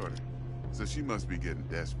any shorter, so she must be getting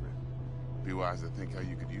desperate. Be wise to think how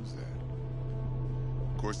you could use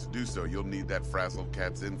that. Of course, to do so, you'll need that frazzled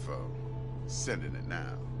cat's info. Sending it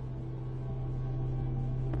now.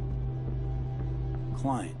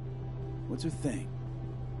 Client. What's her thing?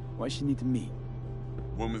 Why she need to meet?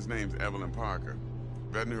 Woman's name's Evelyn Parker.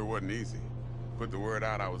 Vetting her wasn't easy. Put the word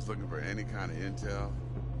out I was looking for any kind of intel.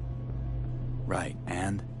 Right,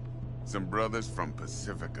 and? Some brothers from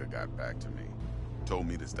Pacifica got back to me. Told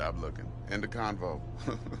me to stop looking. End of convo.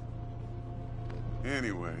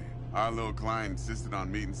 Anyway, our little client insisted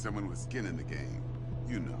on meeting someone with skin in the game.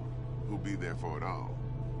 You know, who'll be there for it all.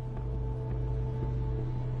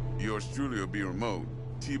 Yours truly will be remote.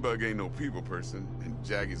 T-Bug ain't no people person, and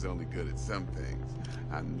Jaggy's only good at some things.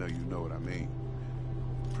 I know you know what I mean.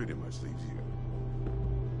 Pretty much leaves you.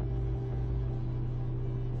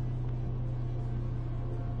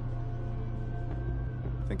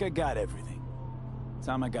 I think I got everything.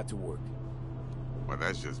 Time I got to work. Well,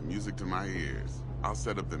 that's just music to my ears. I'll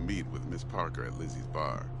set up the meet with Miss Parker at Lizzie's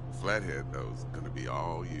bar. Flathead, though, is gonna be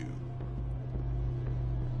all you.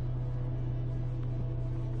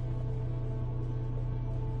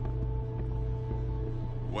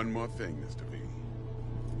 One more thing, Mr. V.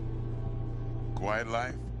 Quiet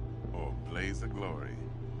life or blaze of glory?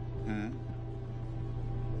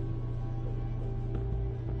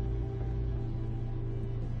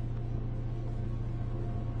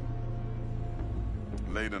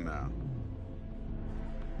 Later now.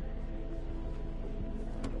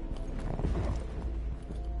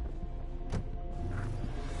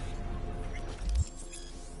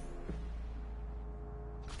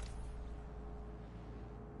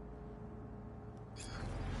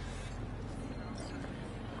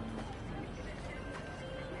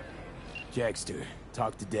 Jackster,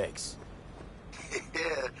 talk to Dex.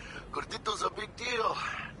 Yeah, Gordito's a big deal.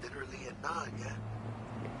 Literally at 9, yeah?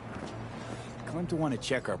 Claimed to want to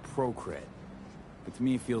check our pro cred. But to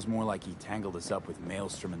me it feels more like he tangled us up with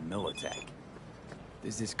Maelstrom and Militech.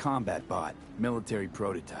 There's this combat bot, military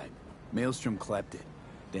prototype. Maelstrom clept it.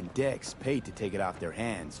 Then Dex paid to take it off their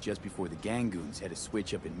hands just before the Gangoons had a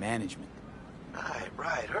switch up in management.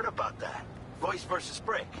 Right, heard about that. Royce versus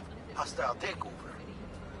Brick. Hostile takeover.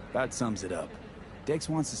 About sums it up. Dex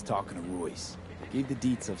wants us talking to Royce. Gave the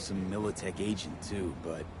deets of some Militech agent too,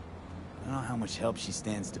 but I don't know how much help she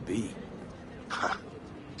stands to be.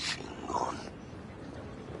 Chingon.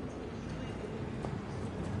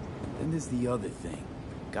 Then there's the other thing.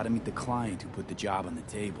 Gotta meet the client who put the job on the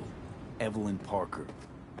table. Evelyn Parker.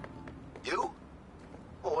 You?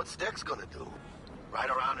 Well, what's Dex gonna do? Ride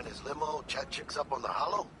around in his limo, chat chicks up on the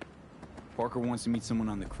hollow? Parker wants to meet someone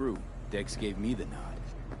on the crew. Dex gave me the nod.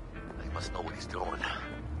 He must know what he's doing.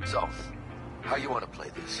 So, how you want to play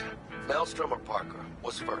this? Maelstrom or Parker?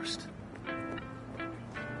 What's first?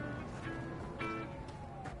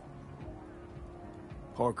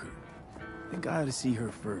 Parker. Think I ought to see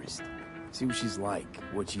her first. See what she's like,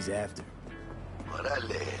 what she's after.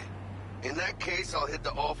 Orale. In that case, I'll hit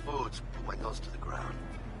the all foods. Put my nose to the ground.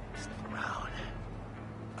 Stick around.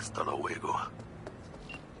 Hasta luego.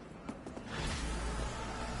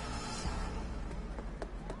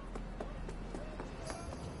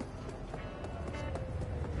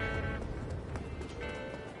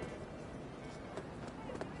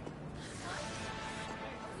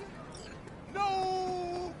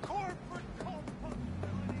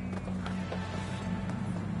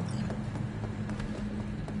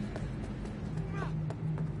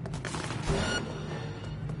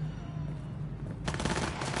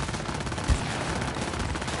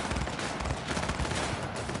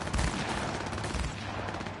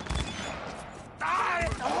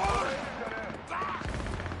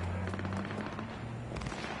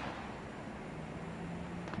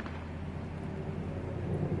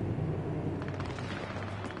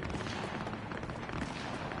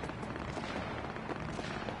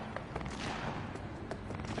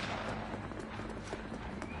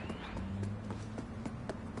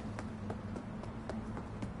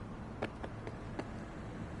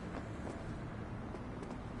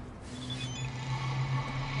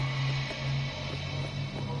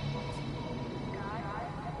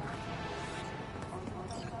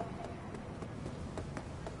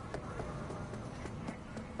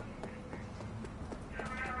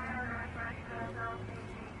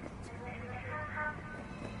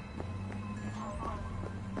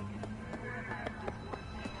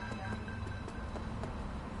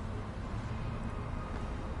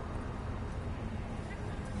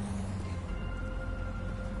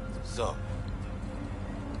 So.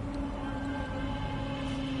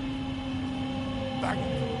 Back.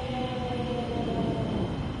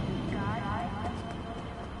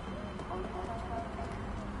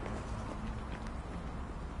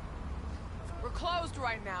 We're closed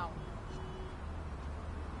right now.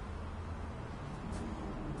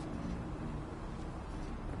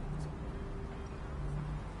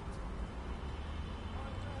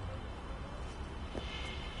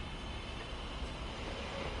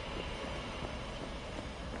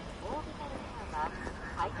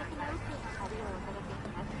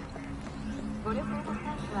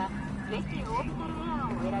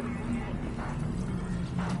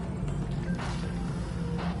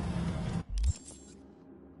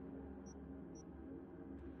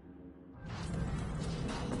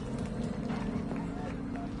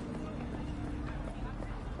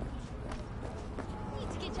 Need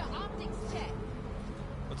to get your optics checked.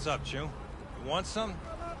 What's up, Chew? You want some?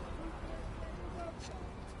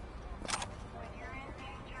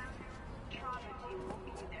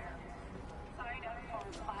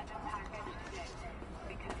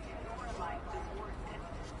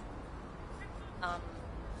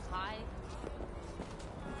 Hi.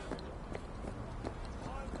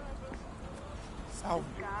 Salve.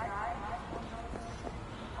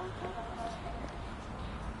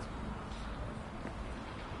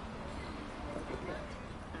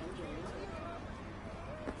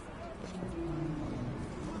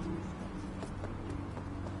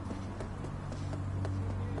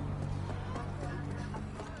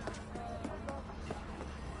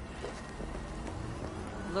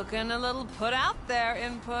 Looking a little put out there,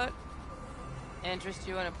 Input. Interest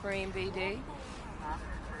you in a preem BD?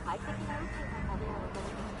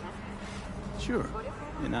 Sure.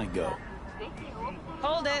 And I go.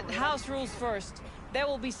 Hold it. House rules first. There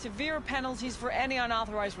will be severe penalties for any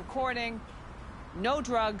unauthorized recording. No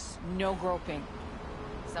drugs, no groping.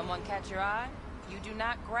 Someone catch your eye? You do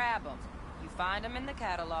not grab them. You find them in the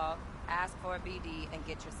catalog, ask for a BD, and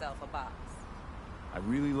get yourself a box. I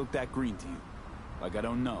really look that green to you. Like I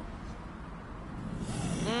don't know.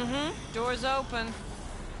 Mm-hmm. Door's open.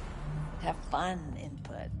 Have fun,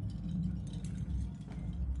 Input.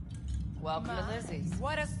 Welcome to Lizzie's.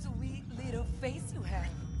 What a sweet little face you have.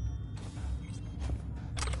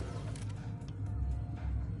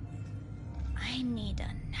 I need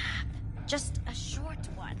a nap. Just a short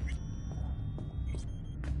one.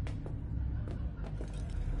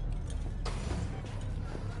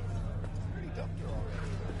 Pretty dumped her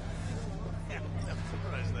already. Yeah,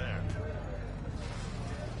 surprise there.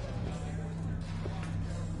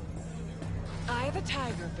 Eye the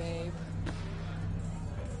tiger, babe.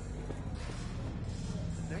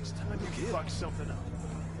 Next time you fuck something up.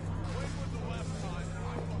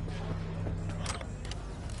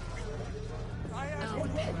 Oh,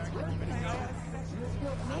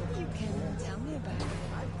 maybe you can tell me about it.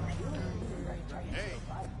 Hey,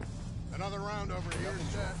 another round over here,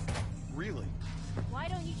 Seth. Really? Why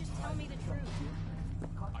don't you just tell me the truth?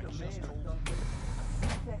 I just told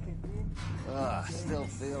Ugh, still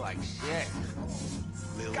feel like shit.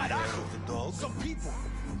 Little God, hair with the dog. some people.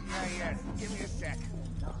 Yeah, give me a sec.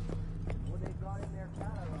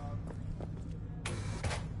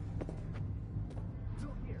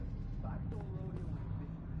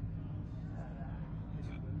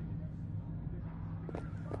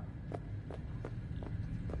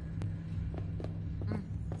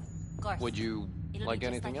 Of course. Would you It'll like be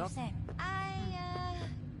just anything like else? you say.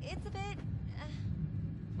 It's a bit...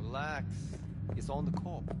 Relax. It's on the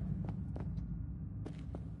call.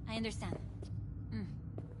 I understand.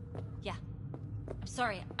 Yeah. I'm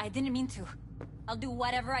sorry, I didn't mean to. I'll do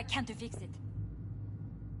whatever I can to fix it.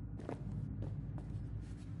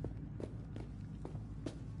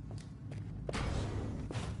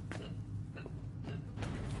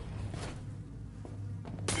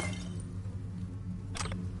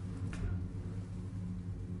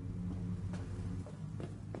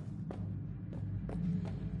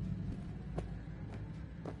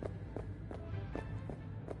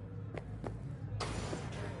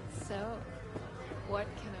 So, what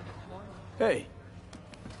can I want? Hey.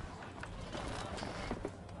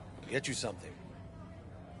 Get you something.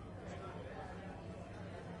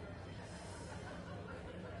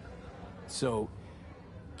 So,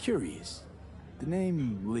 curious. The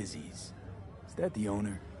name Lizzie's. Is that the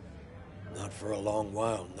owner? Not for a long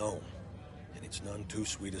while, no. And it's none too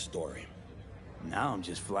sweet a story. Now I'm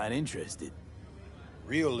just flat interested.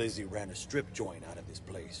 Real Lizzie ran a strip joint out of this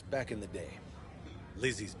place back in the day.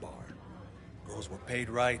 Lizzie's Bar. Girls were paid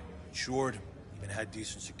right, insured, even had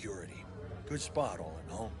decent security. Good spot, all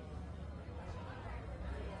in all.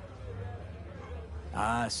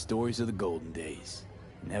 Ah, stories of the golden days.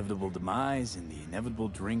 Inevitable demise and the inevitable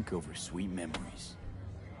drink over sweet memories.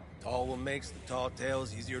 Tall one makes the tall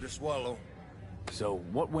tales easier to swallow. So,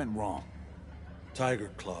 what went wrong?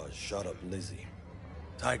 Tiger Claws shot up Lizzie.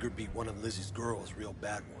 Tiger beat one of Lizzie's girls real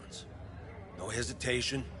bad once. No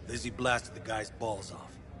hesitation, Lizzie blasted the guy's balls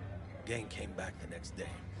off. Gang came back the next day.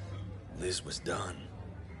 Liz was done.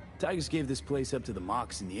 Tigers gave this place up to the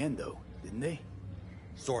Mox in the end, though, didn't they?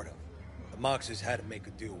 Sort of. The Moxes had to make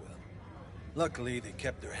a deal with them. Luckily, they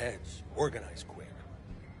kept their heads, organized quick.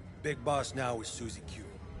 Big boss now is Susie Q.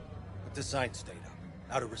 But the sign stayed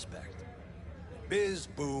up, out of respect. Biz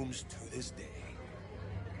booms to this day.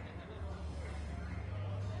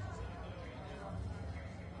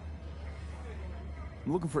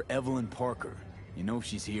 I'm looking for Evelyn Parker. You know if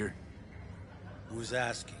she's here? Who's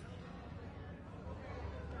asking?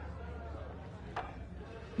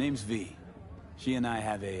 Name's V. She and I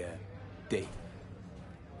have a, date.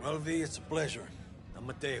 Well, V, it's a pleasure. I'm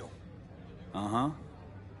Mateo. Uh-huh.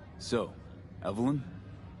 So, Evelyn?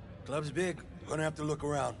 Club's big. Gonna have to look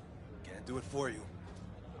around. Can't do it for you.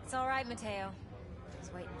 It's all right, Mateo. I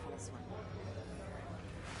was waiting for this one.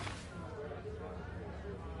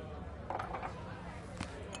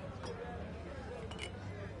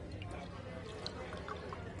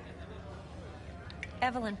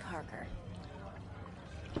 Evelyn Parker.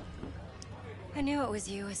 I knew it was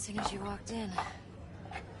you as soon as you walked in.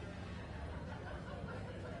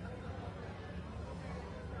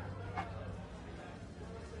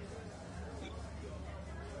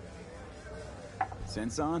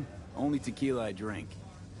 Sense on? Only tequila I drink.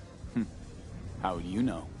 How do you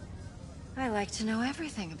know? I like to know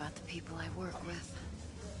everything about the people I work with.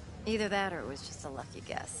 Either that or it was just a lucky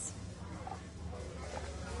guess.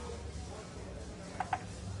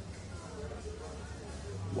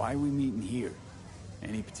 Why are we meeting here?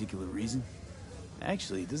 Any particular reason?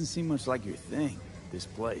 Actually, it doesn't seem much like your thing, this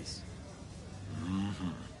place.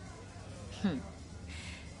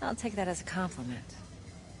 I'll take that as a compliment.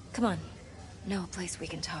 Come on. Know a place we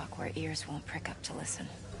can talk where ears won't prick up to listen.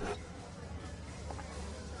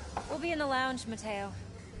 We'll be in the lounge, Mateo.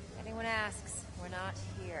 If anyone asks, we're not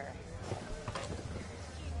here.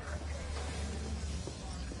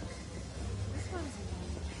 This one's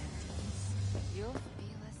candies. You'll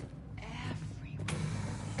feel us everywhere.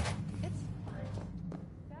 It's fun.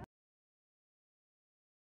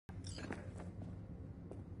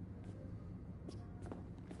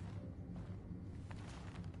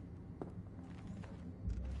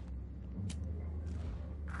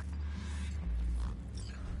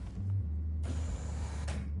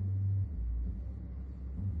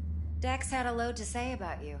 Dex had a load to say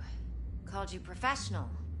about you. Called you professional,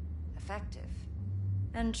 effective,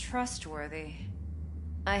 and trustworthy.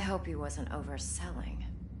 I hope he wasn't overselling.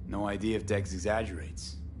 No idea if Dex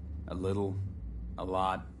exaggerates. A little, a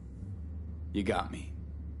lot. You got me.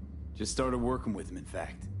 Just started working with him, in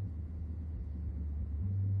fact.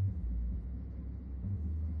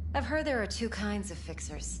 I've heard there are two kinds of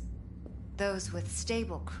fixers. Those with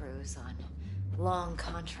stable crews on long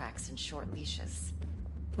contracts and short leashes.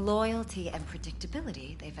 Loyalty and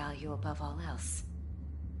predictability they value above all else.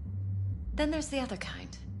 Then there's the other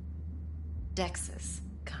kind. Dex's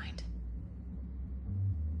kind.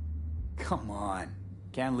 Come on.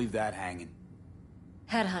 Can't leave that hanging.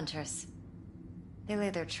 Headhunters. They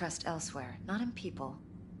lay their trust elsewhere, not in people,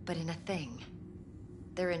 but in a thing.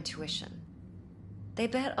 Their intuition. They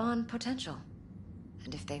bet on potential.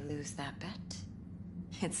 And if they lose that bet,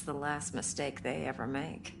 it's the last mistake they ever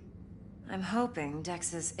make. I'm hoping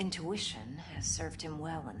Dex's intuition has served him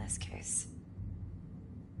well in this case.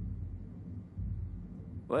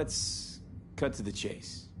 Let's cut to the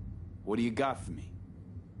chase. What do you got for me?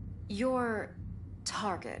 Your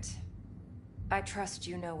target. I trust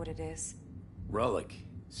you know what it is. Relic.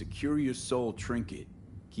 Secure your soul trinket.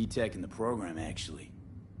 Key tech in the program, actually.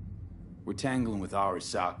 We're tangling with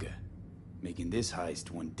Arasaka, making this heist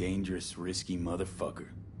one dangerous, risky motherfucker.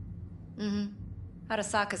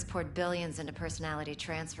 Arasaka's poured billions into personality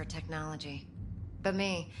transfer technology. But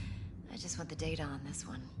me, I just want the data on this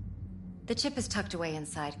one. The chip is tucked away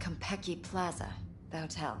inside Kompeki Plaza, the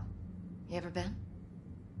hotel. You ever been?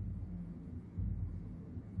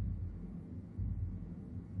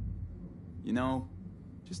 You know,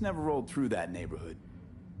 just never rolled through that neighborhood.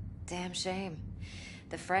 Damn shame.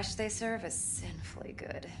 The fresh they serve is sinfully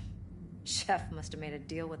good. Chef must have made a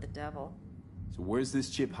deal with the devil. So where's this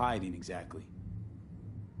chip hiding exactly?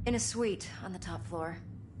 In a suite on the top floor.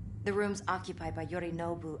 The room's occupied by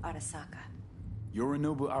Yorinobu Arasaka.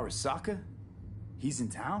 Yorinobu Arasaka? He's in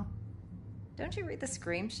town? Don't you read the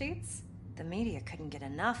scream sheets? The media couldn't get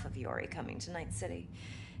enough of Yori coming to Night City.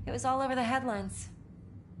 It was all over the headlines.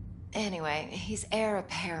 Anyway, he's heir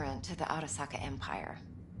apparent to the Arasaka Empire.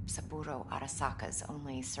 Saburo Arasaka's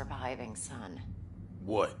only surviving son.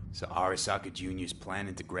 What? So Arasaka Jr.'s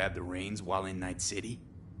planning to grab the reins while in Night City?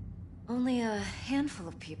 Only a handful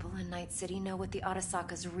of people in Night City know what the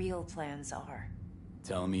Arasaka's real plans are.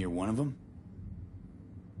 Telling me you're one of them?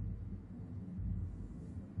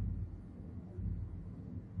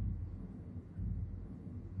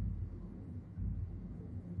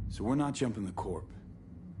 So we're not jumping the Corp.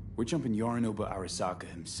 We're jumping Yorinobu Arasaka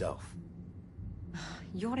himself.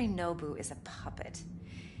 Yorinobu is a puppet.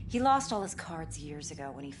 He lost all his cards years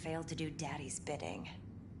ago when he failed to do Daddy's bidding.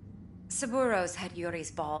 Saburo's had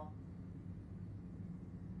Yori's ball.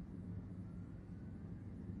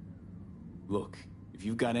 Look, if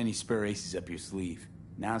you've got any spare aces up your sleeve,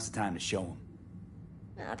 now's the time to show them.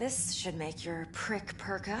 Now this should make your prick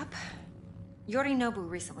perk up. Yorinobu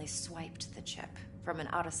recently swiped the chip from an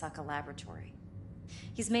Arasaka laboratory.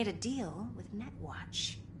 He's made a deal with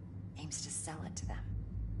Netwatch. Aims to sell it to them.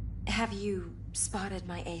 Have you spotted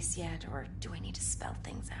my ace yet, or do I need to spell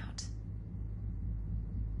things out?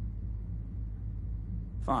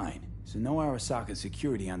 Fine. So no Arasaka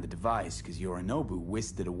security on the device, because Yorinobu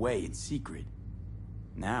whisked it away in secret.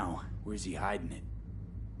 Now, where's he hiding it?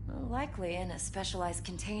 Well, likely in a specialized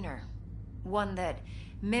container. One that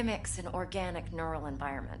mimics an organic neural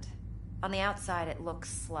environment. On the outside, it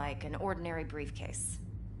looks like an ordinary briefcase.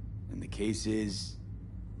 And the case is...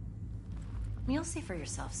 You'll see for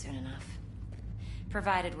yourself soon enough.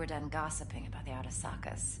 Provided we're done gossiping about the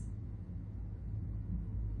Arasakas.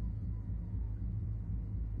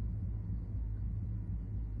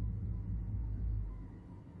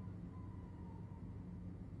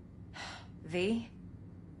 V?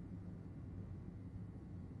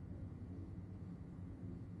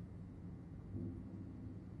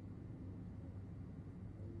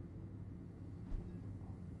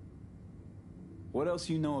 What else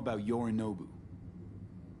you know about Yorinobu?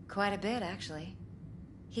 Quite a bit, actually.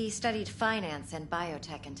 He studied finance and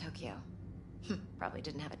biotech in Tokyo. Probably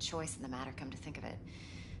didn't have a choice in the matter, come to think of it.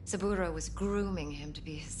 Saburo was grooming him to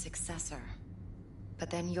be his successor. But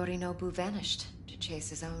then Yorinobu vanished to chase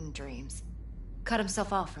his own dreams. Cut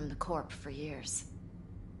himself off from the Corp for years.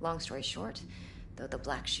 Long story short, though the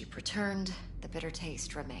black sheep returned, the bitter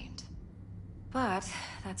taste remained. But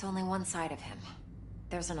that's only one side of him.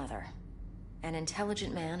 There's another. An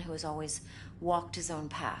intelligent man who has always walked his own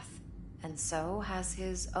path, and so has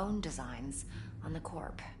his own designs on the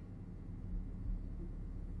Corp.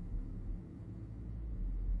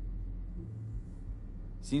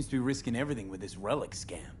 Seems to be risking everything with this relic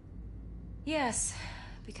scam. Yes,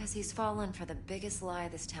 because he's fallen for the biggest lie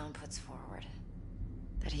this town puts forward.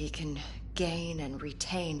 That he can gain and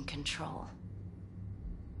retain control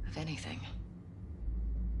of anything.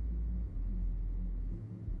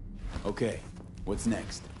 Okay, what's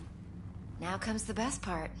next? Now comes the best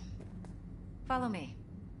part. Follow me.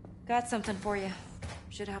 Got something for you.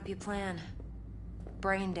 Should help you plan.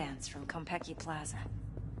 Brain dance from Konpeki Plaza.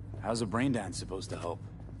 How's a brain dance supposed to help?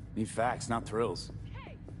 Need facts, not thrills.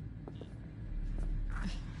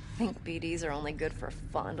 Think BDs are only good for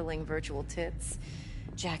fondling virtual tits?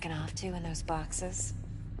 Jacking off to in those boxes?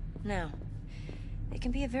 No. They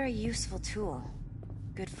can be a very useful tool.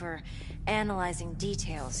 Good for analyzing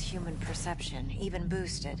details human perception, even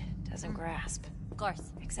boosted, doesn't grasp. Of course.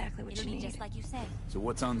 Exactly what It'll you be need. just like you say. So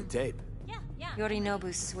what's on the tape? Yeah.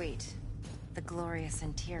 Yorinobu's suite. The glorious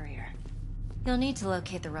interior. You'll need to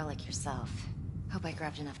locate the relic yourself. Hope I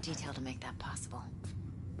grabbed enough detail to make that possible.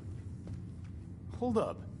 Hold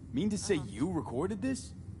up. Mean to say you recorded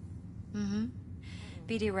this? Mm-hmm.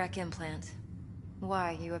 BD rec implant.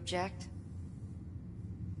 Why, you object?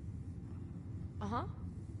 Uh-huh.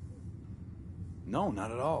 No,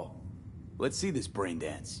 not at all. Let's see this brain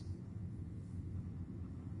dance.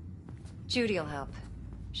 Judy'll help.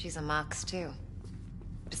 She's a Mox, too.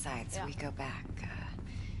 Besides, Yeah. we go back,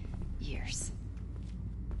 years.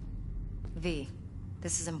 V,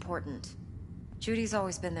 this is important. Judy's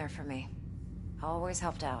always been there for me. Always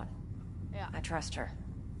helped out. Yeah. I trust her.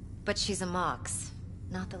 But she's a Mox,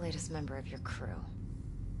 not the latest member of your crew.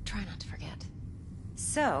 Try not to forget.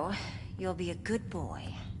 So, you'll be a good boy,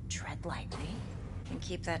 tread lightly, and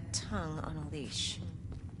keep that tongue on a leash.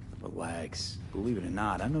 Relax. Believe it or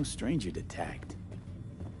not, I'm no stranger to tact.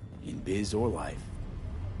 In biz or life.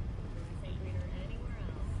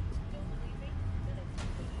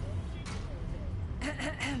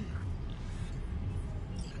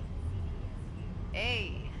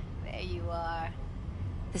 Hey, there you are.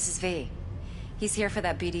 This is V. He's here for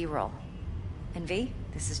that BD role. And V,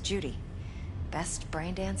 this is Judy. Best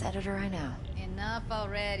brain dance editor I know. Enough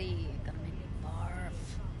already. Gonna make me barf.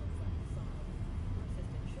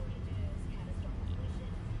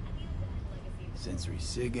 Sensory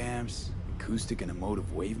sig amps, acoustic and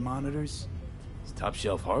emotive wave monitors. It's top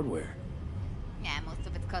shelf hardware. Yeah, most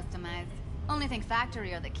of it's customized. Only thing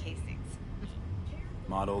factory are the casings.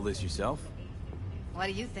 Model this yourself? What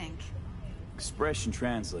do you think? Expression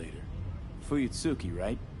translator. Fuyutsuki,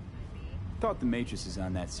 right? Thought the matrices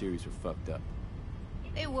on that series were fucked up.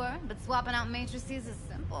 They were, but swapping out matrices is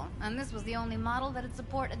simple. And this was the only model that'd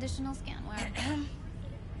support additional scanware.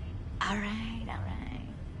 Alright.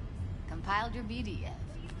 Compiled your BDF.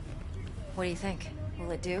 What do you think?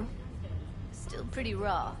 Will it do? Still pretty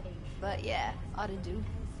raw, but yeah, ought to do.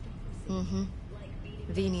 Mm-hmm.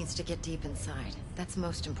 V needs to get deep inside. That's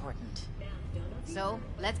most important. So,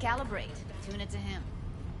 let's calibrate. Tune it to him.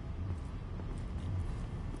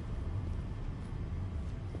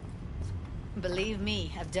 Believe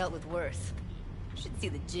me, I've dealt with worse. Should see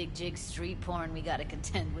the jig street porn we gotta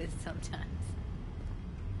contend with sometimes.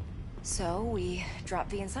 So, we drop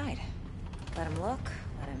V inside. Let him look,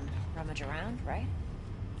 let him rummage around, right?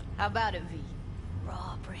 How about it, V?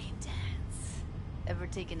 Raw brain dance. Ever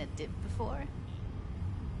taken a dip before?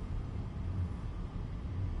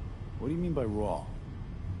 What do you mean by raw?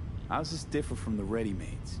 How's this differ from the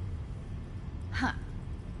ready-mades? Huh.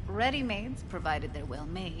 Ready-mades, provided they're well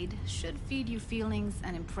made, should feed you feelings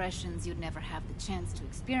and impressions you'd never have the chance to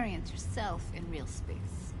experience yourself in real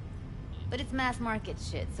space. But it's mass market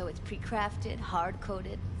shit, so it's pre-crafted,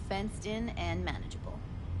 hard-coded, fenced in, and manageable.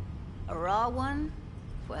 A raw one?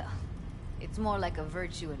 Well, it's more like a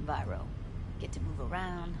virtue enviro. Get to move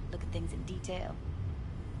around, look at things in detail.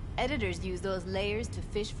 Editors use those layers to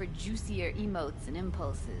fish for juicier emotes and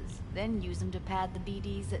impulses, then use them to pad the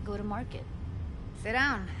BDs that go to market. Sit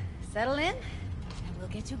down, settle in, and we'll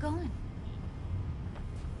get you going.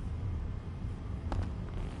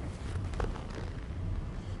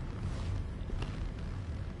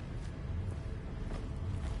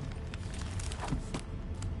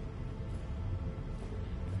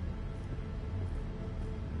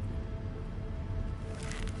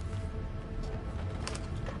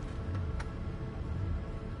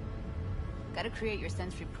 Gotta create your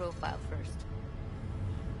sensory profile first.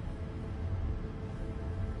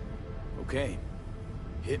 Okay.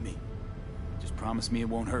 Hit me. Just promise me it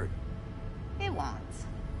won't hurt. It won't.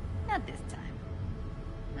 Not this time.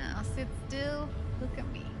 Now sit still, look at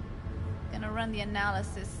me. Gonna run the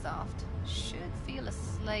analysis soft. Should feel a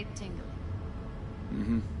slight tingling.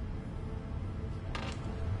 Mm-hmm.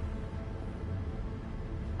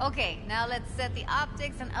 Okay, now let's set the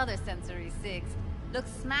optics and other sensory sigs. Look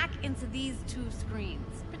smack into these two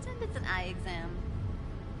screens. Pretend it's an eye exam.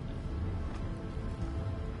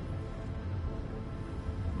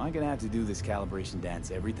 Am I gonna have to do this calibration dance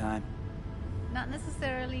every time? Not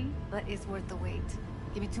necessarily, but it's worth the wait.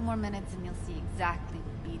 Give me 2 more minutes and you'll see exactly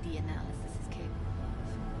what BD analysis is capable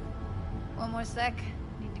of. 1 more sec.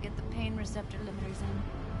 Need to get the pain receptor limiters in.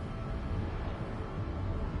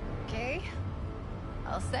 Okay.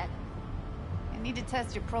 All set. You need to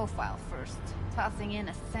test your profile first. Tossing in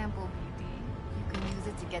a sample BD. You can use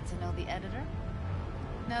it to get to know the editor.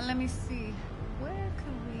 Now let me see. Where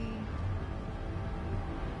could we...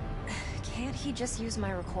 Can't he just use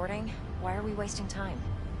my recording? Why are we wasting time?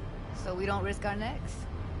 So we don't risk our necks.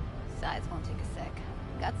 Besides, won't take a sec.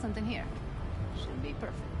 Got something here. Should be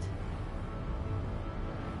perfect.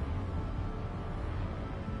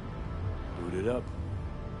 Boot it up.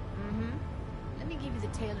 Mm-hmm. Let me give you the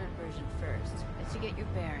tailored version first. Let you get your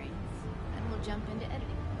bearings. Then we'll jump into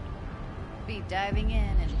editing. Be diving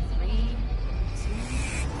in 3, 2,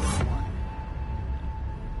 1.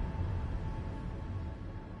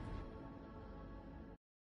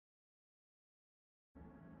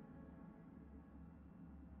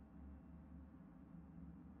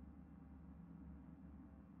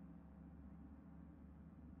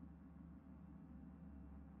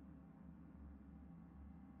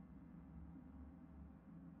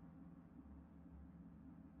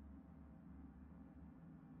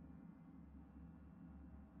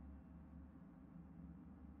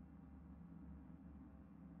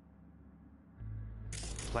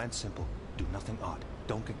 Plan simple. Do nothing odd.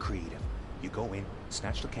 Don't get creative. You go in,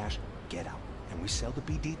 snatch the cash, get out. And we sell the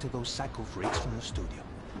BD to those psycho freaks from the studio.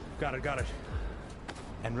 Got it.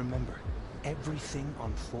 And remember, everything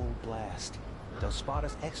on full blast. They'll spot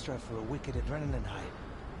us extra for a wicked adrenaline high.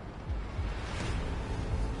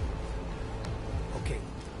 Okay,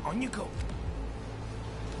 on you go.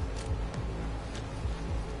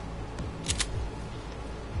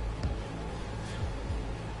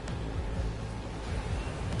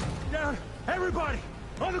 Down! Everybody!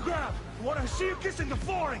 autograph! I wanna see you kissing the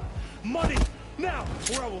flooring! Money! Now,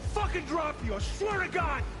 or I will fucking drop you, I swear to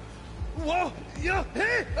God! Whoa! Yeah!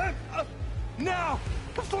 Hey! Now!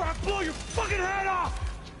 Before I blow your fucking head off!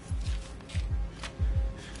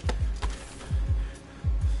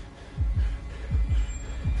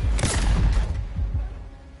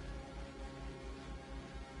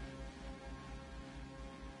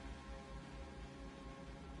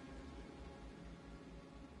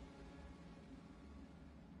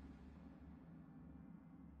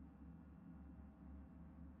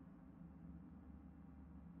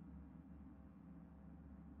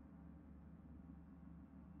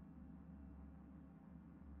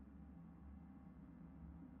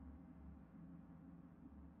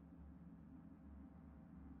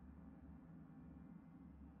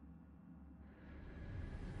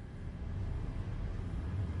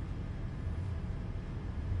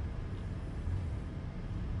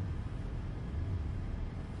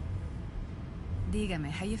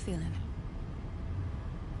 Dígame, how you feeling?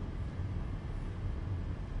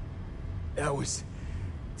 That was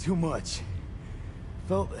too much.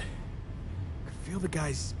 Could feel the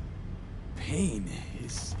guy's pain,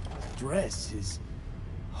 his stress, his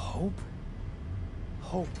hope.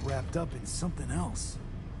 Hope wrapped up in something else.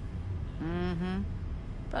 Mm-hmm.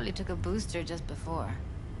 Probably took a booster just before.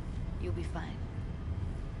 You'll be fine.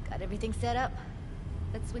 Got everything set up?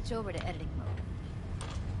 Let's switch over to editing mode.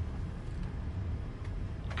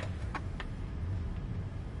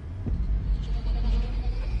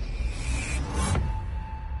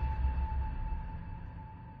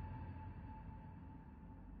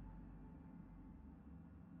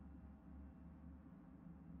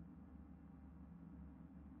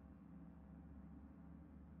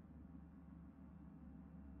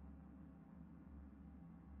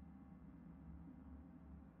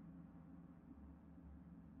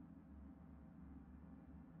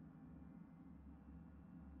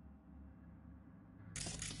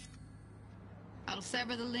 I'll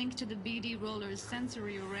sever the link to the BD Roller's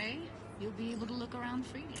sensory array. You'll be able to look around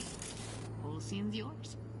freely. Whole scene's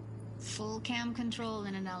yours. Full cam control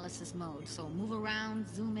in analysis mode, so move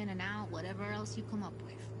around, zoom in and out, whatever else you come up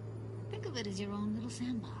with. Think of it as your own little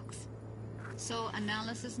sandbox. So,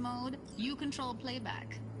 analysis mode, you control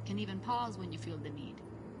playback. Can even pause when you feel the need.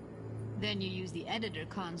 Then you use the editor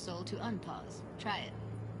console to unpause. Try it.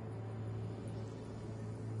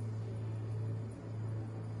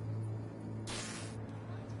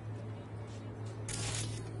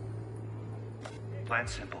 Plan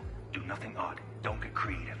simple. Do nothing odd. Don't get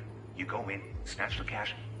creative. You go in, snatch the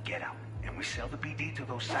cash, get out. And we sell the BD to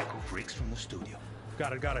those psycho freaks from the studio.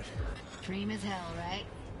 Got it. Cream as hell, right?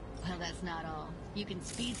 Well, that's not all. You can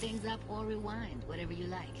speed things up or rewind, whatever you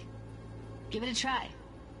like. Give it a try.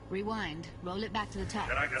 Rewind. Roll it back to the top.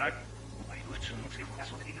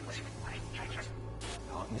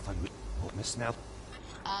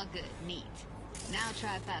 All good. Neat. Now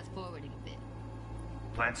try fast forwarding a bit.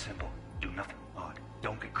 Plan simple. Do nothing odd.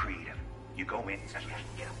 Don't get creative. You go in, snatch the cash,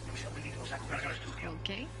 get out. And we sell the BD to those psycho freaks from the studio.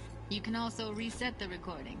 Okay. You can also reset the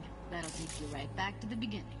recording. That'll take you right back to the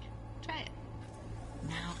beginning. Try it.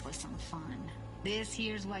 Now for some fun. This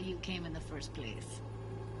here's why you came in the first place.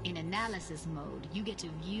 In analysis mode, you get to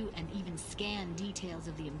view and even scan details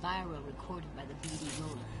of the enviro recorded by the BD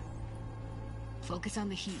roller. Focus on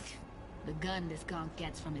the heat. The gun this gonk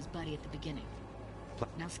gets from his buddy at the beginning.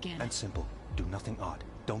 Now scan it. And simple. Do nothing odd.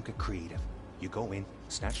 Don't get creative. You go in,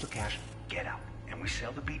 snatch the cash, get out. And we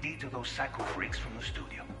sell the BD to those psycho freaks from the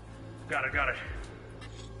studio. Got it.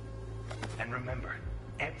 And remember,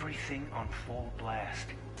 everything on full blast.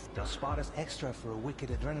 They'll spot us extra for a wicked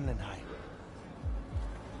adrenaline high.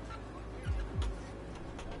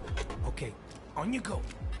 Okay, on you go.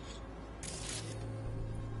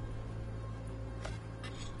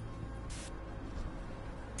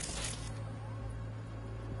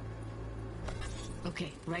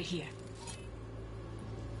 Okay, right here.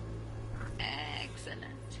 Excellent.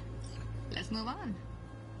 Let's move on.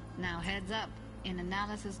 Now heads up. In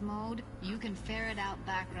analysis mode, you can ferret out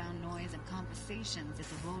background noise and conversations if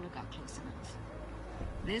the roller got close enough.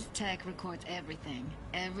 This tech records everything,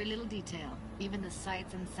 every little detail, even the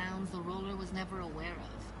sights and sounds the roller was never aware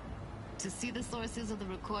of. To see the sources of the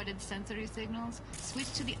recorded sensory signals,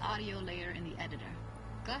 switch to the audio layer in the editor.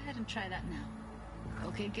 Go ahead and try that now.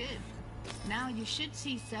 Okay, good. Now you should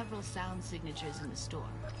see several sound signatures in the store.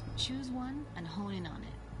 Choose one and hone in on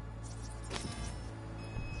it.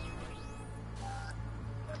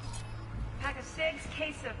 Pack of cigs,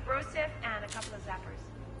 case of Brosif, and a couple of zappers.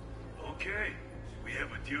 Okay. We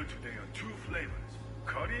have a deal today on 2 flavors.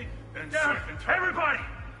 Curry and Down. surf and turtle. Everybody!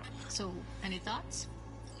 So, any thoughts?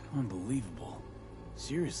 Unbelievable.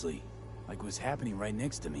 Seriously, like what's happening right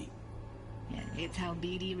next to me. Yeah, it's how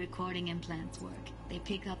BD recording implants work. They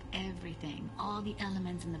pick up everything, all the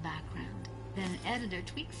elements in the background. Then an editor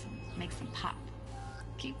tweaks them, makes them pop.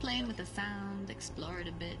 Keep playing with the sound, explore it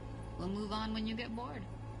a bit. We'll move on when you get bored.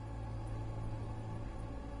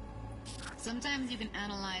 Sometimes you can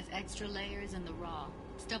analyze extra layers in the raw,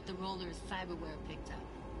 stuff the roller's cyberware picked up.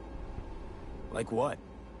 Like what?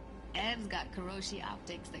 Ev's got Kiroshi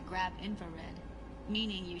optics that grab infrared,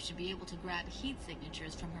 meaning you should be able to grab heat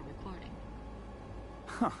signatures from her recording.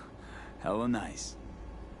 Huh. Hella nice.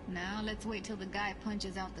 Now let's wait till the guy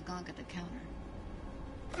punches out the gunk at the counter.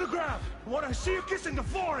 The ground! What I see you kissing the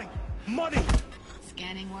flooring! Money!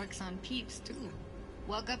 Scanning works on peeps, too.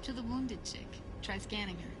 Walk up to the wounded chick. Try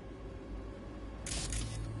scanning her.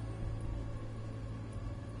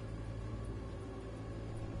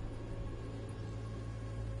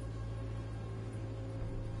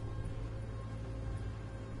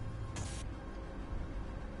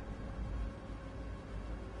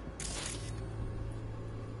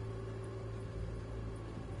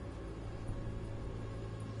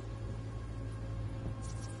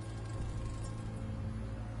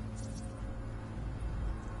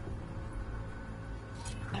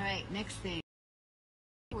 Alright, next thing.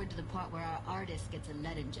 Forward to the part where our artist gets a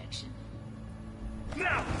lead injection.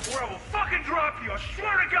 Now, or I will fucking drop you, I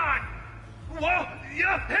swear to God! Whoa,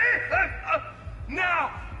 yeah, hey,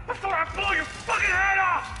 now, before I blow your fucking head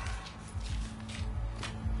off!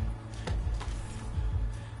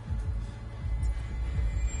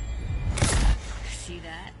 See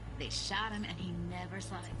that? They shot him and he never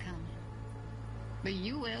saw it coming. But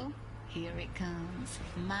you will. Here it comes.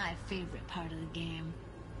 My favorite part of the game.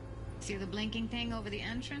 See the blinking thing over the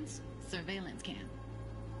entrance? Surveillance cam.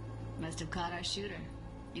 Must have caught our shooter.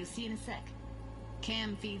 You'll see in a sec.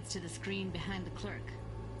 Cam feeds to the screen behind the clerk.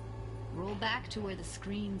 Roll back to where the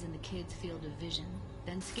screen's in the kid's field of vision,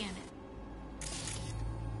 then scan it.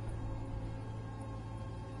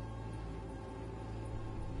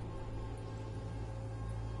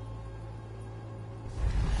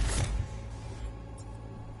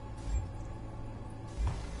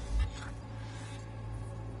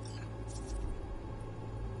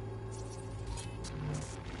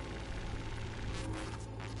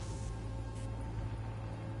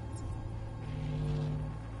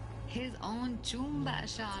 His own Chumba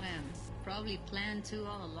shot him. Probably planned to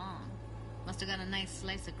all along. Must have got a nice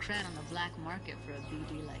slice of cred on the black market for a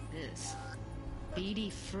BD like this.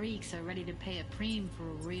 BD freaks are ready to pay a preem for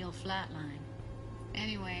a real flatline.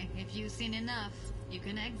 Anyway, if you've seen enough, you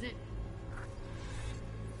can exit.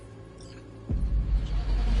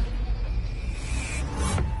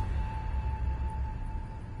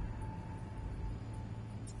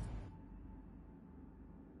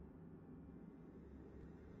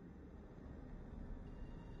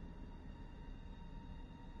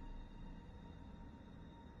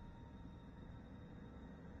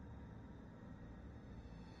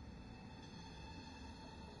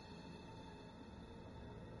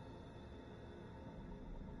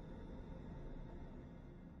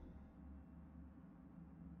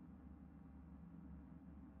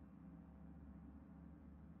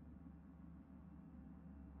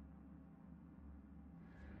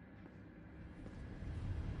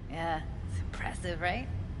 Yeah, it's impressive, right?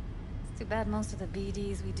 It's too bad most of the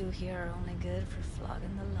BDs we do here are only good for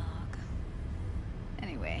flogging the log.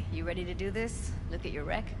 Anyway, you ready to do this? Look at your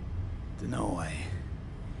rec? Dunno,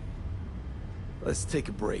 Let's take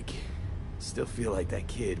a break. Still feel like that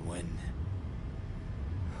kid when...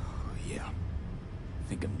 Oh, yeah. I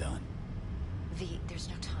think I'm done. V, there's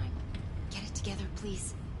no time. Get it together,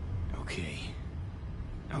 please. Okay.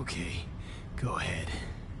 Okay. Go ahead.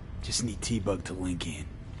 Just need T-Bug to link in.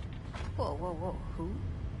 Whoa, whoa, whoa. Who?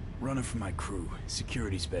 Runner for my crew.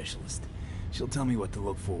 Security specialist. She'll tell me what to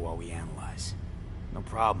look for while we analyze. No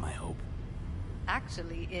problem, I hope.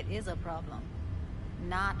 Actually, it is a problem.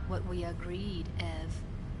 Not what we agreed, Ev.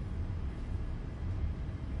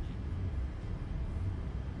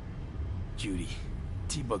 Judy,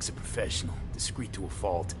 T-Bug's a professional, discreet to a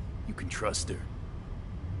fault. You can trust her.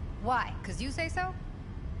 Why? 'Cause you say so?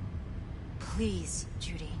 Please,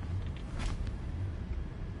 Judy.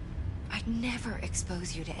 I'd never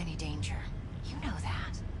expose you to any danger. You know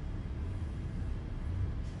that.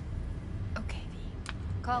 Okay, V.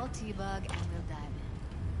 Call T-Bug and we'll dive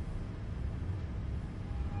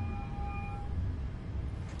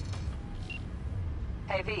in.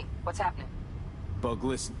 Hey, V, what's happening? Bug,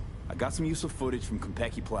 listen. I got some useful footage from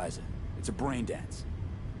Konpeki Plaza. It's a brain dance.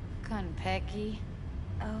 Konpeki?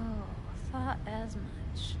 Oh, thought as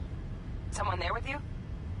much. Someone there with you?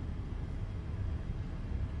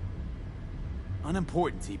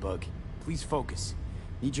 Unimportant, T-Bug. Please focus.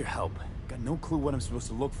 Need your help. Got no clue what I'm supposed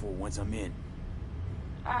to look for once I'm in.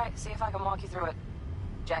 Alright, see if I can walk you through it.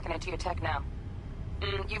 Jacking into your tech now.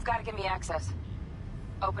 You've got to give me access.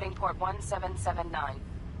 Opening port 1779.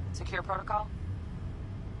 Secure protocol?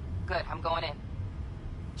 Good, I'm going in.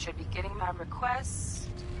 Should be getting my request...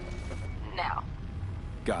 now.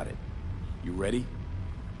 Got it. You ready?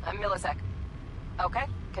 A millisec. Okay,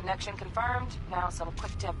 connection confirmed. Now some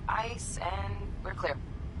quick temp ice, and we're clear.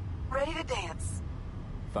 Ready to dance.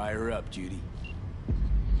 Fire up, Judy.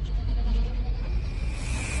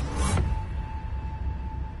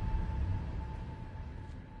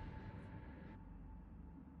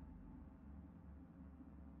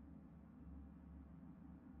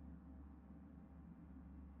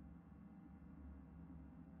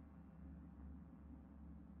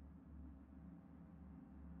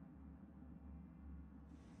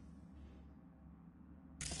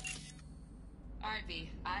 Alright, V.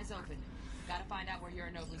 Eyes open. Gotta find out where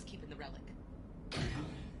Uranoblu's keeping the relic.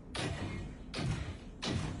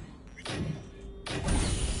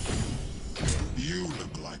 You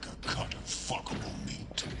look like a cut of fuckable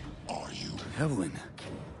meat. Are you? Evelyn.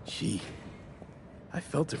 I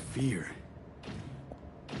felt her fear.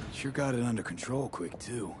 Sure got it under control quick,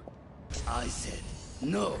 too. I said,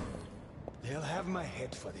 no. They'll have my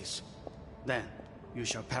head for this. Then, you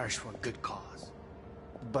shall perish for a good cause.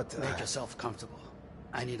 But make yourself comfortable.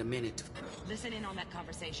 I need a minute to... Listen in on that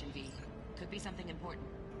conversation, V. Could be something important.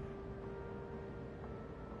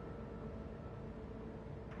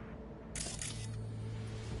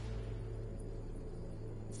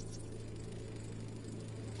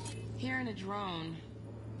 Hearing a drone.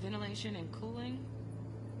 Ventilation and cooling?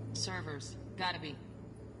 Servers. Gotta be.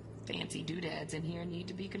 Fancy doodads in here need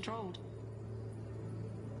to be controlled.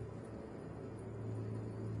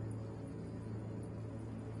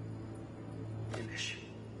 Finish.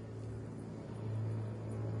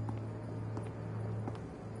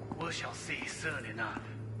 We shall see soon enough.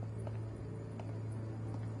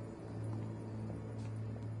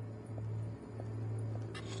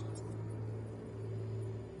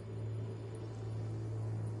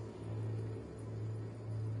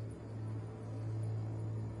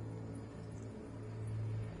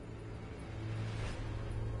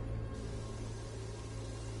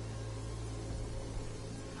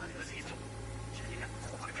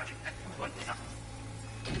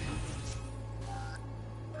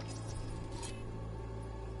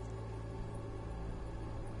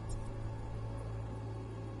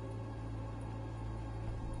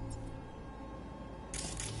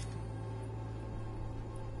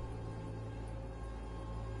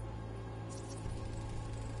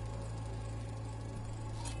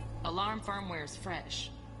 Alarm firmware's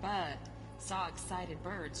fresh, but saw excited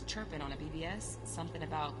birds chirping on a BBS. Something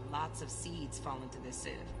about lots of seeds falling to this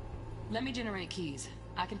sieve. Let me generate keys.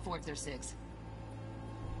 I can forge their SIGs.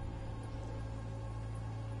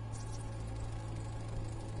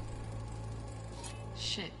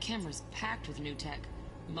 Shit, camera's packed with new tech.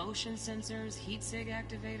 Motion sensors, heat sig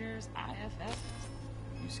activators, IFF.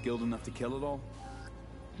 You skilled enough to kill it all?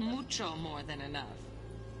 Mucho more than enough.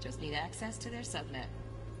 Just need access to their subnet.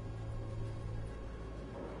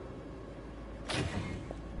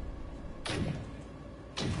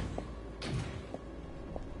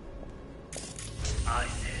 I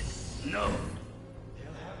said no.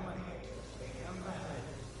 They'll have my head. They have my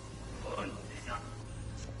head.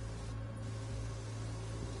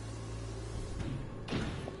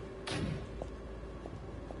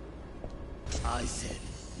 I said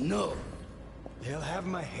no. They'll have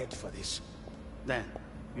my head for this. Then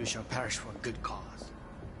you shall perish for a good cause.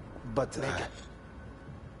 But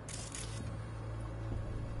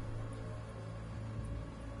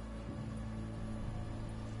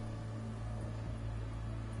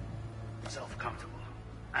self comfortable.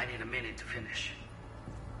 I need a minute to finish.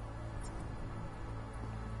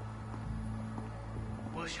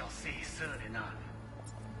 We shall see soon enough.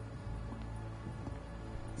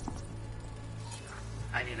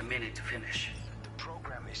 I need a minute to finish. The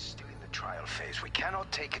program is still in the trial phase. We cannot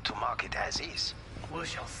take it to market as is. We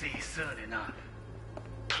shall see soon enough.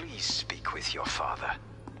 Please speak with your father.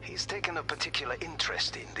 He's taken a particular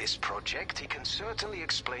interest in this project. He can certainly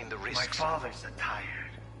explain the risks. My father's a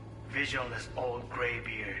tired, visionless old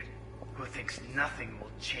graybeard who thinks nothing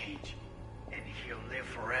will change, and he'll live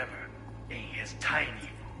forever in his tiny,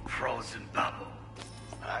 frozen bubble.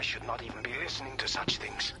 I should not even be listening to such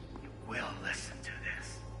things. You will listen to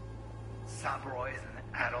this. Saburo is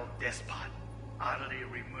an adult despot, utterly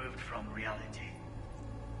removed from reality.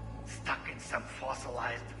 Stuck in some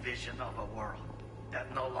fossilized vision of a world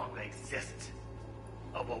that no longer exists.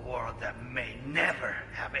 of a world that may never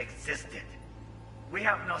have existed. We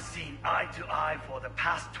have not seen eye to eye for the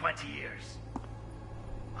past 20 years.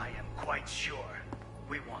 I am quite sure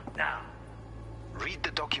we want now. Read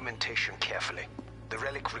the documentation carefully. The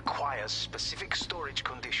relic requires specific storage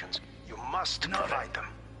conditions. You must provide them.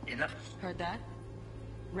 Enough. Heard that?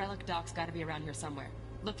 Relic doc's gotta be around here somewhere.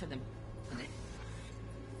 Look for them.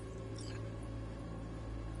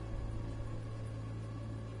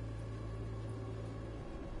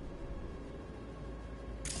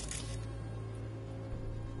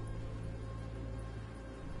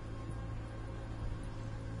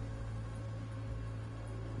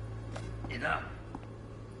 Enough.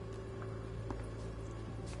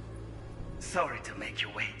 Sorry to make you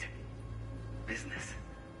wait. Business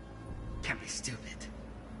can be stupid.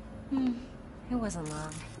 It wasn't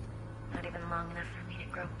long. Not even long enough for me to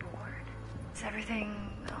grow bored. Is everything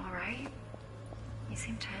all right? You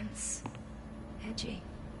seem tense. Edgy.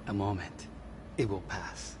 A moment. It will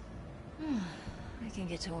pass. I can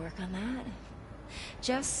get to work on that.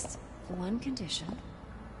 Just one condition.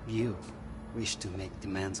 You wish to make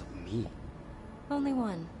demands of me. Only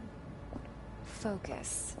one.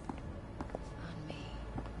 Focus on me.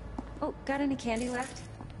 Oh, got any candy left?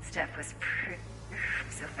 Steph was pretty...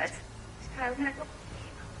 so fast. Kyle's gonna go...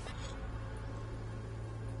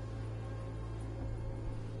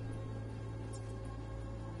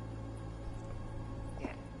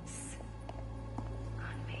 Yes.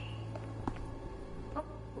 On me. Oh,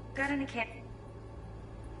 got any candy?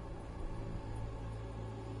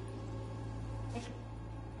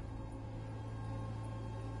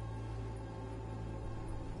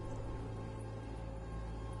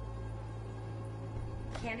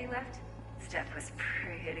 Candy left? Steph was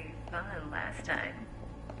pretty fun last time.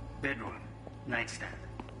 Bedroom. Nightstand.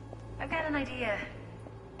 I've got an idea.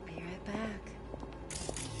 Be right back.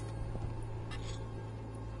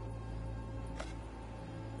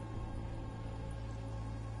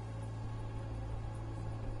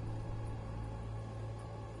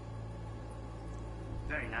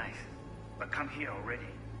 Very nice. But come here already.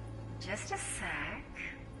 Just a sec.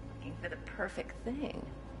 Looking for the perfect thing.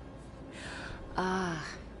 Ah,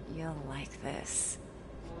 you'll like this.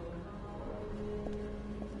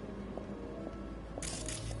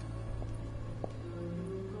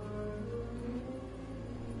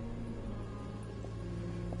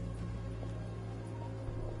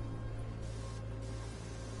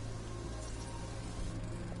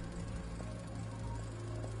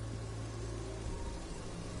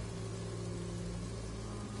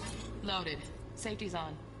 Loaded. Safety's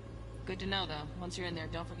on. Good to know, though. Once you're in there,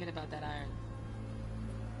 don't forget about that iron.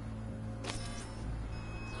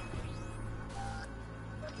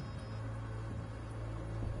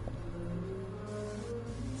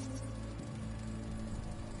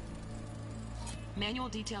 Manual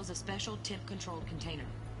details a special temp-controlled container.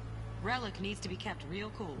 Relic needs to be kept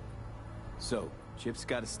real cool. So, Chip's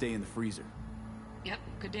gotta stay in the freezer. Yep,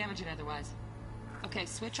 could damage it otherwise. Okay,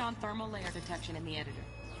 switch on thermal layer detection in the editor.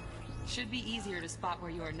 Should be easier to spot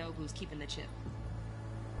where Yorinobu's keeping the chip.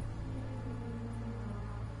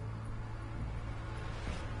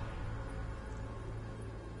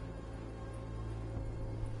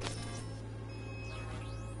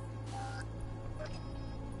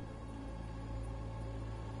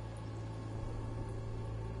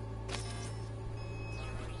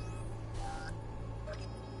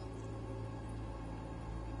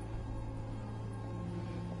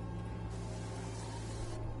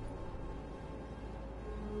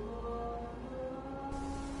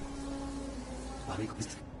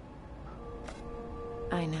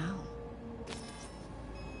 I know.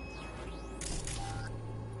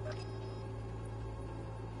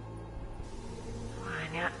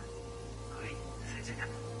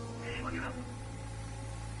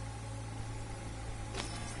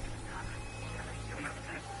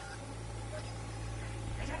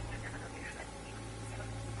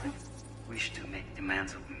 Wish to make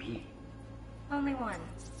demands of me. Only one.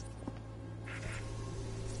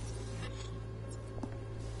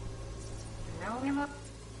 No, we look.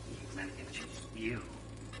 You.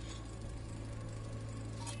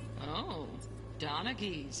 Oh,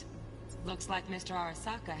 Donaghys. Looks like Mr.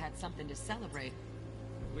 Arasaka had something to celebrate.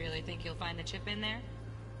 Really think you'll find the chip in there?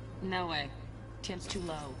 No way. Temp's too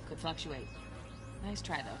low. Could fluctuate. Nice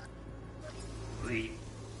try, though. We.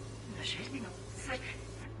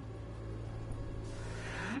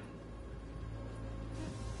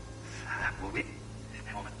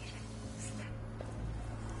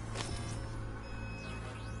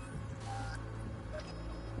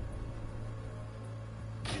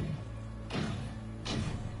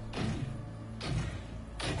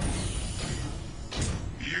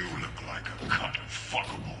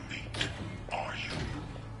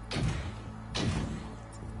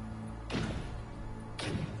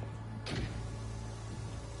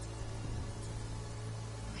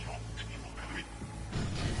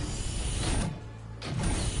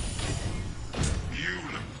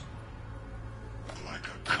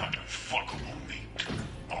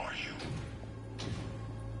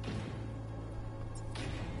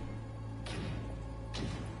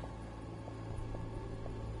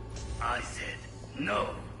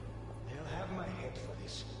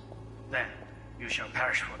 Then you shall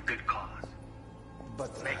perish for a good cause.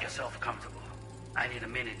 But make yourself comfortable. I need a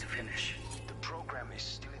minute to finish. The program is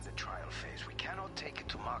still in the trial phase. We cannot take it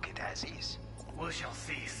to market as is. We shall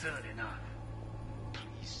see soon enough.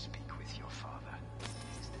 Please speak with your father.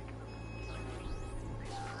 He's taken up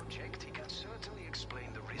this project. He can certainly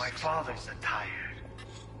explain the risks. My father's tired.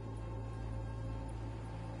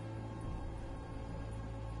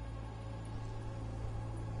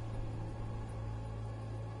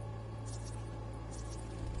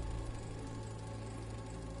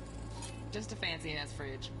 Just a fancy-ass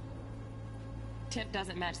fridge. Tip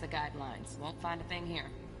doesn't match the guidelines. Won't find a thing here.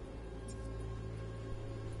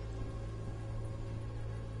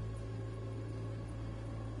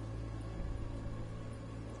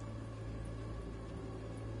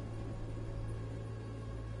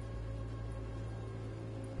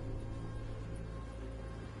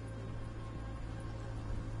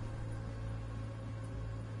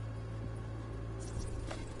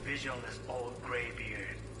 Visionless old graybeard.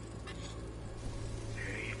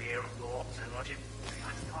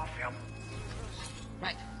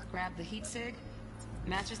 Right. Grab the heat sig.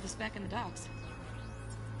 Matches the spec in the docs.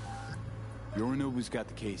 Yorinobu's got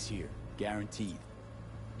the case here. Guaranteed.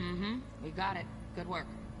 Mm-hmm. We got it. Good work.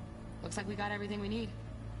 Looks like we got everything we need.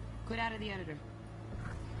 Quit out of the editor.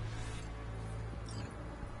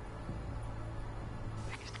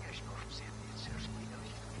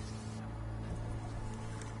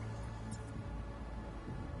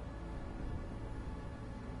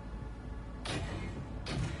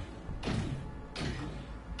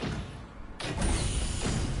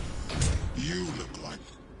 You look like...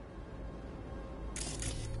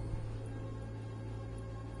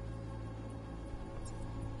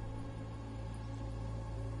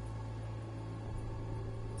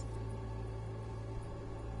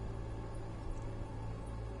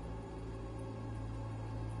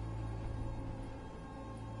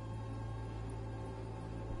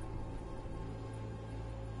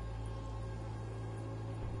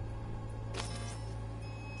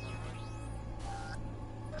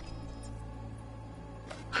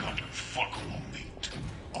 kind of fuckable meat,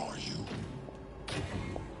 are you?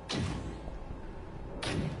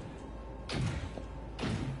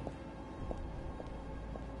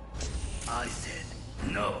 I said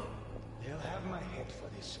no. They'll have my head for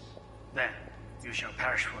this. Then you shall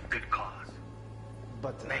perish for a good cause.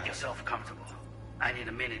 But make yourself comfortable. I need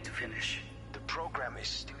a minute to finish. The program is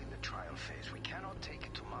still in the trial phase. We cannot take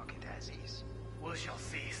it to market as is. We shall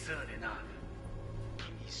see soon enough.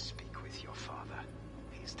 Please speak with your father.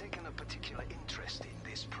 He's taken a particular interest in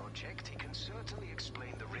this project. He can certainly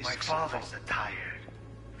explain the risks. My father's a tired,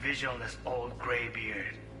 visionless old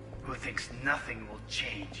graybeard who thinks nothing will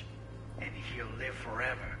change, and he'll live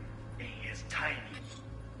forever in his tiny...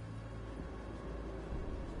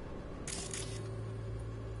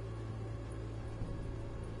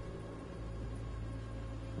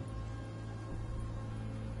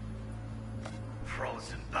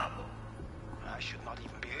 frozen bubble. I should not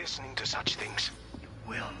even be listening to such things.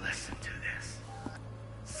 Will listen to this.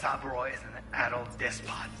 Saburo is an adult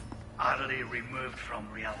despot, utterly removed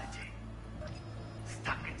from reality.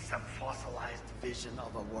 Stuck in some fossilized vision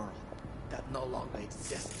of a world that no longer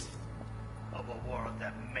exists. Of a world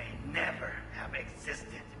that may never have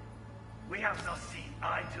existed. We have not seen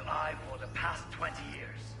eye to eye for the past 20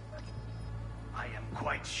 years. I am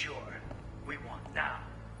quite sure we want now.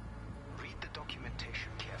 Read the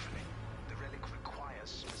documentation carefully. The relic requires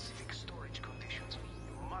specific storage conditions.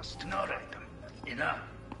 You must provide them. Enough.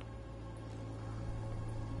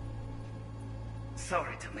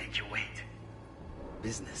 Sorry to make you wait.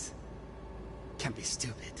 Business can be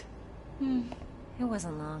stupid. It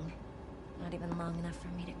wasn't long. Not even long enough for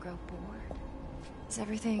me to grow bored. Is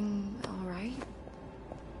everything all right?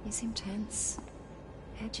 You seem tense.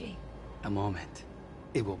 Edgy. A moment.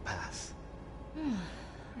 It will pass.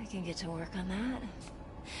 I can get to work on that.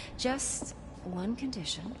 Just one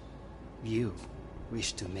condition. You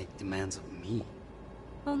wish to make demands of me.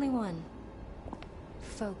 Only one.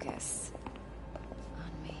 Focus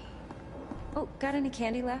on me. Oh, got any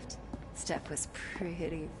candy left? Stuff was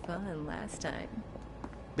pretty fun last time.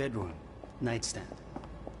 Bedroom. Nightstand.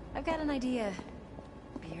 I've got an idea.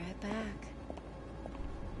 Be right back.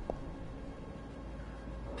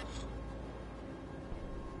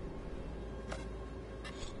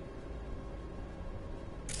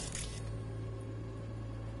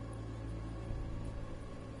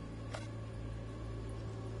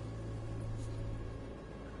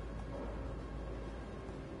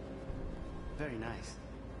 Very nice.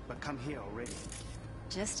 But come here already.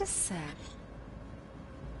 Just a sec.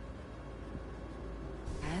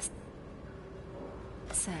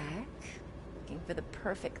 sec. Looking for the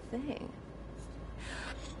perfect thing.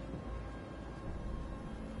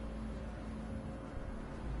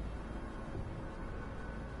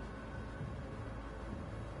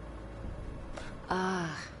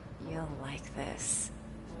 Ah, you'll like this.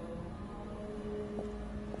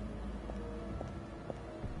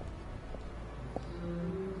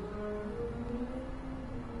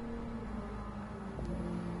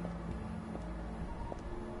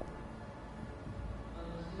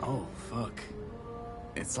 Oh, fuck.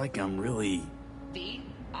 It's like I'm really... V,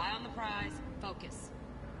 eye on the prize, focus.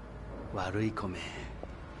 Warui kome.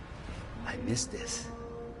 I miss this.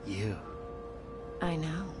 You. I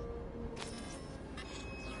know.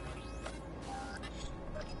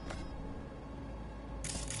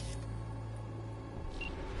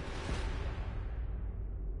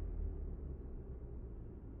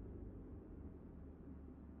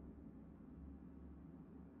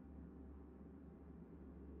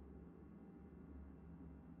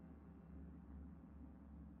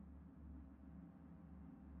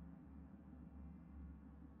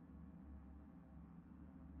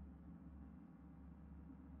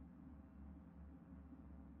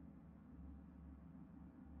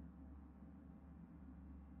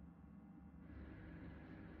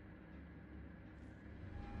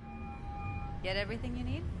 Get everything you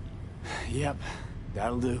need? Yep,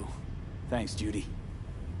 that'll do. Thanks, Judy.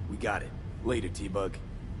 We got it. Later, T-Bug.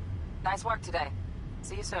 Nice work today.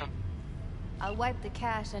 See you soon. I'll wipe the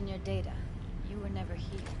cache on your data. You were never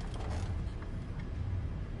here.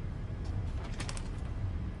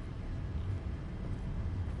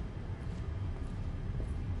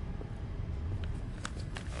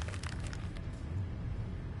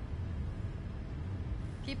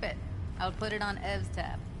 Keep it. I'll put it on Ev's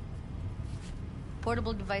tab.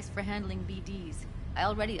 Portable device for handling BDs. I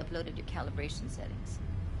already uploaded your calibration settings.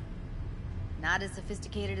 Not as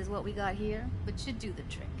sophisticated as what we got here, but should do the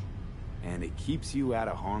trick. And it keeps you out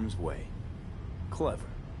of harm's way. Clever.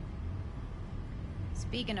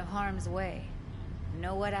 Speaking of harm's way,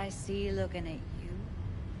 know what I see looking at you?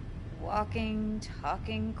 Walking,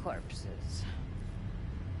 talking corpses.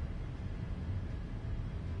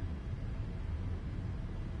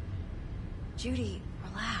 Judy,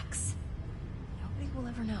 relax. Nobody will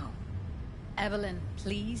ever know. Evelyn,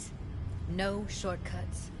 please. No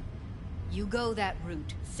shortcuts. You go that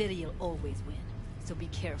route, City'll always win. So be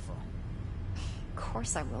careful. Of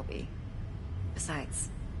course I will be. Besides,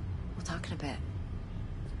 we'll talk in a bit.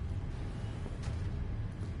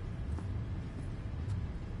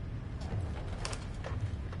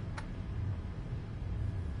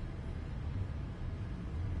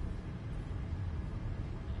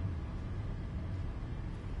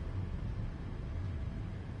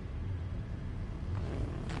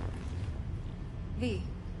 V,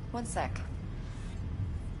 one sec.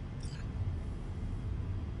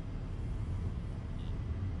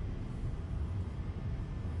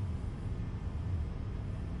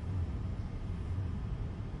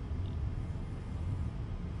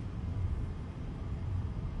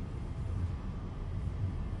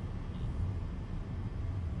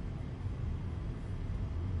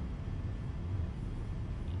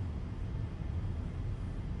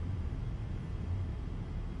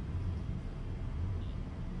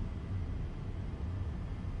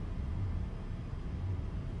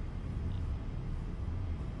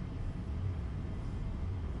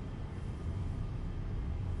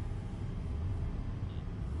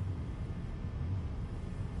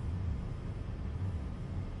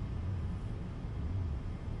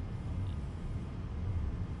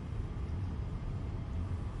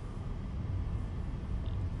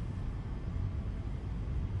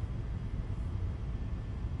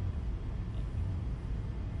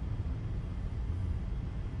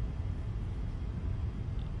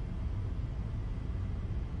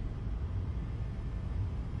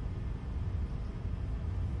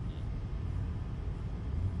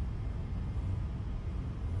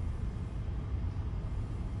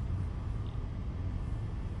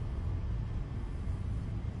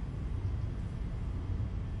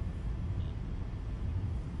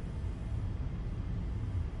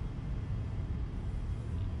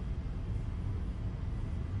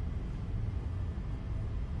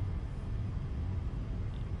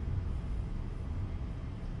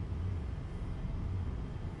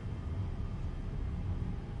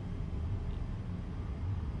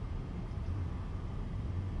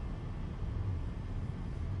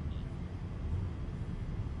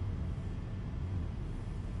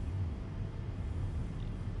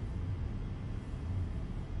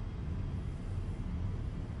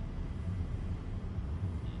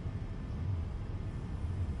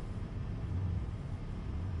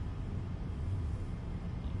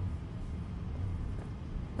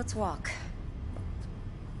 Let's walk.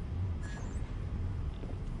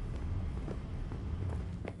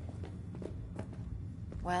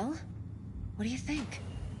 Well, what do you think?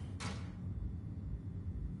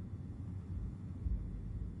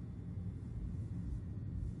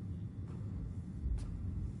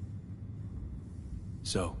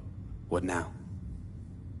 So, what now?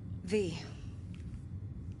 V.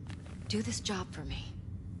 Do this job for me.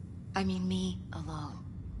 I mean me alone.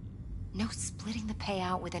 No splitting the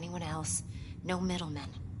payout with anyone else. No middlemen.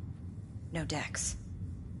 No Dex.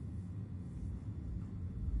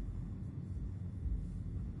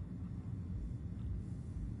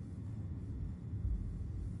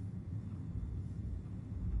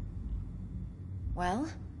 Well,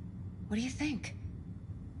 what do you think?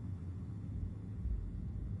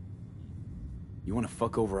 You want to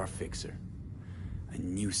fuck over our fixer? I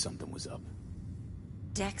knew something was up.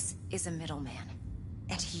 Dex is a middleman.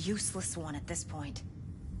 And a useless one at this point.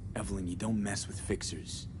 Evelyn, you don't mess with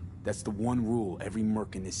fixers. That's the one rule every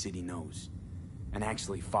merc in this city knows. And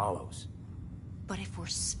actually follows. But if we're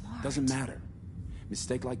smart... Doesn't matter.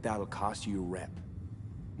 Mistake like that'll cost you your rep.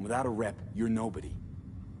 And without a rep, you're nobody.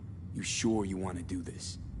 You sure you want to do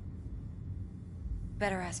this?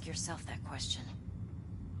 Better ask yourself that question.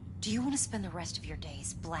 Do you want to spend the rest of your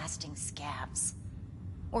days blasting scabs?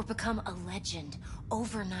 Or become a legend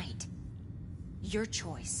overnight? Your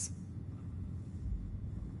choice.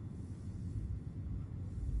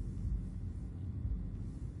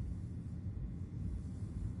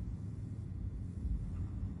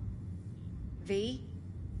 V?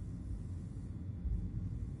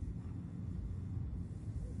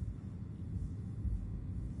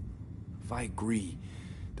 If I agree,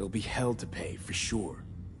 there'll be hell to pay, for sure.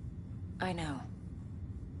 I know.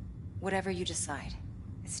 Whatever you decide,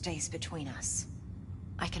 it stays between us.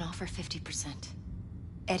 I can offer 50%.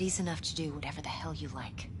 Eddie's enough to do whatever the hell you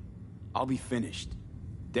like. I'll be finished.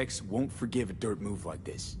 Dex won't forgive a dirt move like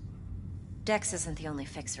this. Dex isn't the only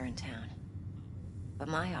fixer in town. But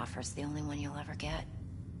my offer's the only one you'll ever get.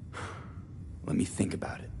 Let me think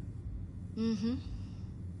about it. Mm-hmm.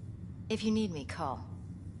 If you need me, call.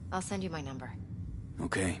 I'll send you my number.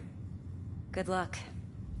 Okay. Good luck.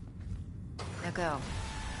 Now go.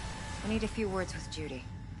 I need a few words with Judy.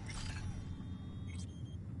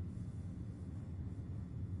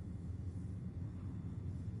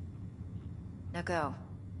 Now go.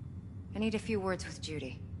 I need a few words with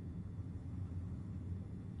Judy.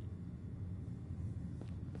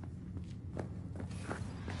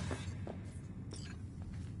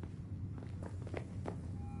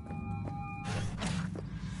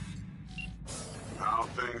 How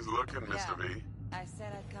things looking, Mr. V? I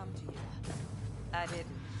said I'd come to you. I didn't.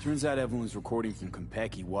 Turns out Evelyn's recording from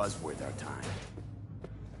Konpeki was worth our time.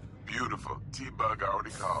 Beautiful. T-Bug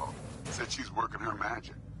already called. Said she's working her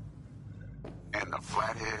magic. And the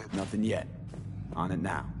flathead? Nothing yet. On it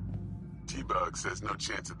now. T-Bug says no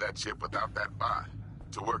chance of that chip without that buy.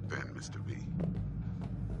 To work then, Mr. V.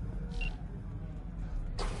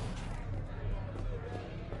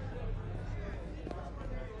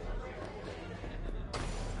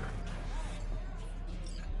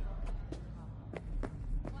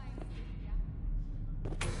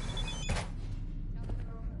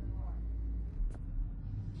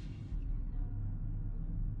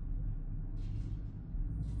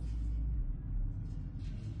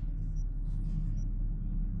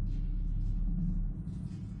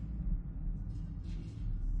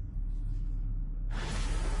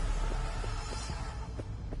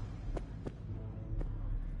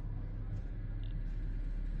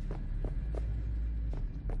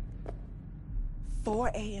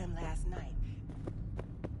 "4 a.m. last night,